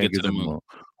 Nobody can get to the moon.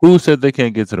 Who said they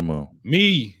can't get to the moon?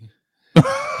 Me.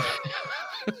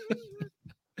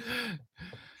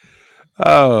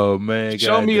 Oh man!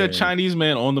 Show me a Chinese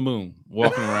man on the moon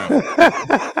walking around.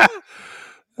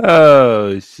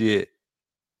 Oh shit!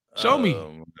 Show me.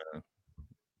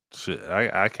 Shit,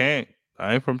 I can't.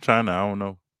 I ain't from China. I don't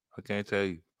know. I can't tell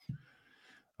you.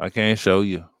 I can't show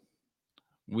you.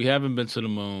 We haven't been to the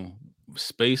moon.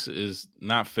 Space is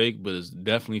not fake, but it's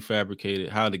definitely fabricated.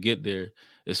 How to get there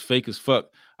is fake as fuck.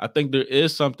 I think there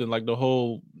is something like the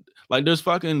whole, like there's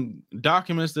fucking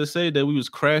documents that say that we was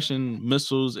crashing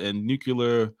missiles and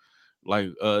nuclear, like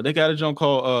they got a joint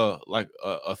called like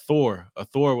a Thor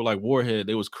with like warhead.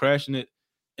 They was crashing it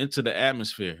into the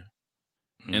atmosphere,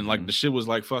 and like the shit was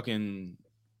like fucking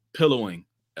pillowing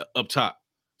up top.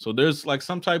 So there's like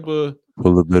some type of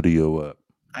Pull the video up.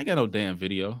 I ain't got no damn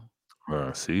video.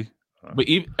 See, But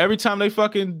every time they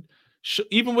fucking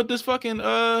even with this fucking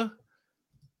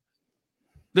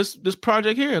this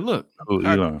project here, look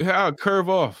how it curve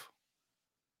off.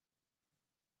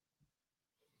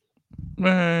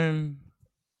 Man,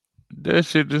 that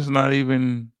shit is not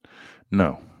even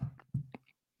no.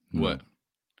 What?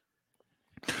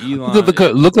 Elon,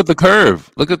 look at the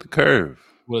curve. Look at the curve.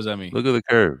 What does that mean? Look at the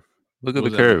curve. Look at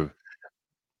the curve.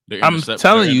 I'm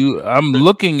telling you, I'm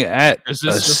looking at a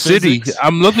city. Physics?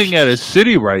 I'm looking at a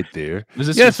city right there.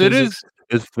 Yes, it is. Physics?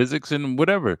 It's physics and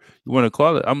whatever you want to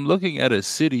call it. I'm looking at a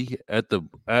city like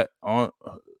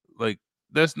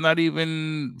that's not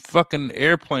even fucking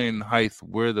airplane height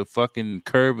where the fucking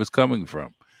curve is coming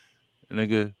from,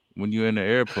 nigga. When you're in the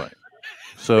airplane,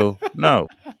 so no,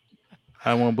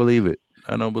 I won't believe it.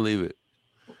 I don't believe it.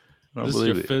 I don't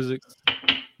believe it. Physics.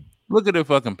 Look at the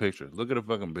fucking picture. Look at the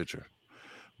fucking picture.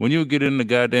 When you get in the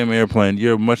goddamn airplane,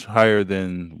 you're much higher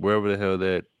than wherever the hell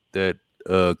that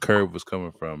curve was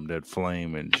coming from, that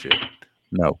flame and shit.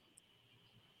 No.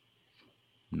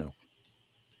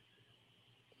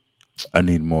 I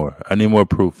need more. I need more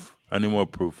proof.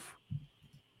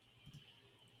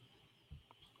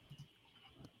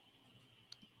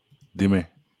 Dime.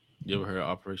 You ever heard of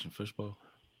Operation Fishbowl?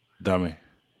 Dame.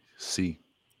 See.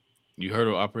 You heard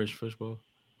of Operation Fishbowl?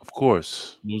 Of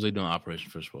course. What was they doing Operation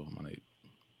Fishbowl, my nigga?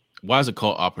 Why is it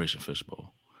called Operation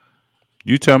Fishbowl?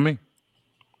 You tell me.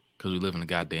 Because we live in a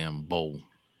goddamn bowl.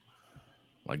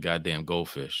 Like goddamn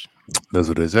goldfish. That's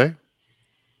what they say?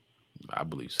 I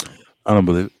believe so. I don't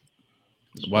believe it.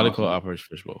 Why they call it Operation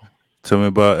Fishbowl? Tell me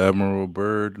about Admiral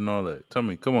Byrd and all that. Tell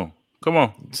me. Come on.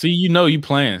 See, you know you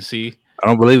playing. See? I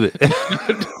don't believe it.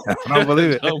 I don't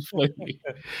believe it. I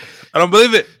don't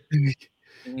believe it.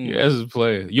 Yeah, this is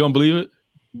playing. You don't believe it?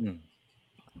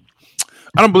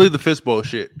 I don't believe the fishbowl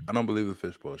shit.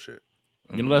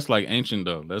 You know, that's like ancient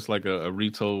though. That's like a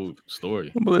retold story.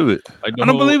 I don't believe it. Like I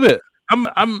don't believe it.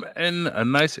 I'm in a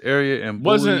nice area and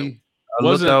I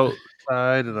look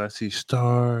outside and I see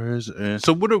stars. And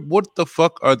so what the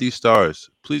fuck are these stars?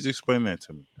 Please explain that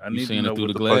to me. I need seeing to know it through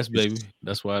what the glass, baby.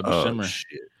 That's why it be shimmering.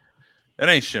 Shit. That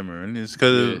ain't shimmering. It's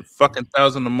because it's fucking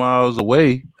thousands of miles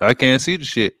away. I can't see the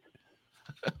shit.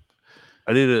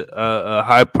 I need a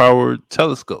high powered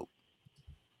telescope.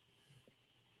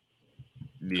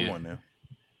 Yeah. Come on now.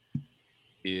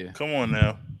 Yeah. Come on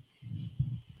now.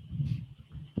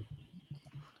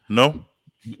 No?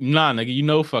 Nah, nigga, you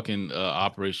know fucking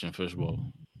Operation Fishbowl.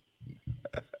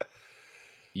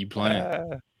 You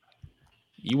playing.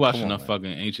 You watching the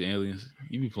fucking Ancient Aliens.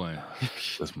 You be playing.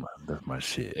 That's my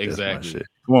shit. Exactly. That's my shit.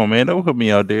 Come on, man. Don't put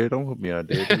me out there. Don't put me out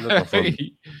there.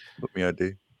 Put me out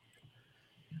there.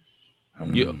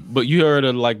 But you heard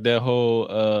of like that whole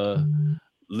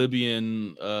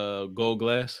Libyan gold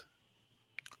glass?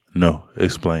 No,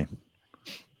 explain.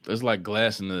 There's like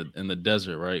glass in the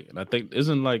desert, right? And I think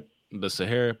isn't like the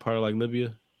Sahara part of like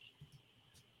Libya?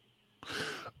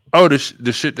 Oh, the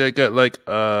shit that got like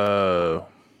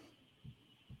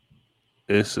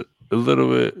it's a little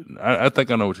bit. I think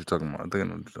I know what you're talking about.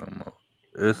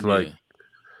 It's like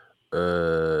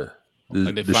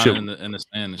like they find it in the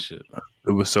sand and shit.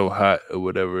 It was so hot or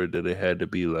whatever that it had to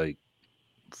be like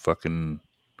fucking.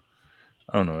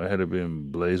 I don't know. It had to be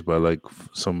blazed by like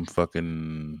some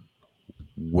fucking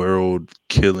world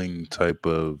killing type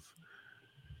of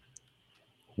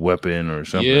weapon or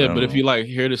something. Yeah, but if you like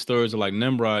hear the stories of like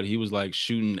Nimrod, he was like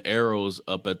shooting arrows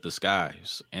up at the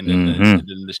skies, and then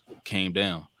the shit came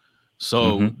down.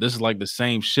 So this is like the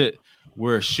same shit.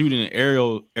 We're shooting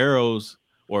arrows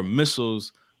or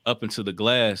missiles up into the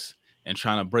glass and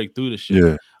trying to break through the shit.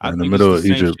 Yeah, in the middle of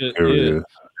Egypt area. Yeah.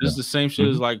 This is the same shit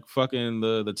as like fucking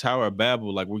the Tower of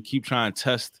Babel. Like we keep trying to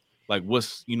test like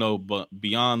what's but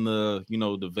beyond the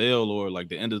the veil or like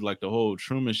the end of like the whole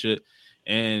Truman shit,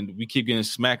 and we keep getting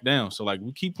smacked down. So like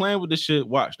we keep playing with this shit.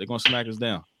 Watch, they're gonna smack us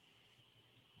down.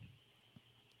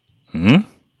 You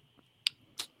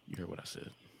heard what I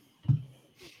said?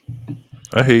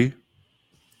 I hear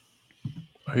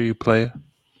you, player.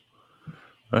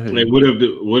 Like,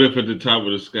 what if at the top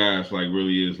of the sky it's like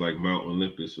really is like Mount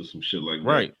Olympus or some shit like that?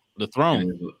 Right, the throne.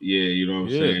 Yeah, you know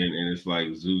what I'm saying? And it's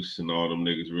like Zeus and all them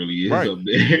niggas really is up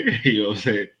there. You know what I'm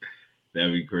saying?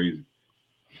 That'd be crazy.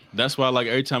 That's why like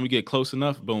every time we get close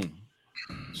enough, boom,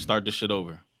 start this shit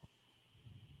over.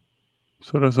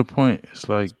 So that's the point. It's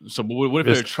like but what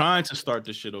if they're trying to start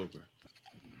this shit over?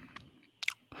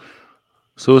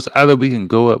 So it's either we can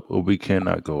go up or we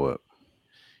cannot go up.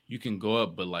 You can go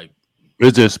up, but like,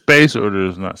 is there space or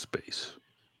there's not space?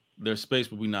 There's space,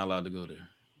 but we're not allowed to go there.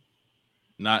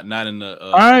 Not in the.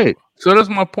 All right. So that's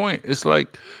my point. It's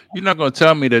like you're not gonna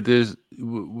tell me that there's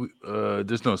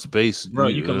no space. Bro,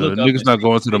 you can look up Niggas and not see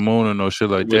going to the moon or no shit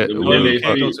like But, that. but No, then you they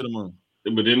can't say, go to the moon.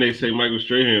 but then they say Michael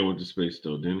Strahan went to space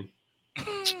though, didn't he? I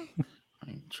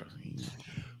ain't trusting you.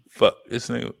 Fuck this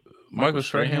nigga. Michael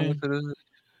Strahan? Strahan went to this.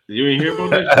 You ain't hear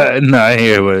about that shit? No, I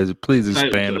hear what it is. Please Type,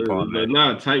 expand upon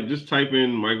that. just type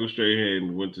in Michael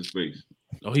Strahan went to space.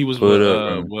 Oh, he was Pull with it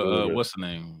up, man. Pull it up. what's the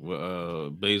name? With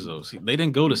Bezos. They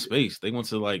didn't go to space. They went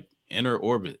to like inner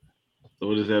orbit. So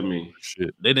what does that mean?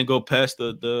 Shit. They didn't go past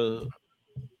the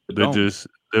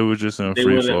They were just in They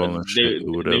free went fall up. and shit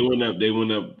or whatever. They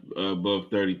went up above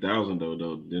 30,000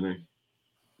 though, didn't they?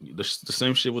 the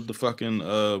same shit with the fucking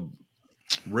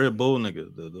Red Bull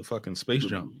nigga, the fucking space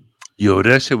jump. Yo,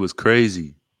 that shit was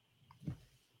crazy.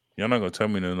 Y'all not gonna tell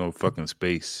me there's no fucking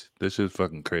space. This shit's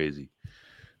fucking crazy.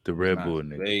 The Red Not Bull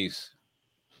nigga. space.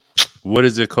 What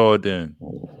is it called then?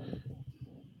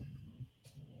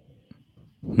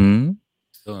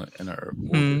 Still in inner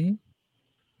orbit. Hmm.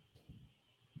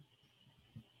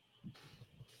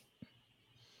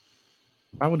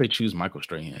 Why would they choose Michael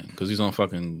Strahan? Because he's on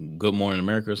fucking Good Morning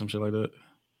America or some shit like that?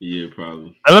 Yeah,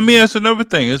 probably. And let me ask another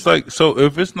thing. It's like, so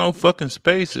if it's no fucking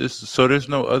space, so there's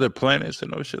no other planets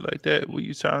and no shit like that. What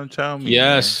you trying to tell me?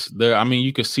 Yes, there. I mean,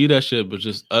 you could see that shit, but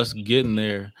just us getting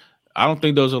there. I don't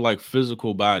think those are like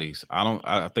physical bodies.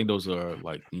 I think those are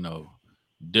like, you know,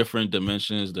 different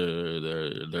dimensions.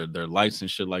 They're lights and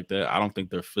shit like that. I don't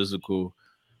think they're physical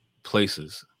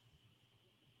places.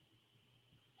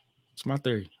 It's my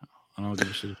theory. I don't give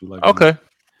a shit if you like it. Okay.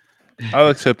 I'll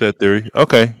accept that theory.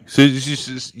 Okay, so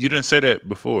you didn't say that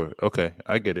before. Okay,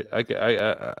 I get it.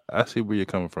 I see where you're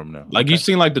coming from now. Like okay. you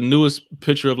seen like the newest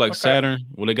picture of like Okay. Saturn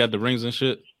where they got the rings and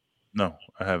shit. No,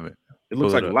 I haven't. It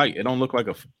looks Pull like it up. light. It don't look like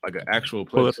an actual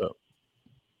Pull place. it up.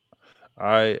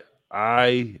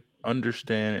 I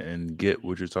understand and get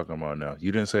what you're talking about now.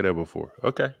 You didn't say that before.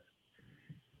 Okay,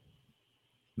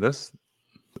 that's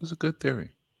a good theory.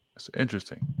 That's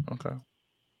interesting. Okay.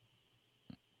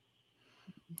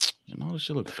 You know, this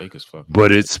shit look fake as fuck.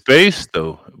 But it's space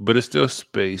though. But it's still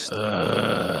space.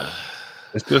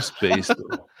 It's still space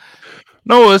though.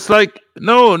 No, it's like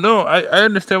no. I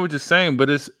understand what you're saying, but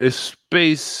it's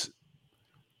space.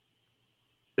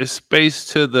 It's space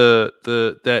to the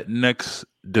that next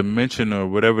dimension or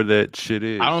whatever that shit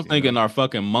is. I don't think in our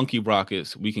fucking monkey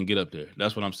rockets we can get up there.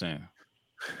 That's what I'm saying.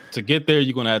 To get there,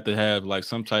 you're gonna have to have like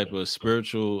some type of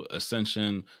spiritual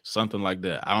ascension, something like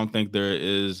that. I don't think there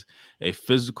is a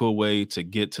physical way to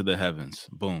get to the heavens.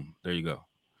 Boom, there you go.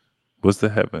 What's the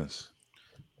heavens?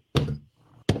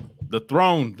 The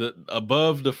throne,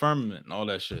 above the firmament, and all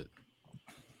that shit.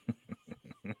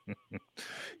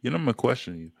 You know, I'm gonna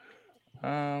question you.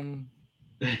 I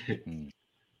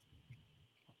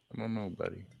don't know,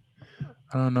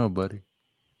 buddy.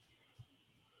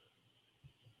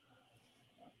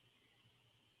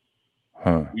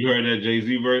 Huh? You heard that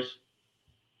Jay-Z verse?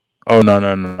 Oh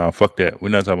no! Fuck that. We're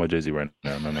not talking about Jay-Z right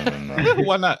now. No.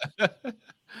 Why not?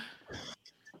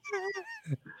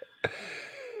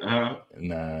 Nah.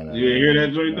 You didn't hear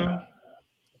that joint though?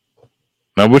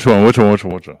 Now, which one?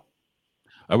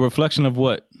 A reflection of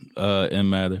what? In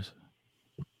Mathers.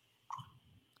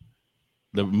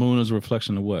 The moon is a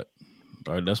reflection of what?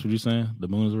 All right, that's what you're saying? The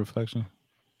moon is a reflection?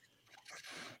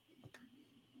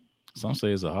 Some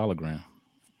say it's a hologram.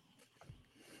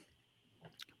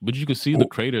 But you can see the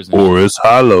craters. And or it's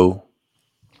hollow.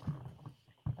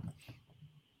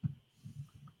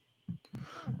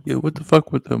 Yeah, what the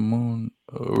fuck with the moon?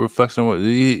 Reflection? What?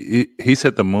 He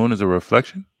said the moon is a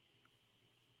reflection?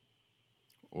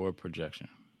 Or projection.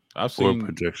 I've Or seen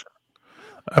projection.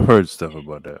 I've heard stuff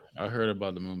about that. I heard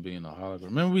about the moon being a hologram.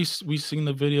 Remember we seen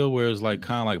the video where it's like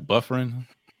kind of like buffering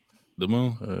the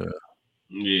moon?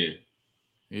 Yeah.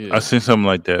 I seen something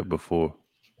like that before.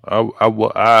 I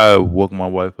woke my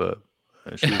wife up.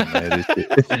 And she was mad as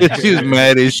shit. She was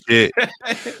mad as shit.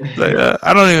 Like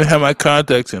I don't even have my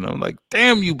contacts in. I'm like,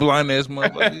 damn you blind ass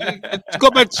motherfucker.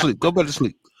 Go back to sleep. Go back to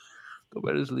sleep.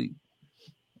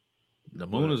 The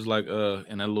moon is like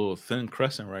in that little thin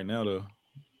crescent right now though.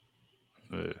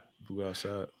 Yeah. Go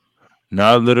outside.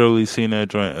 Now I literally seen that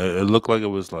joint. It looked like it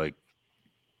was like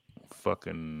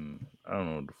fucking. I don't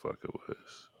know what the fuck it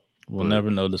was. We'll never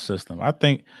know the system. I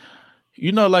think,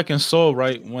 you know, like in Seoul,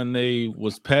 right? When they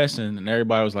was passing and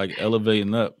everybody was like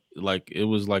elevating up, like it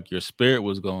was like your spirit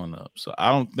was going up. So I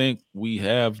don't think we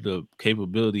have the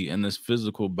capability in this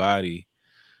physical body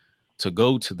to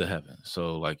go to the heavens.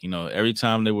 So like, you know, every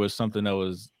time there was something that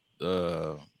was, you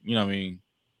know what I mean?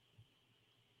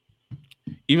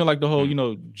 even like the whole,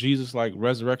 Jesus like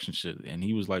resurrection shit, and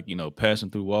he was like, passing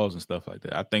through walls and stuff like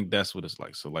that. I think that's what it's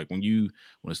like. So like when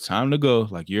it's time to go,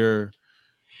 like your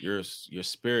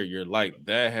spirit, your light,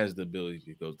 that has the ability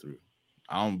to go through.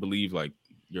 I don't believe like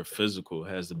your physical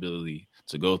has the ability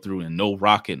to go through, and no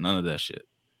rocket, none of that shit.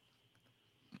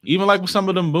 Even like with some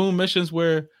of them moon missions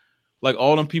where like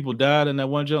all them people died in that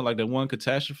one jump, like that one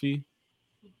catastrophe,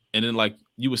 and then like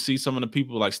you would see some of the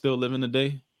people like still living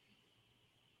today.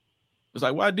 It's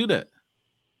like, why do that?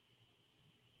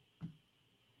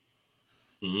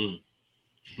 Mm-hmm.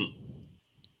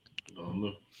 I don't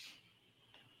know.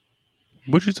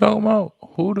 What you talking about?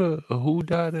 Who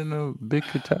died in a big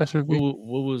catastrophe?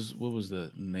 What was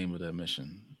the name of that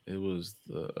mission? It was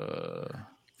the I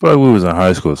feel like we was in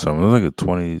high school or something. It was like a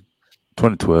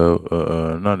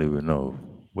 2012. Not even, no.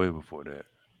 Way before that.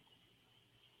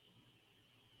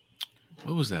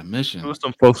 what was that There mission? was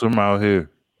some folks from out here.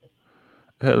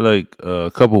 It had like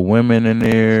a couple women in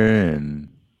there, and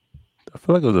I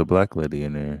feel like it was a black lady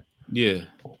in there. Yeah.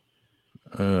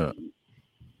 Yeah.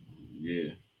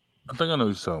 I think I know what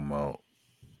you're talking about.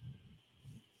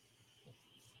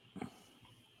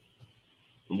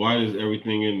 Why does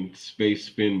everything in space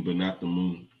spin but not the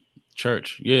moon?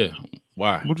 Church. Yeah.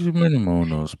 Why? What do you mean the moon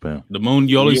don't spin? The moon,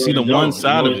 you only see the one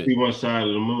side you of only it. see one side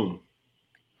of the moon.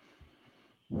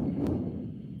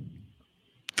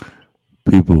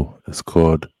 People, it's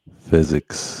called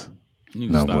physics. You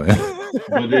No stop. way.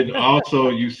 But then also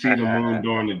you see the moon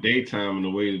during the daytime, and the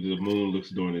way that the moon looks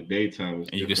during the daytime is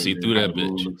And you can different see than through how that the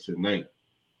moon bitch. looks at night.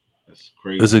 That's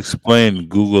crazy. It's explained.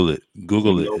 Google it.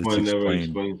 Google But it. no It's one ever explained.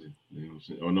 explains it. You know what I'm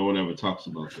saying? Or no one ever talks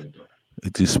about that though.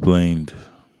 It's explained.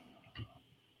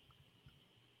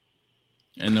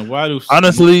 And then why do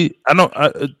Honestly, I don't.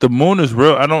 The moon is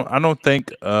real. I don't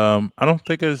think. I don't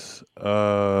think it's.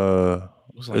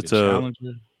 It's like It's a a.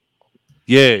 challenger.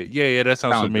 Yeah. That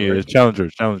sounds Challenger, familiar. right? It's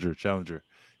Challenger.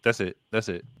 That's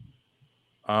it.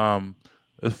 Um,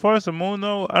 as far as the moon,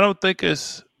 though, I don't think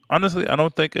it's. Honestly, I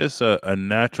don't think it's a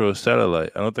natural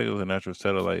satellite. I don't think it's a natural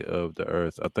satellite of the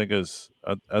Earth. I think it's.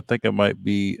 I think it might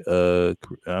be.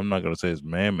 I'm not gonna say it's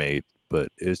man-made, but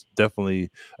it's definitely.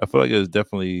 I feel like it's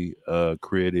definitely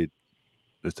created.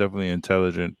 It's definitely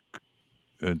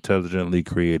intelligently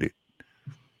created.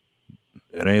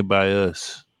 It ain't by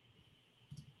us.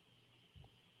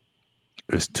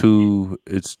 It's too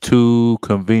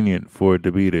convenient for it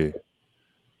to be there.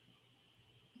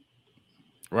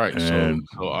 Right. And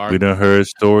So our we done heard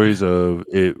stories of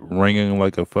it ringing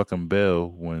like a fucking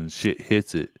bell when shit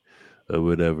hits it or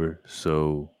whatever.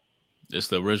 So it's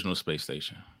the original space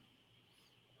station.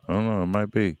 I don't know, it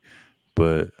might be.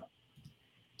 But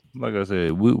like I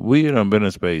said, we done been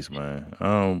in space, man.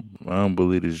 I don't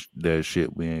believe that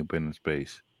shit we ain't been in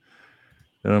space.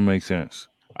 That don't make sense.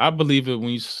 I believe it when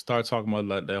you start talking about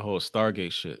like that whole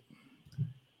Stargate shit.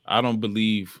 I don't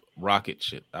believe rocket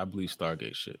shit. I believe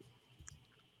Stargate shit.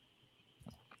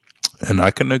 And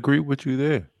I can agree with you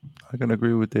there. I can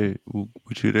agree with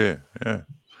you there. Yeah.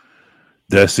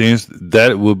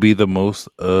 That would be the most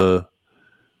Oh,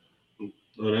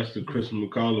 that's the Chris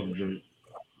McAuliffe joint.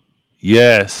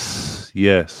 yes.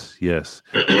 'Cause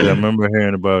I remember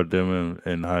hearing about them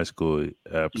in high school.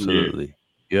 Absolutely.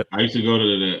 Yep. I used to go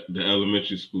to the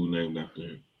elementary school named after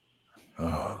him.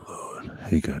 Oh Lord.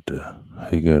 He got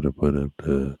to put up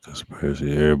the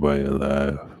conspiracy. Everybody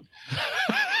alive.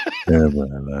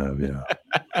 Everybody alive, yeah.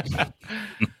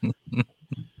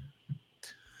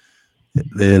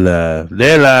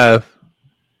 They're alive.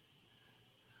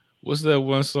 What's that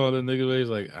one song that nigga plays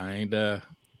like? I ain't die.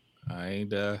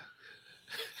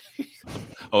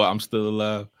 Oh, I'm still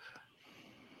alive.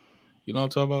 You know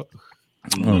what I'm talking about?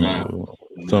 Oh,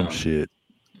 some shit.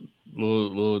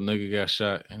 Little nigga got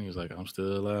shot and he was like, I'm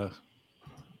still alive.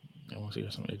 I want to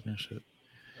hear some ignorant shit.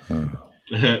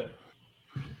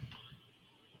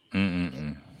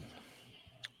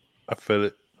 I feel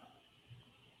it.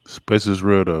 Space is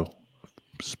real though.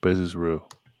 Space is real.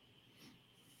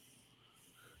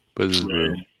 Space is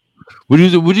real. What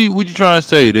you trying to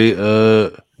say? They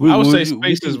I would say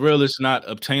space is real. It's not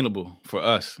obtainable for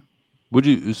us. Would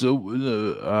you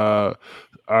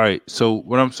all right. So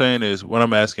what I'm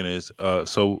asking is,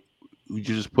 so you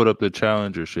just put up the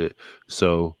Challenger shit.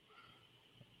 So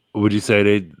would you say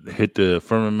they hit the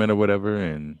firmament or whatever?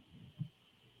 And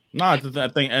no, I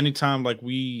think anytime like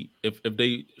if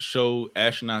they show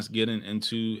astronauts getting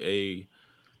into a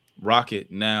rocket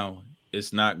now,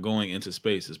 it's not going into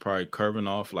space. It's probably curving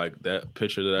off like that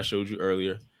picture that I showed you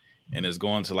earlier, and it's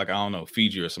going to like I don't know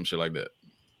Fiji or some shit like that,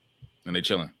 and they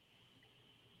chilling.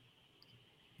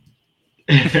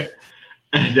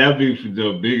 That'd be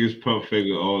the biggest pump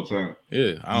figure of all time.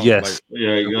 Yeah, I don't Yes. like. Yeah,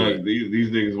 It would. like these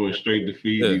niggas went straight to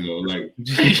Fiji Yeah. though. Like,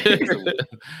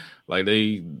 Like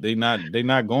they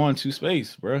not going to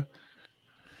space, bro.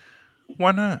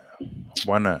 Why not?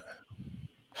 Why not?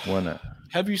 Why not?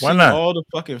 Have you Why seen not? all the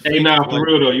fucking hey, fake nah, for like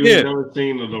real though, you Yeah. ain't never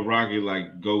seen the Rocket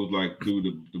like go like through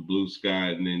the blue sky,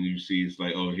 and then you see it's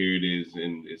like, oh, here it is,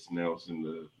 and it's now it's in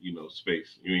the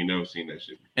space. You ain't never seen that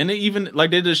shit. and they even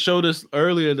like they just showed us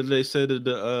earlier that they said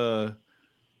that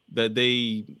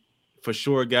they for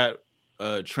sure got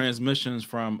transmissions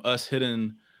from us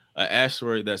hitting an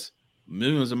asteroid that's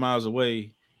millions of miles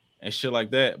away and shit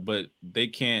like that, but they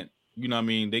can't, you know what I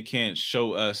mean, they can't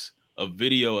show us a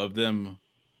video of them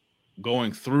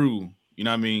going through, you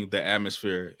know what I mean, the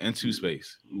atmosphere into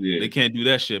space. Yeah, They can't do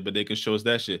that shit, but they can show us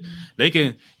that shit. They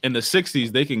can in the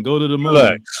 60s, they can go to the moon.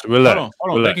 Relax.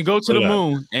 Hold on. They can go to the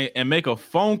moon and make a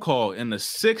phone call in the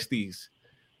 60s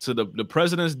to the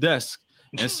president's desk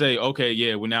and say, okay,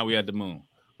 yeah, well now we at the moon.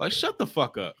 Like, shut the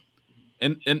fuck up.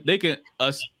 And they can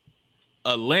us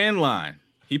a landline.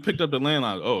 He picked up the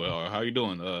landline. Oh, how you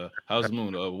doing? How's the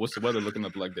moon? What's the weather looking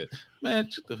up like that? Man,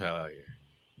 shut the hell out of here.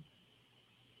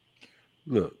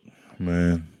 Look,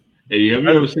 man. Hey, have you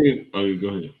ever seen? Oh, go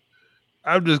ahead.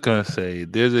 I'm just gonna say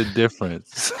there's a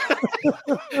difference.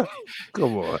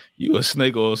 Come on. You a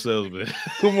snake oil salesman.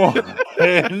 Come on.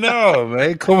 Man, no,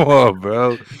 man. Come on,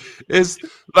 bro. It's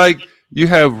like you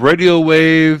have radio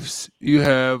waves, you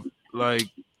have like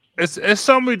it's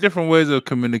so many different ways of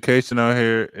communication out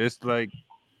here. It's like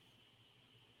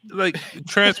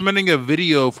transmitting a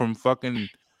video from fucking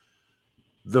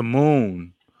the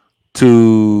moon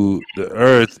to the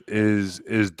earth is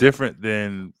different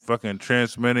than fucking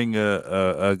transmitting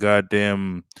a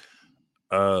goddamn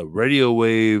radio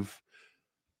wave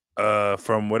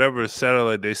from whatever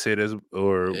satellite they say there's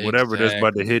or whatever that's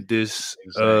about to hit this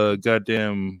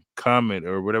goddamn comet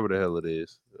or whatever the hell it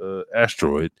is,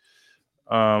 asteroid.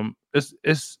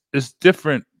 It's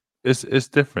different. It's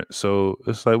different. So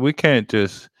it's like we can't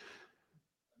just.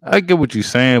 I get what you're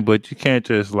saying, but you can't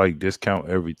just like discount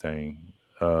everything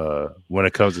when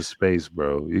it comes to space,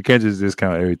 bro. You can't just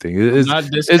discount everything. It's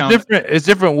different. It's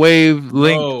different wavelengths.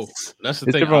 Bro, that's the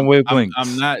it's thing. Different wavelengths.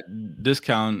 I'm not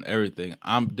discounting everything.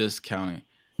 I'm discounting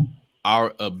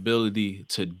our ability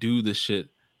to do the shit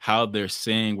how they're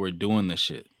saying we're doing the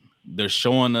shit. They're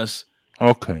showing us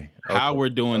how we're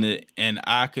doing it, and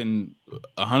I can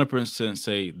 100%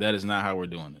 say that is not how we're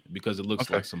doing it because it looks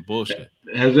like some bullshit.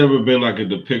 Has there ever been like a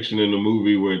depiction in a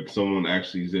movie where someone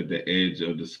actually is at the edge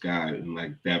of the sky and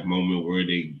like that moment where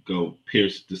they go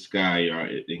pierce the sky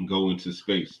and go into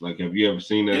space? Like, have you ever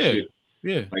seen that shit?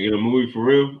 Yeah. Like in a movie for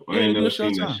real? I ain't never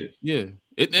seen that shit. Yeah.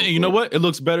 You know what? It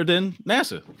looks better than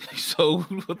NASA. So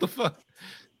what the fuck?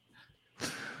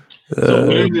 So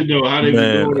what is it though? How they be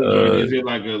doing it? Is it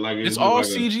like it's all like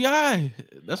CGI?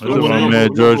 That's what I'm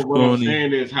saying. What I'm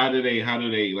saying is how do they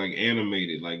like animate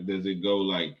it? Like does it go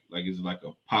like is it like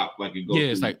a pop? Like it goes? Yeah,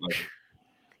 it's like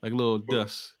little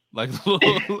dust, like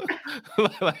little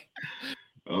like.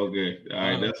 Okay, all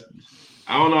right. That's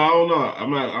I don't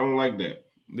know. I don't like that.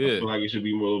 Yeah, I feel like it should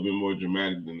be a little bit more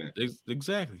dramatic than that.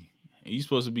 Exactly. And you're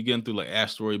supposed to be getting through like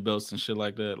asteroid belts and shit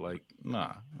like that. Like,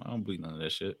 nah, I don't believe none of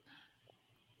that shit.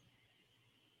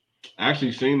 I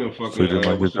actually seen a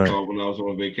fucking what's it called when I was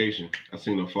on vacation. I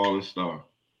seen a falling star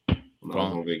when I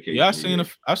was on vacation. Yeah,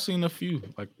 I've seen a few,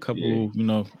 like a couple,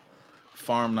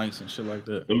 farm nights and shit like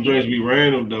that. Them joints be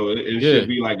random though. It should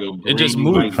be like a green just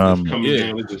light just comes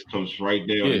down. It just comes right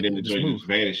down, and then the joint just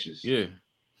vanishes. Yeah,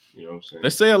 you know what I'm saying. They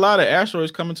say a lot of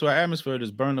asteroids come into our atmosphere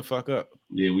just burn the fuck up.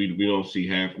 Yeah, we don't see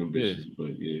half them bitches,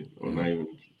 but or not even.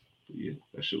 Yeah,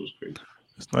 that shit was crazy.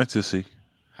 It's nice to see.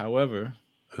 However,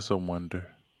 it's a wonder.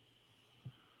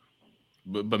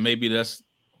 But maybe that's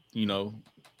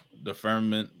the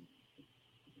firmament.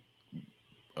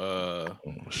 Oh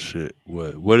shit!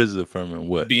 What is the firmament?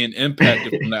 What being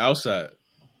impacted from the outside?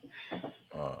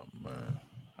 Oh man,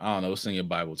 I don't know. What's in your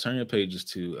Bible? Turn your pages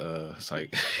to it's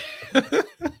like.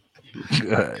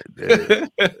 God damn.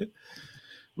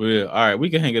 Well, yeah, all right, we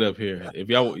can hang it up here. If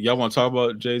y'all want to talk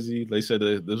about Jay-Z, they said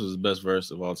that this was the best verse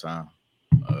of all time.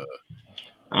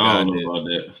 I don't know about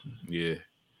that. Yeah.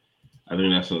 I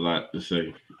think that's a lot to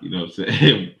say, you know what I'm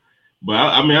saying? But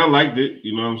I mean, I liked it,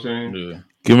 you know what I'm saying? Yeah.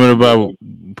 Give me the Bible,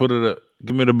 put it up.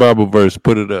 Give me the Bible verse,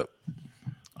 put it up.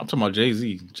 I'm talking about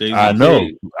Jay-Z. I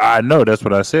know. That's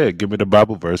what I said. Give me the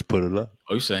Bible verse, put it up.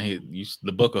 Oh, you saying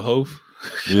the book of Hov?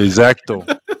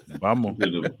 Exacto. Vamos.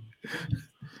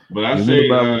 But I say,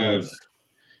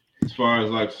 as far as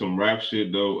like some rap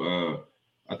shit though,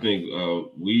 I think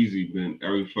Weezy been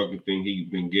every fucking thing he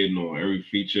been getting on, every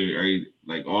feature,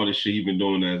 like all the shit he been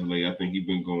doing as late. I think he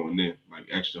been going in like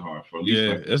extra hard for at least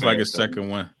like the it's like a past second time.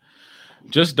 one.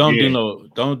 Just don't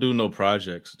do no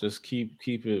projects. Just keep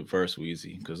it verse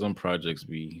Weezy because them projects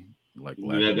be like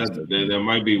lackluster. That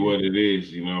might be what it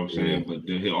is, you know what I'm saying? Yeah.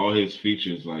 But all his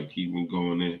features, like he been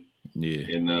going in.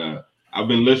 Yeah. And I've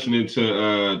been listening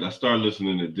to I started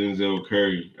listening to Denzel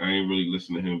Curry. I ain't really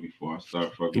listened to him before. I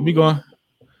started fucking He be with going. him.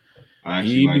 I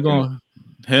actually He be like that. going.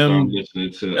 Started Him.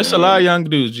 listening to It's a lot of young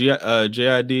dudes.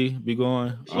 JID be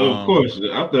going. so of course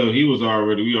I thought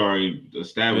we already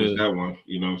established Yeah. that one,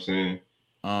 you know what I'm saying?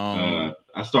 Um.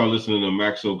 I started listening to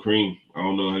Maxo Cream. I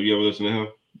don't know, have you ever listened to him?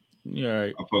 Yeah.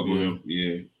 Right. I fuck with him,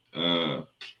 yeah.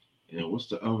 And what's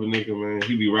the other nigga, man?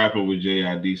 He be rapping with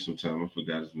JID sometime. I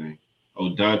forgot his name.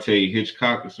 Oh, Dante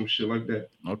Hitchcock or some shit like that.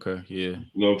 Okay. Yeah. You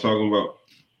know what I'm talking about?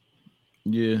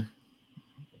 Yeah.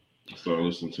 I started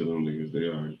listening to them niggas. They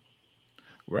are.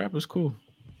 Rap is cool.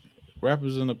 Rap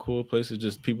is in a cool place. It's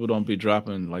just people don't be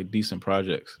dropping like decent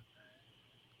projects.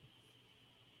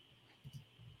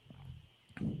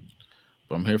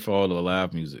 But I'm here for all the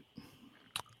live music.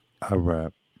 I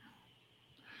rap.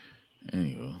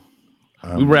 Anyway.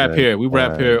 I'm We rap that here. We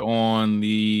rap guy. here on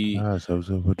the Guys, I was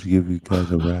about to give you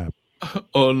guys a rap.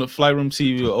 on the Flight Room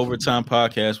TV or Overtime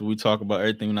podcast where we talk about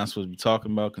everything we're not supposed to be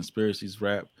talking about, conspiracies,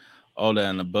 rap, all that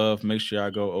and above. Make sure I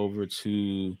go over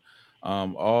to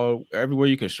all everywhere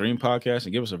you can stream podcasts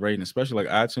and give us a rating, especially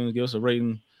like iTunes. Give us a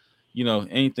rating. You know,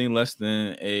 anything less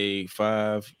than a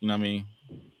 5, you know what I mean?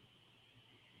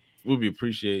 We'll be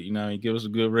appreciated. You know what I mean? Give us a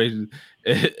good rating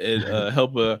and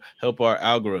help our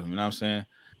algorithm. You know what I'm saying?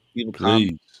 Leave a comment.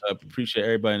 Please. Appreciate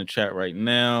everybody in the chat right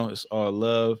now. It's all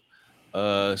love.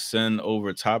 Send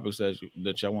over topics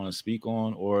that y'all want to speak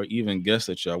on, or even guests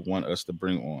that y'all want us to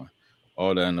bring on.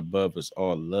 All that and above is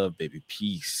all love, baby.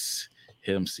 Peace.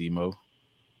 Hit him, C-Mo.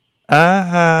 I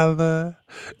holla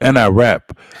and I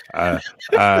rap. I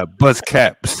buzz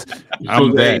caps.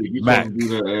 I'm that Mac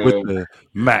with the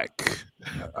Mac.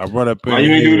 I run up Why in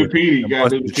you ain't here do the PD? You and gotta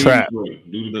bust do the the PD trap. for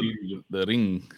it. Do the PD. The ring.